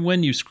 But for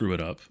when you screw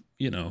it up,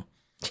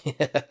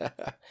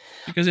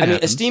 because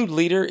Esteemed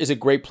Leader is a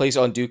great place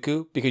on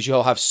Dooku because you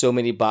all have so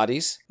many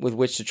bodies with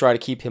which to try to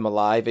keep him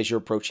alive as you're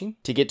approaching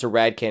to get to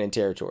rad cannon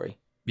territory.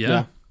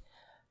 Yeah.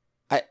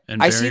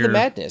 I see the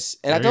madness,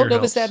 and I don't know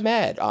if it's that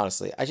mad,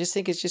 honestly. I just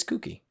think it's just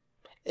kooky.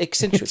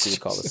 Eccentric, you would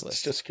call this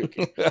list. It's just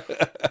kooky.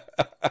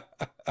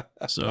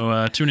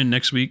 So tune in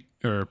next week,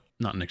 or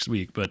not next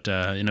week, but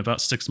in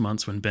about 6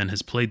 months when Ben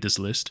has played this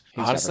list.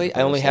 Honestly,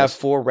 I only have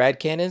 4 rad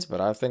cannons,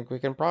 but I think we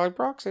can probably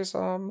proxy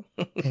some.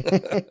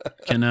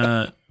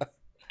 Can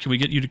we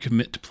get you to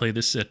commit to play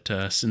this at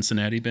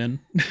Cincinnati, Ben?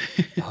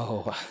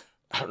 I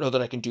don't know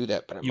that I can do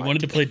that, but you wanted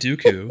to play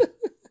Dooku.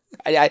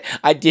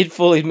 I did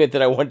fully admit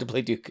that I wanted to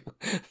play Dooku.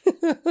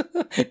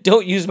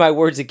 Don't use my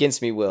words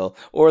against me, Will,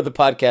 or the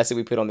podcast that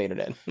we put on the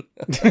internet.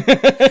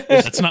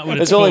 That's not what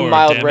it's for. There's only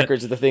mild of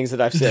records of the things that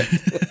I've said.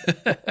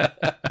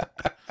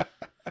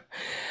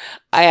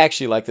 I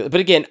actually like that. But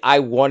again, I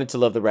wanted to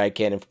love the rad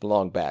cannon from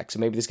long back, so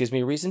maybe this gives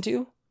me a reason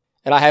to.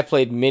 And I have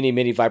played many,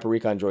 many Viper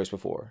Recon droids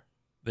before.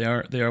 They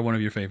are one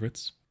of your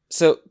favorites.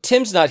 So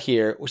Tim's not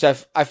here, which I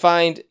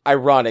find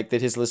ironic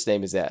that his list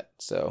name is that.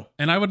 So,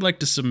 and I would like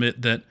to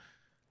submit that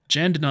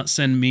Jan did not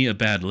send me a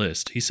bad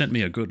list. He sent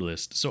me a good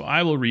list. So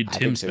I will read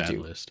Tim's bad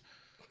list,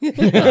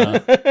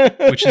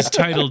 which is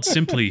titled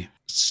simply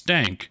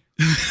Stank,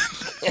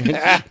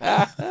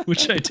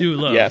 which I do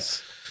love.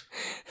 Yes.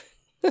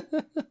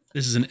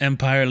 This is an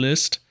Empire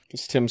list.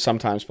 Because Tim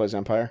sometimes plays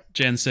Empire.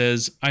 Jan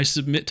says, I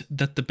submit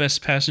that the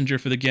best passenger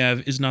for the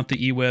Gav is not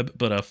the E-Web,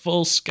 but a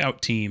full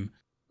scout team.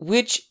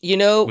 Which,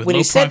 when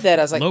he said that,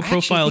 I was like, low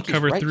profile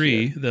cover right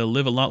 3, here. They'll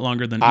live a lot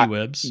longer than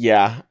E-Webs.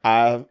 Yeah,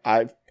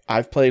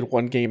 I've played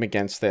one game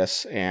against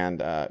this,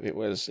 and it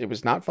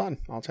was not fun.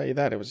 I'll tell you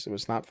that. It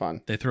was not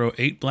fun. They throw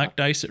 8 black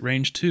dice at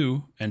range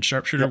 2 and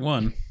sharpshooter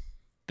 1.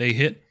 They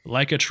hit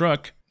like a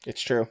truck.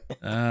 It's true.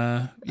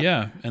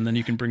 Yeah, and then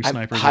you can bring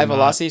snipers. High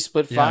velocity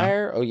split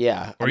fire? Oh,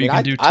 yeah. Or you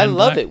can do 10 I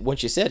love it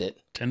once you said it.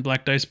 10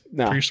 black dice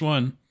pierce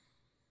 1.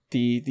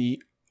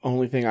 The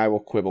only thing I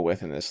will quibble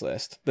with in this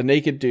list, the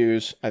naked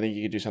dudes, I think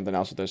you could do something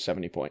else with those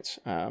 70 points.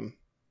 Well,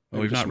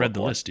 we've not read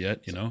the list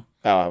yet, Oh,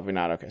 have we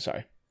not? Okay,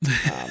 sorry.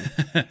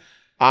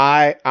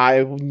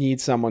 I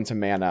need someone to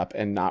man up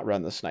and not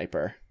run the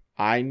sniper.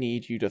 I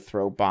need you to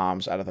throw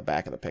bombs out of the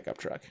back of the pickup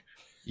truck.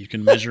 You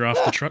can measure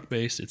off the truck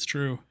base. It's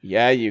true.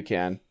 Yeah, you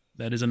can.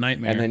 That is a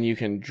nightmare. And then you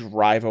can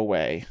drive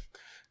away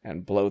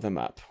and blow them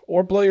up.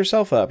 Or blow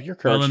yourself up. You're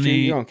cursed,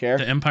 you don't care.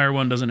 The Empire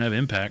one doesn't have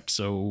impact,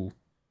 so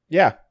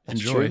yeah,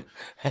 enjoy. True.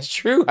 That's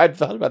true. I'd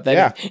thought about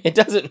that. Yeah. It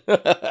doesn't.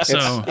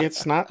 So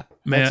it's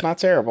not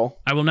terrible.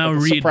 I will now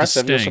read the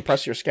stank. You'll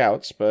suppress your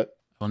scouts, but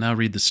I will now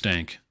read the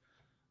stank.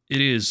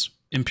 It is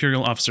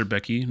Imperial Officer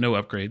Becky, no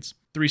upgrades.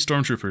 3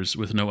 Stormtroopers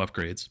with no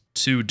upgrades.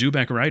 2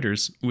 Dewback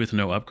Riders with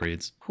no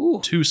upgrades. Ooh.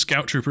 2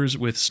 Scout Troopers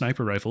with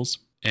sniper rifles.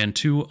 And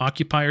 2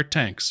 Occupier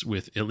tanks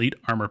with elite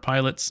armor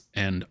pilots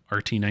and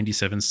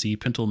RT-97C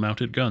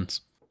pintle-mounted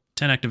guns.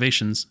 10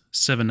 activations,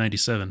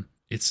 797.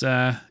 It's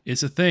a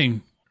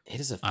thing. It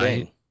is a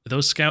thing.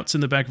 Those scouts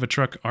in the back of a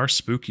truck are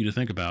spooky to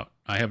think about.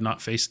 I have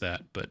not faced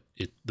that, but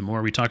the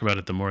more we talk about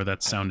it, the more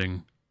that's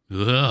sounding...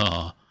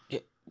 Ugh.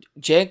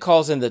 Jan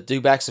calls in the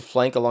Dewbacks to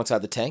flank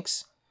alongside the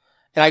tanks.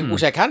 And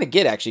which I kind of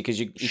get, actually, because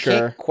you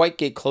can't quite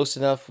get close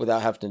enough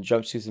without having to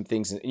jump through some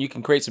things. And you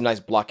can create some nice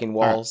blocking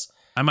walls.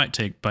 I might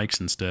take bikes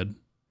instead.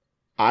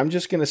 I'm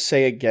just going to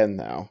say again,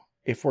 though,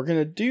 if we're going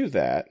to do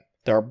that,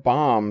 their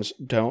bombs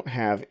don't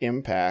have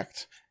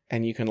impact,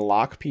 and you can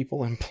lock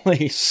people in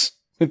place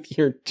with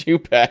your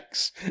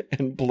Dewbacks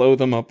and blow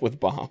them up with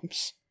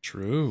bombs.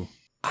 True.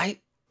 I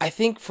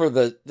think for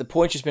the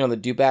point you spend on the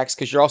Dewbacks,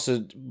 because you're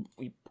also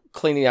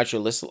cleaning out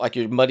your list, like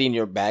you're muddying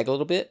your bag a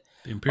little bit.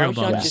 The Imperial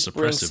bomb is just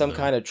bring some though.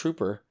 kind of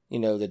trooper,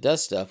 that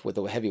does stuff with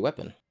a heavy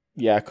weapon.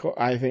 Yeah,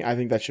 I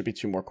think that should be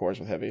 2 more cores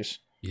with heavies.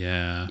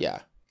 Yeah. Yeah.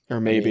 Or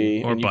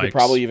maybe, or and you bikes. could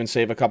probably even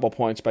save a couple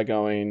points by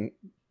going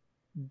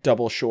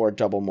double shore,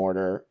 double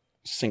mortar,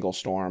 single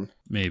storm.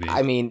 Maybe.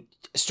 I mean,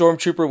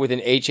 Stormtrooper with an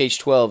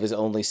HH-12 is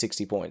only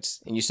 60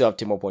 points, and you still have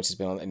 10 more points to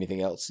spend on anything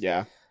else.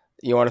 Yeah.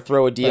 You want to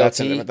throw a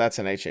DLT? But that's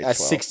an HH-12.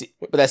 That's 60,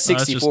 but that's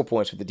 64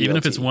 points with the DLT. Even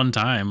if it's one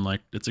time,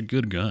 it's a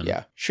good gun.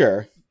 Yeah.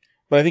 Sure.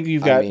 But I think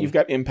you've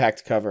got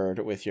impact covered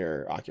with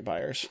your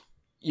occupiers.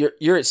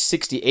 You're at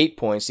 68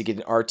 points to get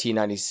an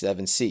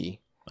RT-97C.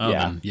 Oh,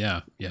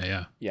 yeah.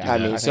 Yeah. I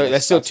mean, so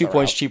that's still 2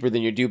 points cheaper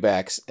than your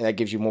Dewbacks, and that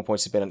gives you more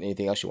points to spend on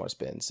anything else you want to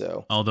spend.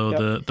 So,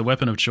 although the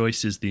weapon of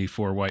choice is the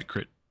 4 white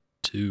crit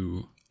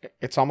 2.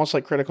 It's almost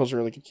like critical's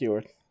really good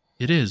keyword.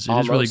 It is. It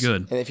is really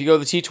good. And if you go to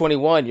the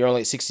T21, you're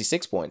only at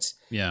 66 points.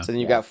 Yeah. So then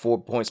you've got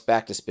 4 points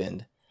back to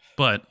spend.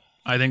 But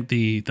I think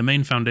the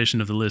main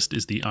foundation of the list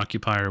is the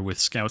Occupier with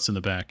scouts in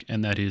the back,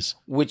 and that is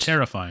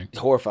terrifying.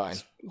 Horrifying.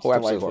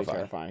 Absolutely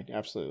horrifying.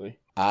 Absolutely.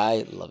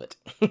 I love it.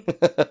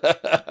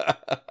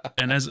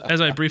 And as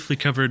I briefly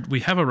covered,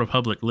 we have a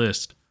Republic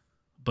list,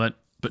 but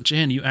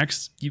Jan, you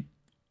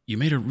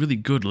made a really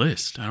good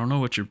list. I don't know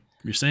what you're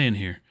saying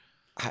here.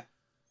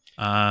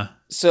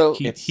 So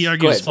he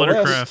argues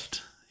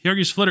Fluttercraft. He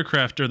argues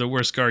Fluttercraft are the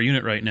worst GAR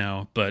unit right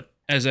now, but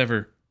as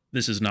ever,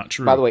 this is not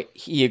true. By the way,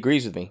 he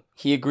agrees with me.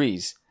 He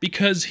agrees.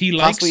 Because he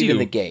likes Possibly you. in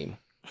the game.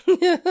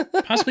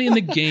 Possibly in the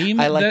game.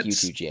 I like you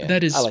too, Jan.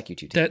 I like you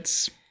too.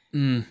 That's...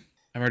 I've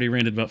already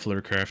ranted about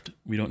Fluttercraft.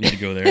 We don't need to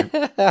go there.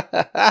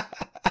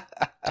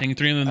 Taking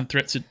 3 of them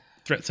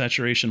threat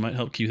saturation might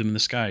help keep them in the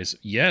skies.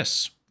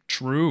 Yes,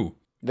 true.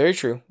 Very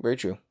true. Very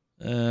true.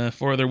 4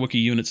 other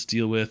Wookiee units to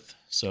deal with,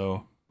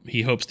 so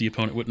he hopes the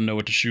opponent wouldn't know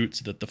what to shoot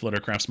so that the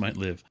Fluttercrafts might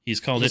live. He's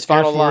called His it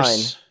final line.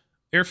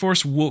 Air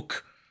Force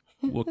Wook.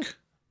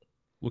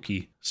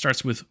 Wookiee.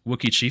 Starts with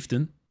Wookiee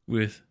Chieftain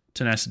with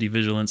Tenacity,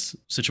 Vigilance,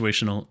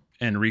 Situational,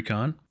 and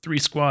Recon. 3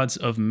 squads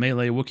of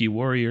melee Wookiee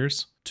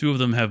warriors. 2 of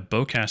them have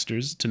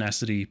bowcasters,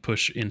 Tenacity,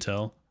 Push,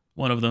 Intel.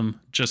 1 of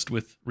them just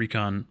with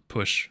Recon,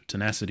 Push,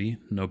 Tenacity,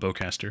 no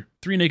bowcaster.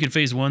 3 naked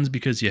phase 1s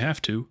because you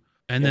have to.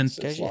 And then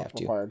 3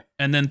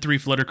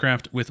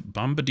 Fluttercraft with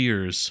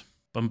Bombardiers.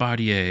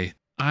 Bombardier.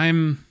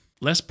 I'm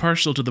less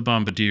partial to the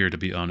Bombardier, to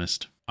be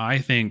honest. I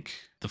think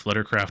the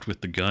Fluttercraft with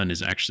the gun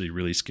is actually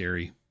really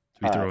scary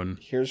to be throwing.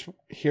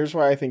 Here's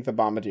why I think the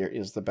Bombardier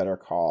is the better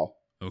call.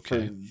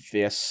 Okay. for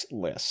this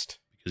list.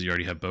 Because you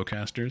already have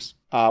bowcasters?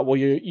 Well,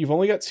 you've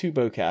only got 2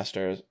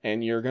 bowcasters,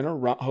 and you're going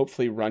to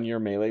hopefully run your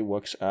melee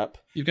wooks up.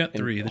 You've got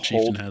 3. The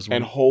chieftain has one.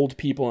 And hold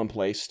people in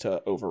place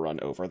to overrun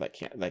over that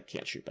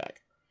can't shoot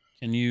back.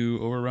 Can you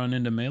overrun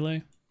into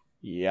melee?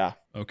 Yeah.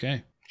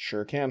 Okay.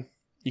 Sure can.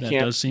 You That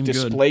can't does seem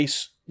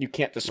displace. Good. You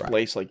can't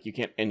displace, Right. like, you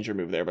can't end your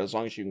move there, but as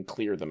long as you can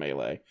clear the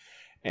melee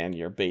and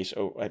your base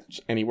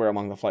anywhere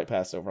along the flight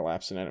path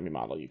overlaps an enemy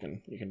model, you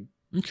can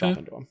chop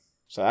into them.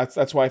 So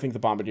that's why I think the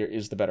Bombardier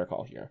is the better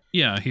call here.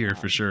 Yeah, here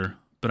for sure.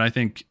 But I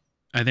think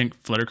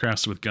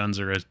Fluttercrafts with guns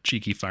are a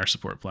cheeky fire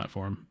support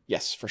platform.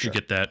 Yes, for sure. You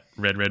get that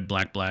red,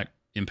 black,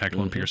 impact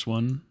 1, pierce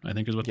 1, I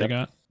think is what they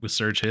got with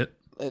surge hit.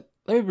 Let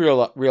me be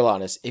real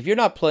honest. If you're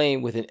not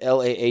playing with an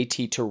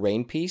LAAT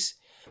terrain piece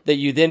that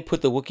you then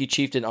put the Wookiee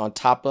chieftain on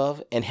top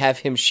of and have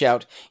him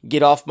shout,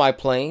 "Get off my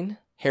plane,"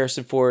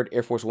 Harrison Ford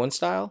Air Force One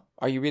style,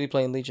 are you really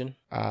playing Legion?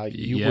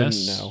 You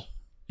wouldn't know.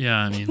 Yeah,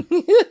 I mean,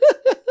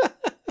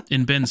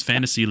 in Ben's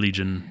Fantasy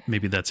Legion,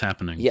 maybe that's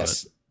happening.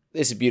 Yes.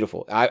 This is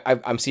beautiful.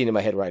 I'm seeing it in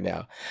my head right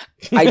now.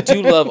 I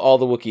do love all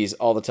the Wookiees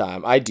all the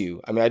time. I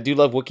do. I mean, I do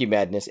love Wookiee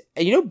madness.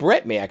 And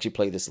Brett may actually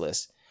play this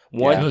list.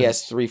 1, he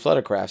has 3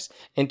 Fluttercrafts,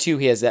 and 2,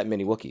 he has that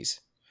many Wookiees.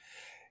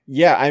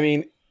 Yeah, I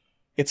mean,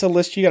 it's a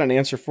list you got an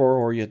answer for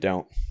or you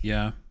don't.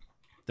 Yeah,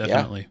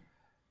 definitely. Yeah.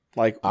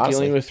 Like,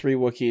 honestly, dealing with 3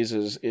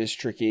 Wookiees is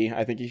tricky.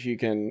 I think if you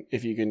can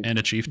and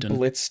a chieftain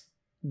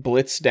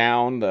blitz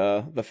down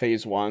the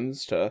phase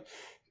 1s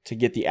to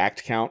get the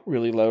act count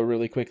really low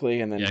really quickly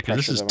and then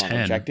pressure them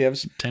on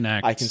objectives. 10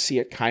 acts. I can see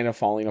it kind of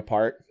falling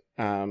apart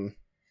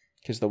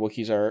because the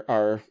Wookiees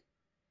are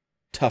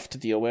tough to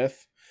deal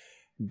with,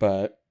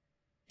 but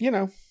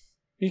I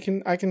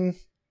can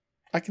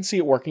see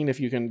it working if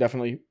you can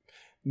definitely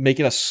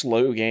make it a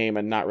slow game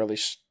and not really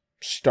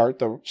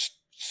start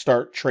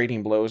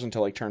trading blows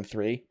until like turn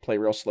 3. Play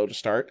real slow to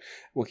start.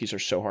 Wookiees are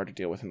so hard to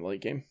deal with in the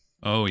late game.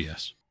 Oh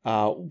yes.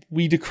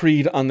 We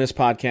decreed on this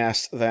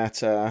podcast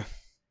that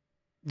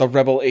the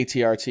Rebel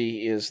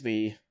ATRT is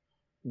the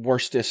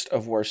worstest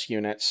of worst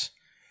units,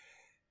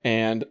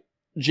 and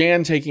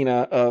Jan taking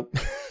a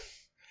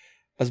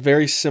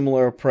very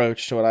similar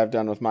approach to what I've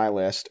done with my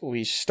list.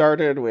 We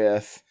started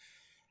with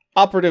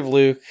Operative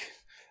Luke,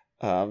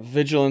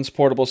 Vigilance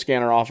Portable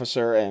Scanner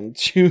Officer, and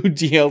 2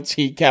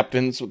 DLT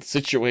captains with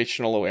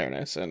situational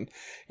awareness. And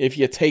if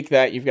you take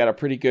that, you've got a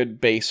pretty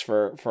good base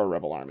for a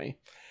Rebel army.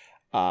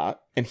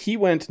 And he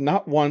went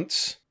not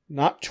once,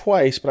 not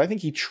twice, but I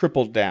think he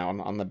tripled down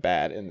on the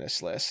bad in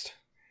this list.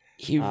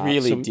 He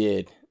really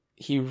did.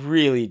 He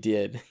really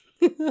did.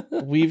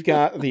 We've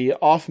got the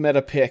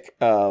off-meta pick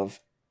of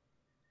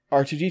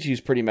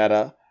R2-D2's pretty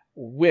meta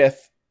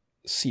with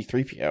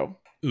C-3PO.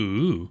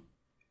 Ooh.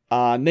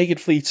 Naked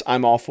Fleets,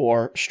 I'm all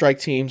for. Strike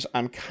Teams,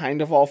 I'm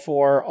kind of all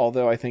for,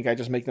 although I think I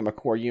just make them a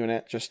core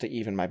unit just to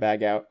even my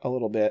bag out a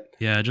little bit.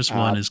 Yeah, just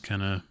one is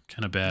kind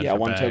of bad. Yeah,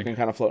 one token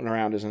kind of floating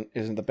around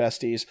isn't the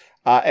besties.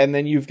 And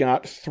then you've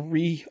got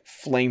 3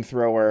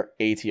 Flamethrower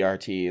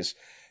ATRTs.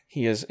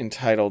 He has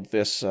entitled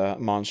this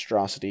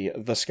monstrosity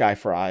the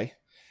Skyfry.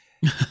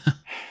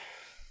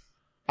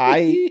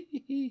 I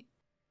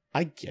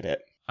get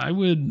it.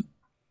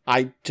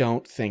 I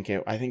don't think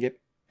it. I think it,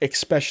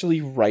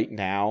 especially right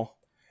now,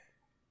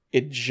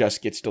 it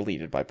just gets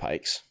deleted by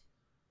Pikes.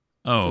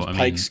 Oh,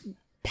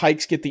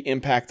 Pikes get the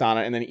impact on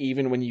it, and then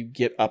even when you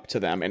get up to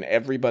them, and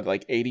everybody,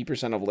 like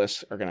 80% of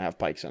lists are going to have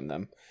Pikes in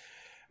them.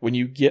 When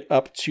you get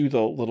up to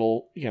the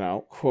little,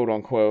 quote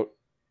unquote,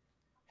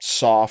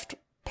 soft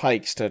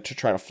Pikes to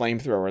try to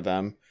flamethrower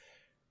them,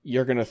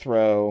 you're going to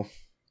throw,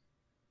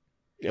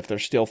 if they're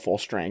still full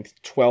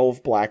strength,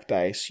 12 black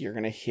dice. You're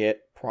going to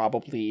hit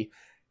probably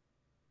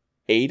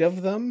 8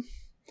 of them.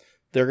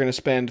 They're going to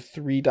spend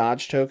 3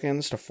 dodge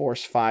tokens to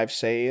force 5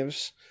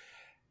 saves.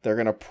 They're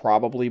going to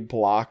probably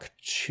block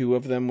 2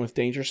 of them with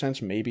Danger Sense,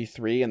 maybe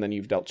 3, and then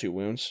you've dealt 2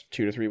 wounds,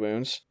 2 to 3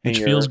 wounds. Which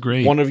feels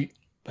great. One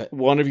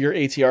of your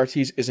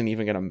ATRTs isn't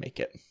even going to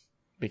make it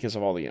because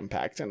of all the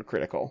impact and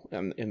critical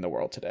in the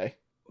world today.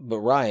 But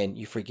Ryan,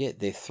 you forget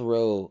they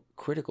throw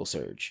critical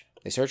surge.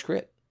 They surge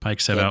crit.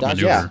 Pikes have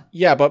outmaneuver.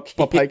 Yeah, but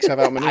Pikes have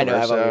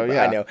outmaneuver.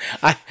 I know.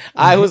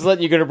 I was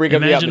letting you go to bring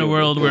up. Imagine a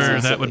world where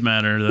that would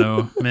matter,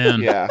 though.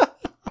 Man, yeah,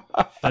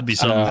 that'd be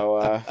something.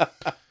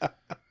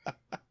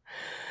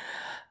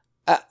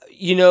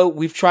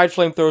 We've tried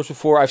flamethrowers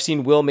before. I've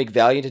seen Will make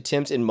valiant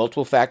attempts in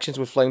multiple factions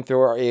with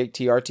flamethrower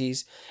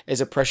ATRTs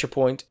as a pressure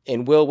point.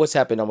 And Will, what's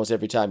happened almost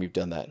every time you've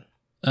done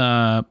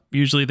that?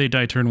 Usually they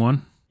die turn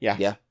 1.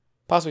 Yeah.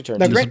 Possibly turn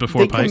 2. This is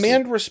before Pikes. They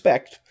command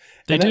respect.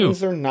 They and that do. means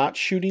they're not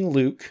shooting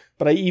Luke.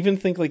 But I even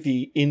think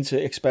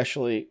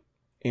especially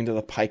into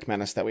the Pike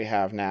menace that we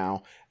have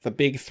now, the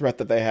big threat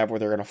that they have where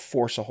they're going to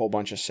force a whole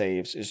bunch of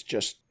saves is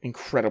just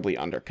incredibly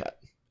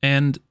undercut.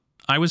 And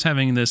I was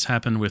having this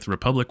happen with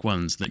Republic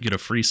ones that get a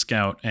free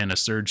scout and a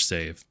surge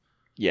save.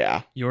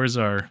 Yeah. Yours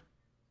are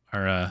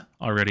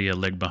already a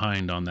leg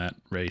behind on that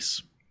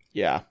race.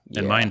 Yeah.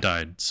 And mine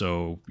died,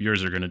 so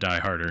yours are going to die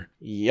harder.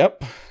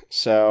 Yep.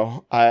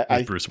 So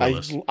Bruce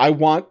Willis. I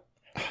want,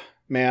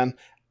 man,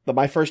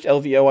 My first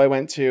LVO I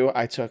went to,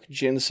 I took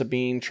Jin,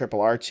 Sabine,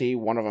 Triple RT.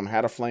 One of them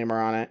had a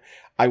flamer on it.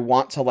 I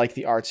want to like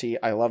the RT.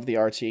 I love the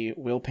RT.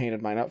 Will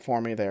painted mine up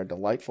for me. They are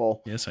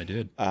delightful. Yes, I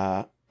did.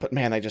 But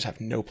man, they just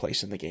have no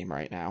place in the game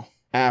right now.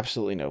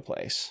 Absolutely no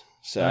place.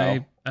 So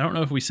I don't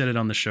know if we said it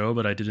on the show,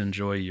 but I did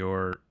enjoy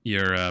your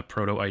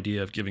proto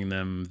idea of giving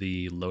them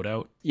the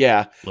loadout.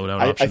 Yeah,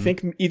 loadout option. I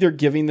think either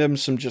giving them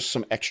some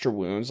extra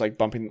wounds, like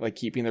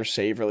keeping their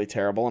save really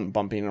terrible and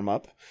bumping them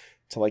up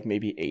to like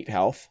maybe 8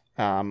 health.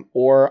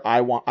 Or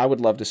I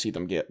would love to see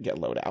them get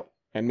loadout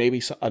and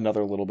maybe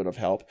another little bit of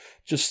help,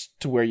 just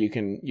to where you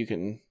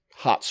can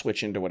hot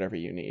switch into whatever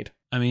you need.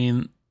 I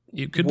mean,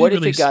 it could. What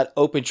if it got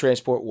open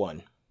transport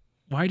 1?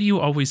 Why do you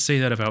always say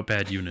that about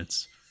bad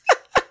units?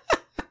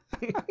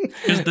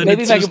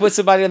 Maybe if I can put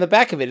somebody on the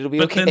back of it, it'll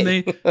be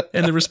okay.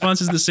 And the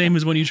response is the same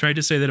as when you tried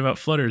to say that about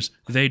flutters.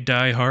 They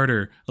die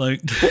harder.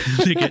 Like,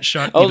 they get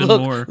shot even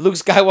more. Luke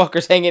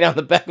Skywalker's hanging out on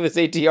the back of his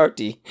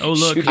ATRT. Oh,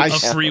 look, a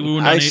free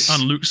wound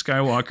on Luke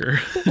Skywalker.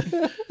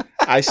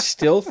 I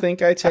still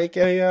think I take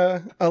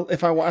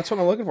that's what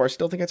I'm looking for. I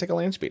still think I take a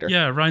land speeder.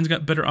 Yeah, Ryan's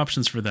got better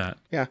options for that.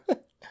 Yeah.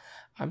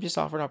 I'm just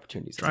offering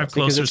opportunities. Drive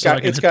closer so I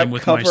can hit them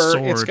with my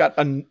sword. It's got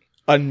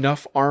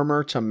enough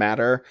armor to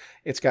matter.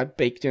 It's got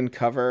baked in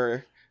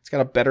cover. It's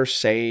got a better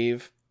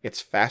save.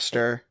 It's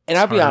faster. And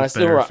I'll be honest,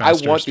 I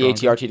want the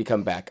ATRT to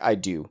come back. I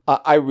do.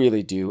 I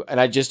really do. And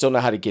I just don't know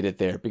how to get it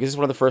there because it's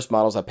one of the first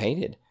models I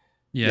painted.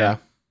 Yeah.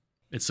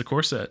 It's the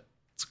core set.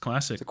 It's a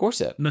classic. It's a core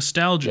set.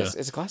 Nostalgia. Yes,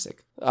 it's a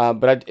classic.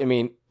 But I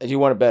mean, I do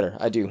want it better.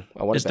 I do.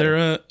 I want it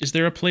better. Is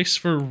there a place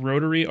for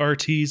rotary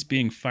RTs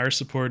being fire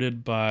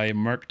supported by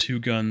Mark II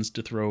guns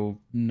to throw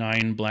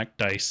 9 black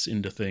dice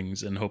into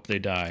things and hope they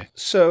die?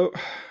 So,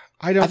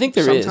 I think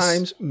there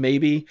sometimes, is.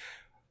 Maybe.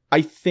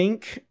 I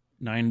think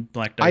 9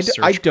 black dice.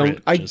 I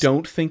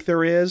don't think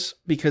there is,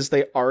 because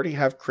they already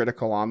have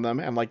critical on them,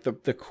 and like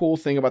the cool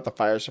thing about the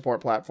fire support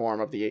platform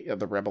of the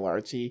Rebel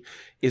RT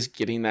is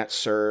getting that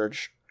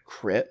surge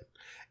crit.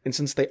 And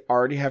since they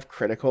already have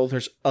critical,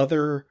 there's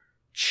other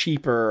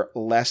cheaper,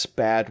 less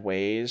bad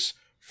ways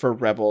for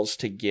Rebels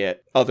to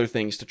get other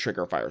things to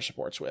trigger fire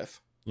supports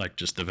with. Like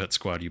just the vet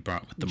squad you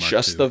brought with the Mark II.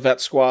 Just the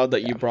vet squad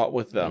that you brought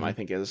with them, I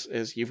think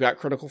is you've got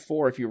critical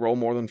 4 if you roll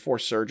more than 4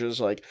 surges.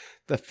 Like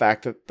the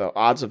fact that the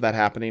odds of that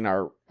happening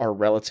are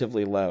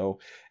relatively low,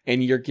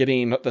 and you're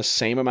getting the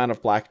same amount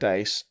of black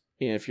dice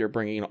if you're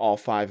bringing all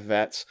 5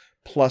 vets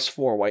plus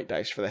 4 white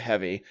dice for the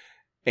heavy,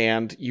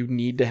 and you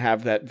need to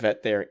have that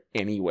vet there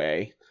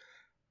anyway.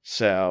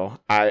 So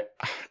I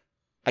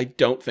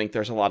don't think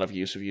there's a lot of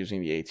use of using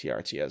the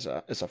ATRT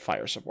as a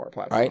fire support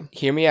platform. All right,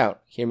 hear me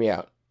out.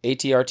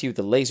 ATRT with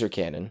the laser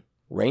cannon,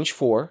 range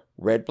 4,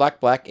 red,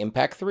 black,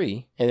 impact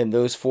 3, and then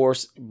those 4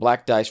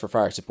 black dice for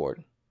fire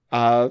support.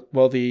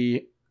 Well,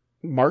 the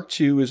Mark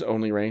II is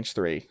only range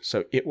 3,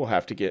 so it will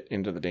have to get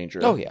into the danger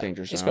zone. It's going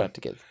to have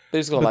to get. But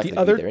it's going to likely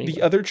be there anyway.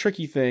 The other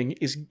tricky thing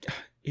is,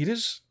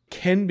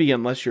 can be,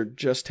 unless you're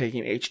just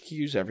taking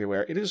HQs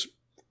everywhere, it is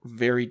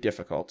very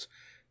difficult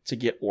to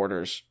get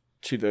orders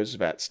to those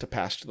vets to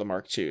pass to the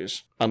Mark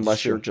IIs,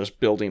 unless you're just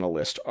building a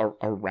list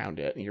around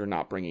it and you're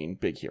not bringing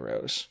big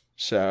heroes.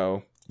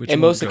 So,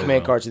 and most of the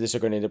command cards of this are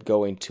going to end up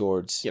going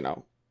towards,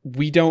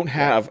 we don't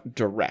have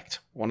direct.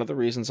 One of the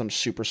reasons I'm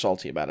super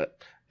salty about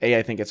it.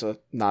 I think it's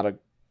not a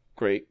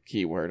great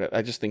keyword.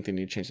 I just think they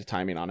need to change the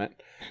timing on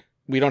it.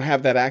 We don't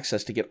have that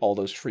access to get all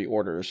those free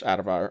orders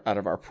out of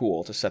our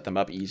pool to set them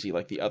up easy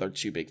like the other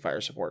 2 big fire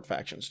support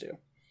factions do.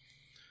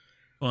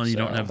 Well, you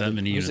don't have that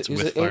many units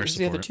with fire support.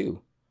 The other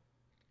 2?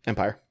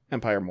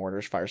 Empire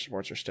mortars, fire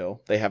supports are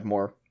still. They have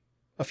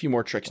a few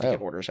more tricks to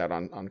get orders out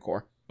on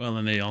core. Well,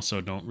 and they also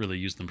don't really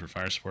use them for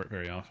fire support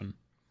very often.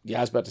 Yeah,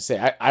 I was about to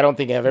say, I don't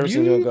think I've ever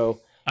seen them go.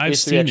 I've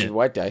seen it.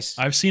 White dice.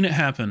 I've seen it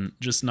happen,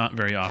 just not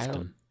very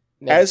often.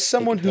 As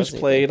someone who's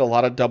played a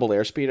lot of double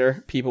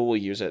airspeeder, people will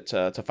use it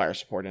to fire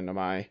support into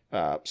my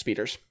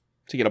speeders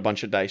to get a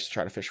bunch of dice to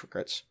try to fish for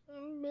crits.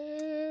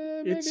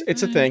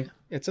 It's a thing.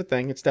 It's a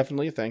thing. It's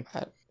definitely a thing.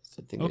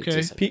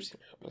 Okay.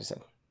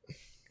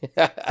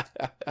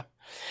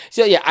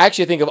 So yeah, I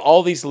actually think of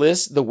all these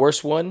lists, the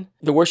worst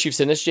you've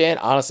sent us, Jan,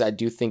 honestly, I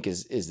do think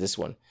is this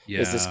one. Yeah.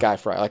 Is this guy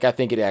Fry. Like, I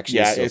think it actually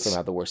is still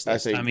somehow the worst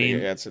list.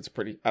 It's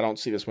pretty. I don't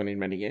see this winning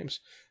many games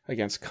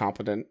against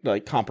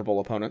comparable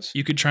opponents.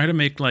 You could try to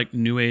make like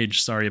New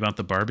Age Sorry About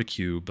the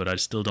Barbecue, but I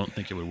still don't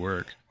think it would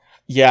work.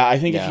 Yeah, I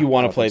think if you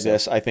want to play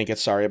this, I think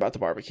it's Sorry About the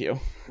Barbecue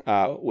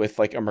with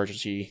like not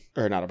emergency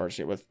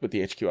with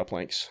the HQ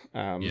uplinks.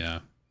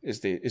 Is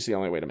the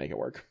only way to make it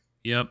work.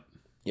 Yep.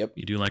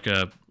 You do like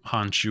a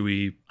Han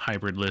Chewie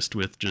hybrid list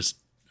with just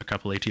a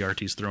couple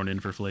ATRTs thrown in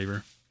for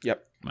flavor.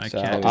 Yep.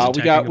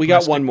 We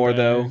got one more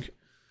though,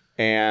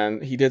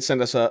 and he did send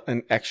us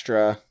an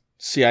extra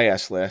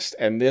CIS list,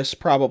 and this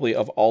probably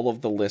of all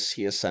of the lists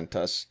he has sent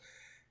us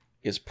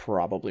is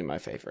probably my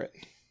favorite.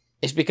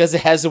 It's because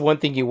it has the one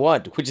thing you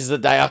want, which is the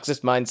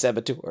Dioxis Mind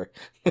Saboteur.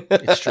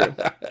 It's true.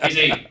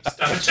 Daisy,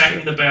 stop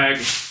attacking the bag.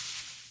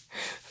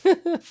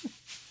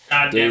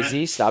 God damn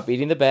Daisy, stop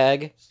eating the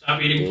bag.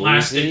 Stop eating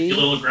plastic, you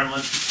little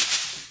gremlin.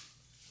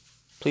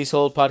 Please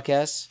hold,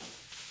 podcast.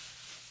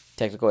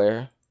 Technical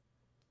error.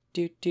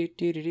 Do do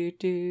do do do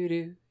do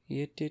do.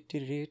 You do do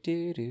do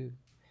do do.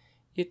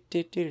 You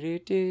do do do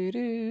do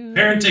do.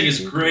 Parenting is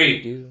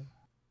great.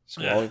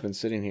 So while we've been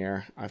sitting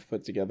here, I've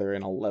put together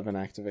an 11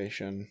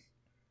 activation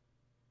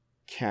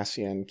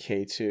Cassian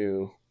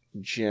K2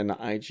 Jin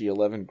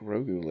IG11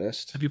 Grogu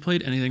list. Have you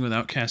played anything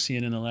without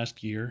Cassian in the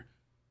last year?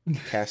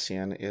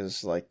 Cassian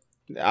is like,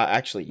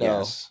 actually, No.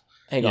 yes.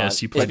 Hang Yes,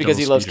 on. you It's played because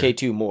he double loves speeder.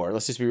 K2 more.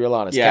 Let's just be real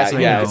honest. Yeah,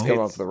 Cassian yeah, is it's-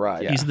 going for the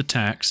ride. yeah. He's the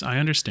tax. I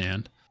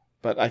understand.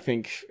 But I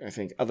think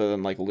other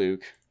than like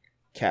Luke,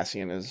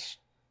 Cassian is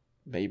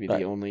maybe Right.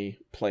 the only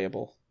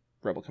playable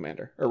Rebel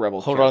commander or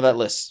Rebel. Hold on to character. that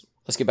list.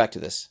 Let's get back to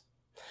this.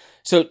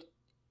 So,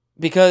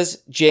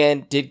 because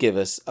Jan did give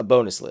us a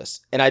bonus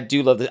list, and I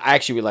do love this. I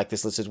actually really like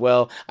this list as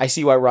well. I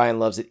see why Ryan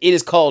loves it. It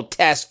is called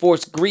Task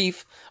Force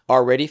Grief.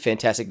 Already,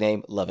 fantastic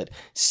name. Love it.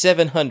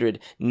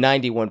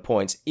 791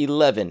 points,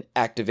 11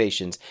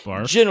 activations.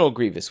 Barf. General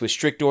Grievous with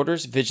strict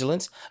orders,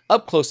 vigilance,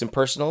 up close and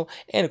personal,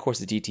 and of course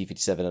the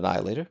DT-57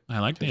 Annihilator. I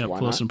like the Because up why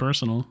close not? and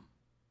personal.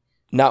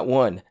 Not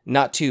one,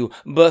 not two,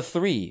 but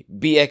three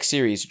BX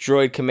series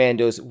droid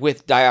commandos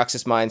with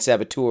Dioxis Mine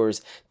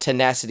Saboteurs,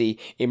 Tenacity,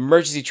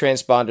 Emergency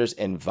Transponders,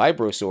 and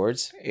Vibro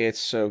Swords.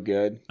 It's so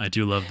good. I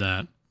do love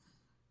that.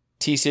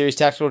 T series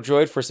tactical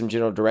droid for some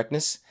general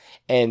directness,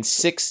 and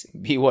 6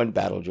 B1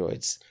 battle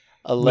droids.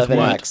 11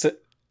 what? acts.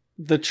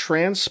 The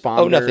transponders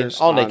Oh, nothing.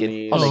 All on naked.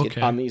 these, All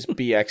naked. on these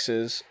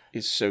BXs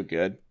is so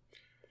good.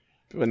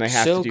 When they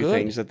have So to do good.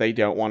 things that they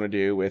don't want to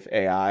do with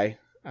AI.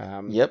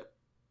 Yep.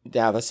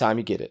 Now that's time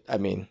you get it. I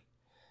mean,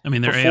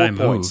 They're For AI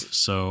 4 points. move,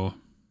 so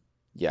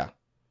yeah.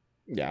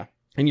 Yeah.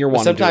 And you're But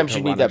wanting sometimes to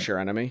you need run that- at your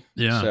enemy.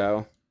 yeah.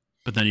 So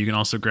But then you can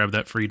also grab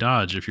that free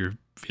dodge if you're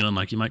feeling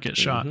like you might get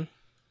shot Mhm.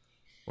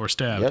 or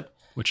stabbed, Yep.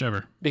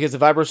 whichever. Because the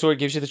Vibro Sword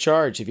gives you the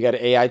charge. If you got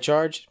an AI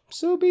charge,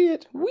 so be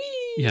it. Whee!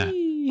 Yeah.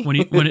 When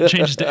it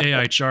changes to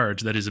AI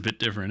charge, that is a bit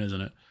different,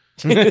 isn't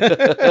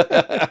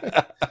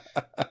it?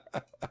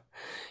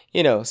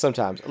 You know,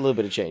 sometimes a little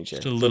bit of change there.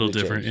 Just a little bit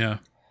of different, change. yeah.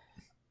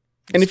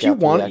 and if you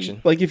Scalpel want reaction.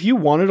 like if you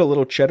wanted a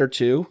little cheddar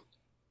too,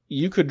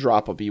 you could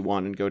drop a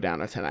B1 and go down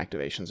to 10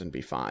 activations and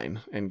be fine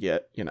and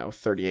get,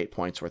 38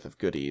 points worth of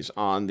goodies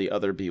on the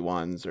other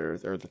B1s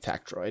or the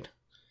tac droid.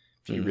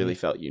 If you really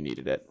felt you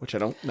needed it, which I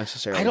don't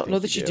necessarily I don't know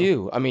think that you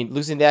do. I mean,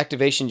 losing the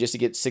activation just to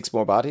get 6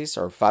 more bodies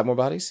or 5 more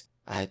bodies?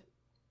 I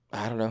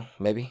don't know.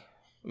 Maybe.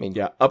 I mean,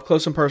 Yeah, up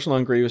close and personal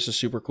on Grievous is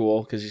super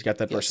cool because he's got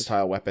that Yes.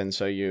 versatile weapon.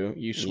 So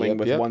you swing Yep,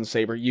 with yep. one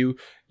saber. You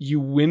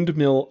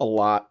windmill a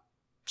lot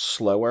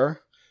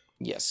slower,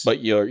 yes. but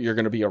you're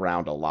going to be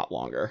around a lot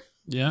longer.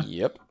 Yeah.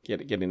 Yep.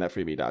 Getting that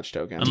freebie dodge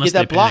token. Unless get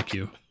that they block. panic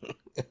you.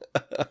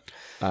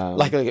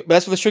 Like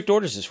that's what the strict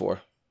orders is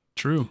for.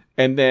 True.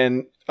 And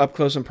then up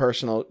close and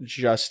personal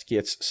just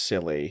gets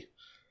silly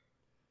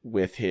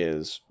with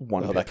his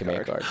one Oh, that pick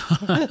command card.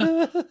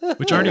 card.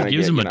 Which already gonna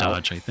gives get, him a you know,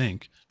 dodge, I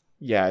think.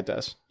 Yeah, it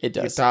does. It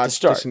You does. dodge, To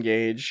start.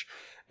 disengage,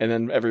 and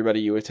then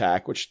everybody you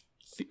attack, which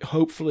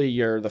hopefully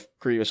the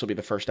Grievous will be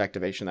the first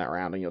activation that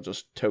round, and you'll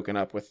just token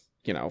up with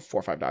 4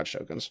 or 5 dodge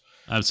tokens.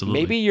 Absolutely.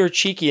 Maybe you're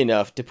cheeky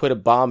enough to put a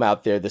bomb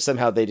out there that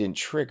somehow they didn't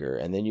trigger,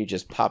 and then you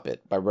just pop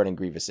it by running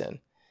Grievous in,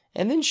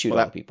 and then shoot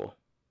Well, on people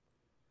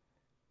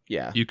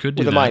Yeah, you could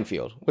do with a that.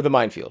 minefield. With a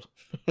minefield.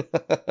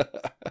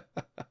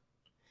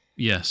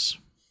 Yes.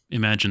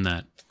 Imagine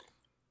that.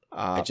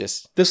 I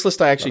just this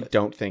list I actually Love it.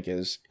 don't think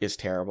is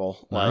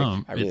terrible.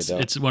 No, I really it's don't.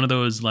 it's one of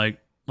those like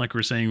we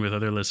were saying with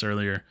other lists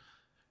earlier.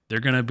 They're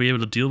gonna be able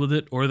to deal with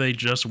it, or they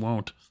just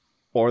won't.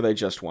 Or they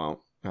just won't.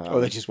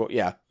 they just won't.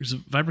 Yeah, Because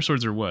Viper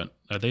swords are what?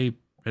 Are they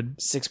red,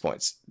 6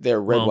 points.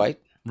 They're red, Well, white.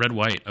 red,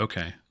 white?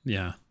 Okay,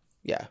 yeah,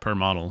 Yeah. per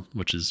model,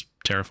 which is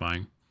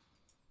terrifying.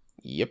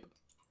 Yep.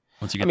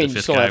 Once you I get mean, the you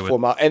fifth still guy have with 4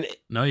 miles, and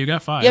no, you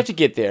got 5. you have to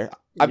get there.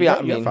 I mean,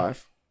 you got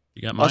 5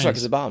 You got Oh, sorry, mines.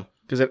 because a bomb.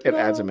 because it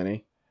adds a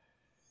mini.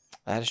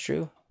 That is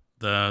true.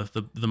 The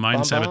mine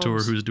Bomb saboteur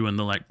bombs. who's doing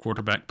the like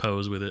quarterback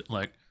pose with it,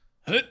 like,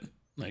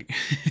 like.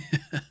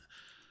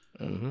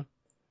 Mm-hmm.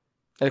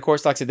 And of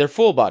course, like I said, they're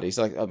full bodies.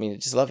 Like, I mean, I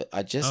just love it.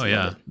 I just Oh love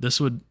yeah, it. this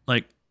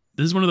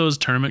is one of those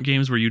tournament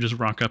games where you just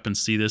rock up and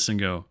see this and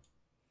go,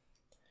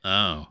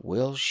 oh,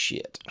 Well,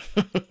 shit.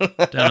 down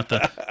at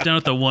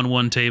the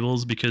 1-1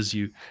 tables because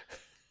you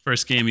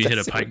first game you hit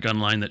a pike gun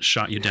line that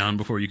shot you down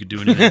before you could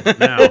do anything.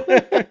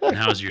 But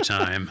now's your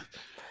time.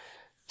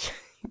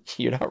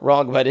 You're not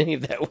wrong about any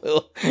of that,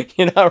 Will.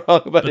 You're not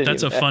wrong about But any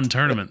that's of a that. fun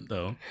tournament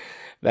though.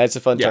 That's a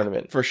fun Yeah,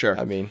 tournament. for sure.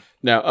 I mean,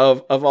 No,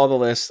 of all the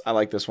lists, I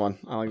like this one.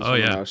 I like this Oh, one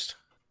yeah. the most.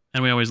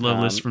 And we always love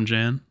lists from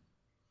Jan.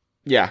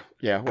 Yeah.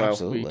 Well, we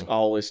Absolutely.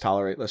 always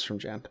tolerate lists from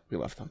Jan. We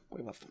love them.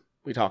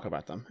 We talk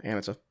about them, and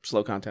it's a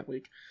slow content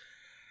week.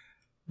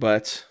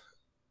 But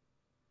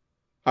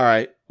all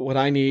right,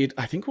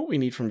 I think what we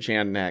need from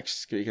Jan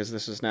next, because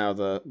this is now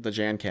the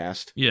Jan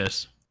cast.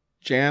 Yes.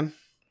 Jan,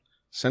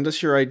 send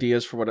us your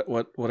ideas for what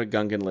a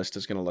Gungan list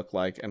is going to look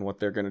like, and what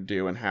they're going to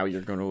do, and how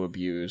you're going to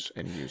abuse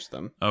and use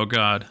them. Oh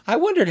God. I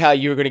wondered how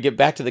you were going to get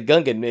back to the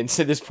Gungan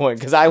to this point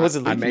because I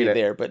wasn't I leading made you it.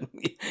 there, but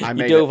I you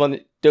made dove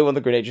on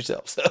the grenade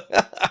yourself. So.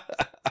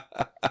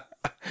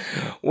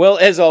 Well,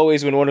 as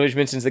always, when one of us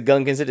mentions the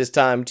Gungans, it is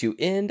time to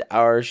end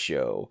our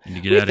show.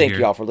 Thank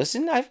you all for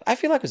listening. I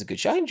feel like it was a good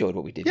show. I enjoyed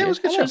what we did. Yeah, it was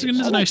a good show. It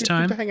was a nice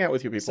time to hang out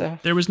with you people. So,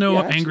 there was no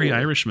angry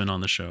Irishman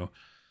on the show.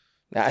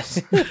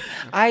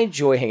 I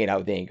enjoy hanging out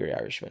with the angry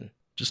Irishman.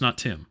 Just not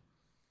Tim.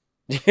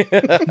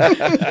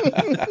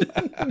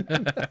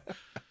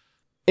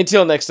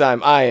 Until next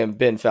time, I am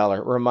Ben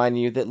Fowler,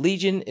 reminding you that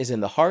Legion is in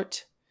the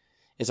heart,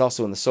 it's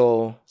also in the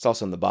soul, it's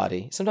also in the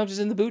body. Sometimes it's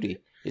in the booty.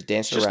 Just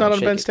dancing just around.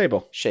 Just not on Ben's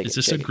table. Shake is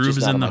this a groove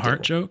is in the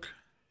heart joke?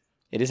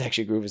 It is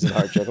actually a groove is in the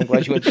heart joke. I'm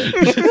glad you went there.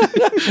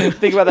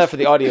 Think about that for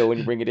the audio when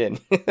you bring it in.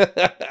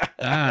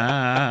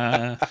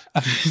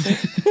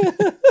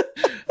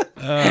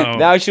 Oh.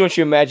 Now I just want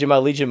you to imagine my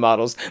Legion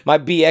models. My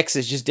BX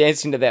is just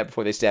dancing to that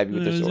before they stab you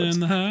with their swords.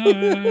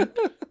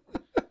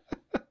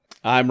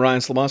 I'm Ryan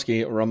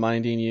Slomoski,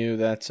 reminding you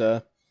that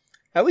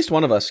at least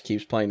one of us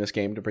keeps playing this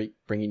game to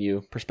bringing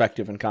you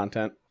perspective and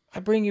content. I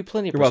bring you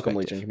plenty of You're perspective.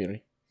 welcome, Legion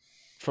community.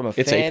 From a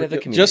fan of the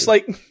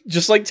community.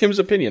 Just like Tim's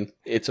opinion,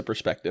 it's a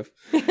perspective.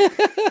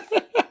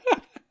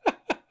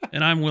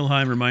 And I'm Will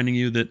Heim, reminding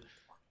you that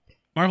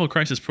Marvel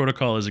Crisis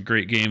Protocol is a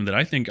great game that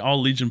I think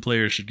all Legion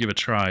players should give a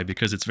try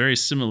because it's very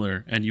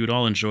similar and you would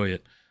all enjoy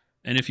it.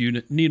 And if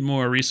you need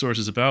more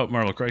resources about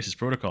Marvel Crisis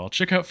Protocol,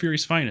 check out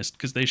Fury's Finest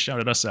because they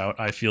shouted us out.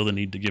 I feel the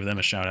need to give them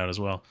a shout out as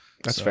well.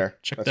 That's fair.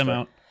 Check them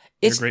out.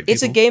 It's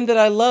a game that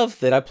I love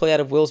that I play out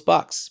of Will's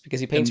box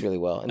because he paints really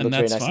well and looks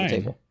very nice on the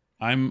table.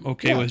 I'm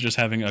okay with just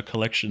having a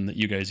collection that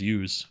you guys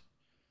use.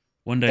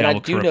 One day and I will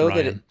I do know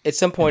Ryan that at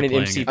some point in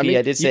MCP,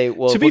 I did say,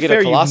 well, to if be we get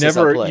fair, a Colossus,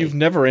 I'll play. you've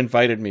never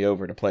invited me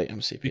over to play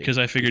MCP. Because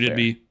I figured it'd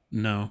be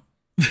no.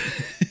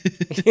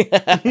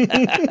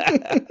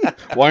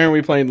 Why aren't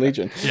we playing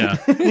Legion? Yeah.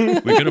 We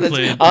could have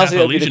played half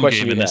a Legion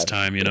game in this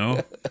time, you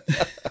know?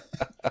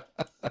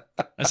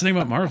 That's the thing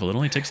about Marvel. It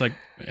only takes like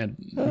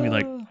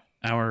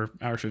hour,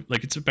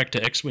 like it's back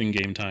to X-Wing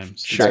game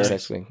times. Sure.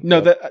 X-Wing.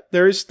 No,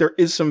 there is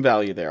some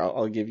value there.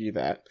 I'll give you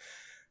that.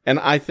 And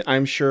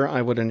I'm sure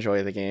I would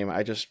enjoy the game.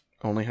 I just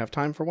only have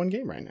time for one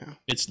game right now.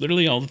 It's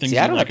literally all the things. See,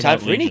 I don't have time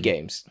for any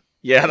games.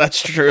 Yeah,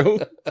 that's true.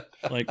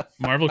 Like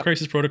Marvel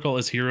Crisis Protocol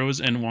is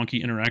heroes and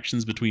wonky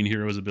interactions between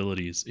heroes'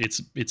 abilities.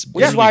 It's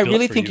Which is why I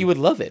really think you would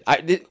love it.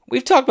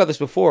 We've talked about this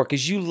before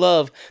because you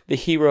love the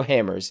hero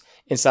hammers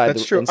inside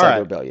the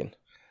Rebellion.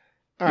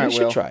 All right, you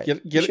should try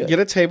it. Get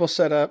a table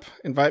set up.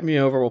 Invite me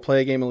over. We'll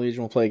play a game of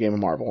Legion. We'll play a game of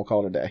Marvel. We'll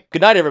call it a day.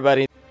 Good night,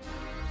 everybody.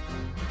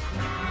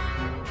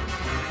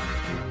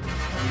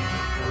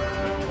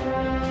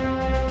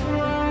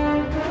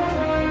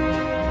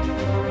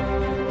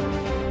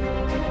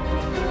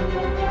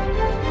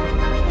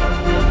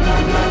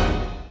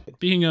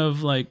 Speaking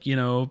of, like, you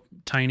know,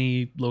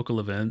 tiny local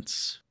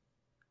events.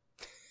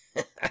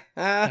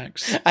 I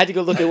had to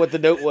go look at what the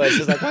note was. I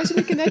was like, why is he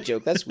making that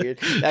joke? That's weird.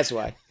 That's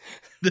why.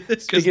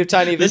 Speaking of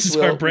tiny events, this is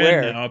our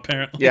brand now,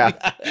 apparently. Yeah.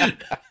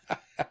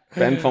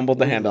 Ben fumbled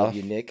the handoff.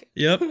 You, Nick.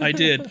 Yep, I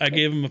did. I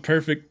gave him a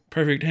perfect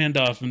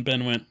handoff, and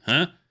Ben went,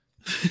 huh?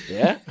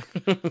 Yeah.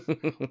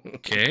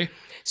 Okay.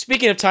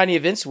 Speaking of tiny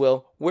events,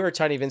 Will, where are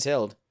tiny events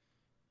held?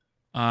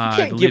 You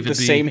can't give the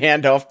same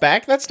handoff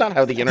back. That's not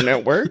how the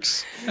internet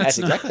works. That's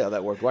exactly how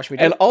that worked. Watch me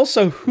do it. And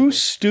also, who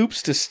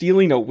stoops to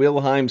stealing a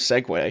Wilhelm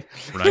segue?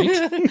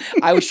 Right?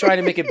 I was trying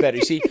to make it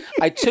better. See,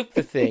 I took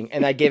the thing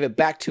and I gave it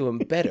back to him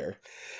better.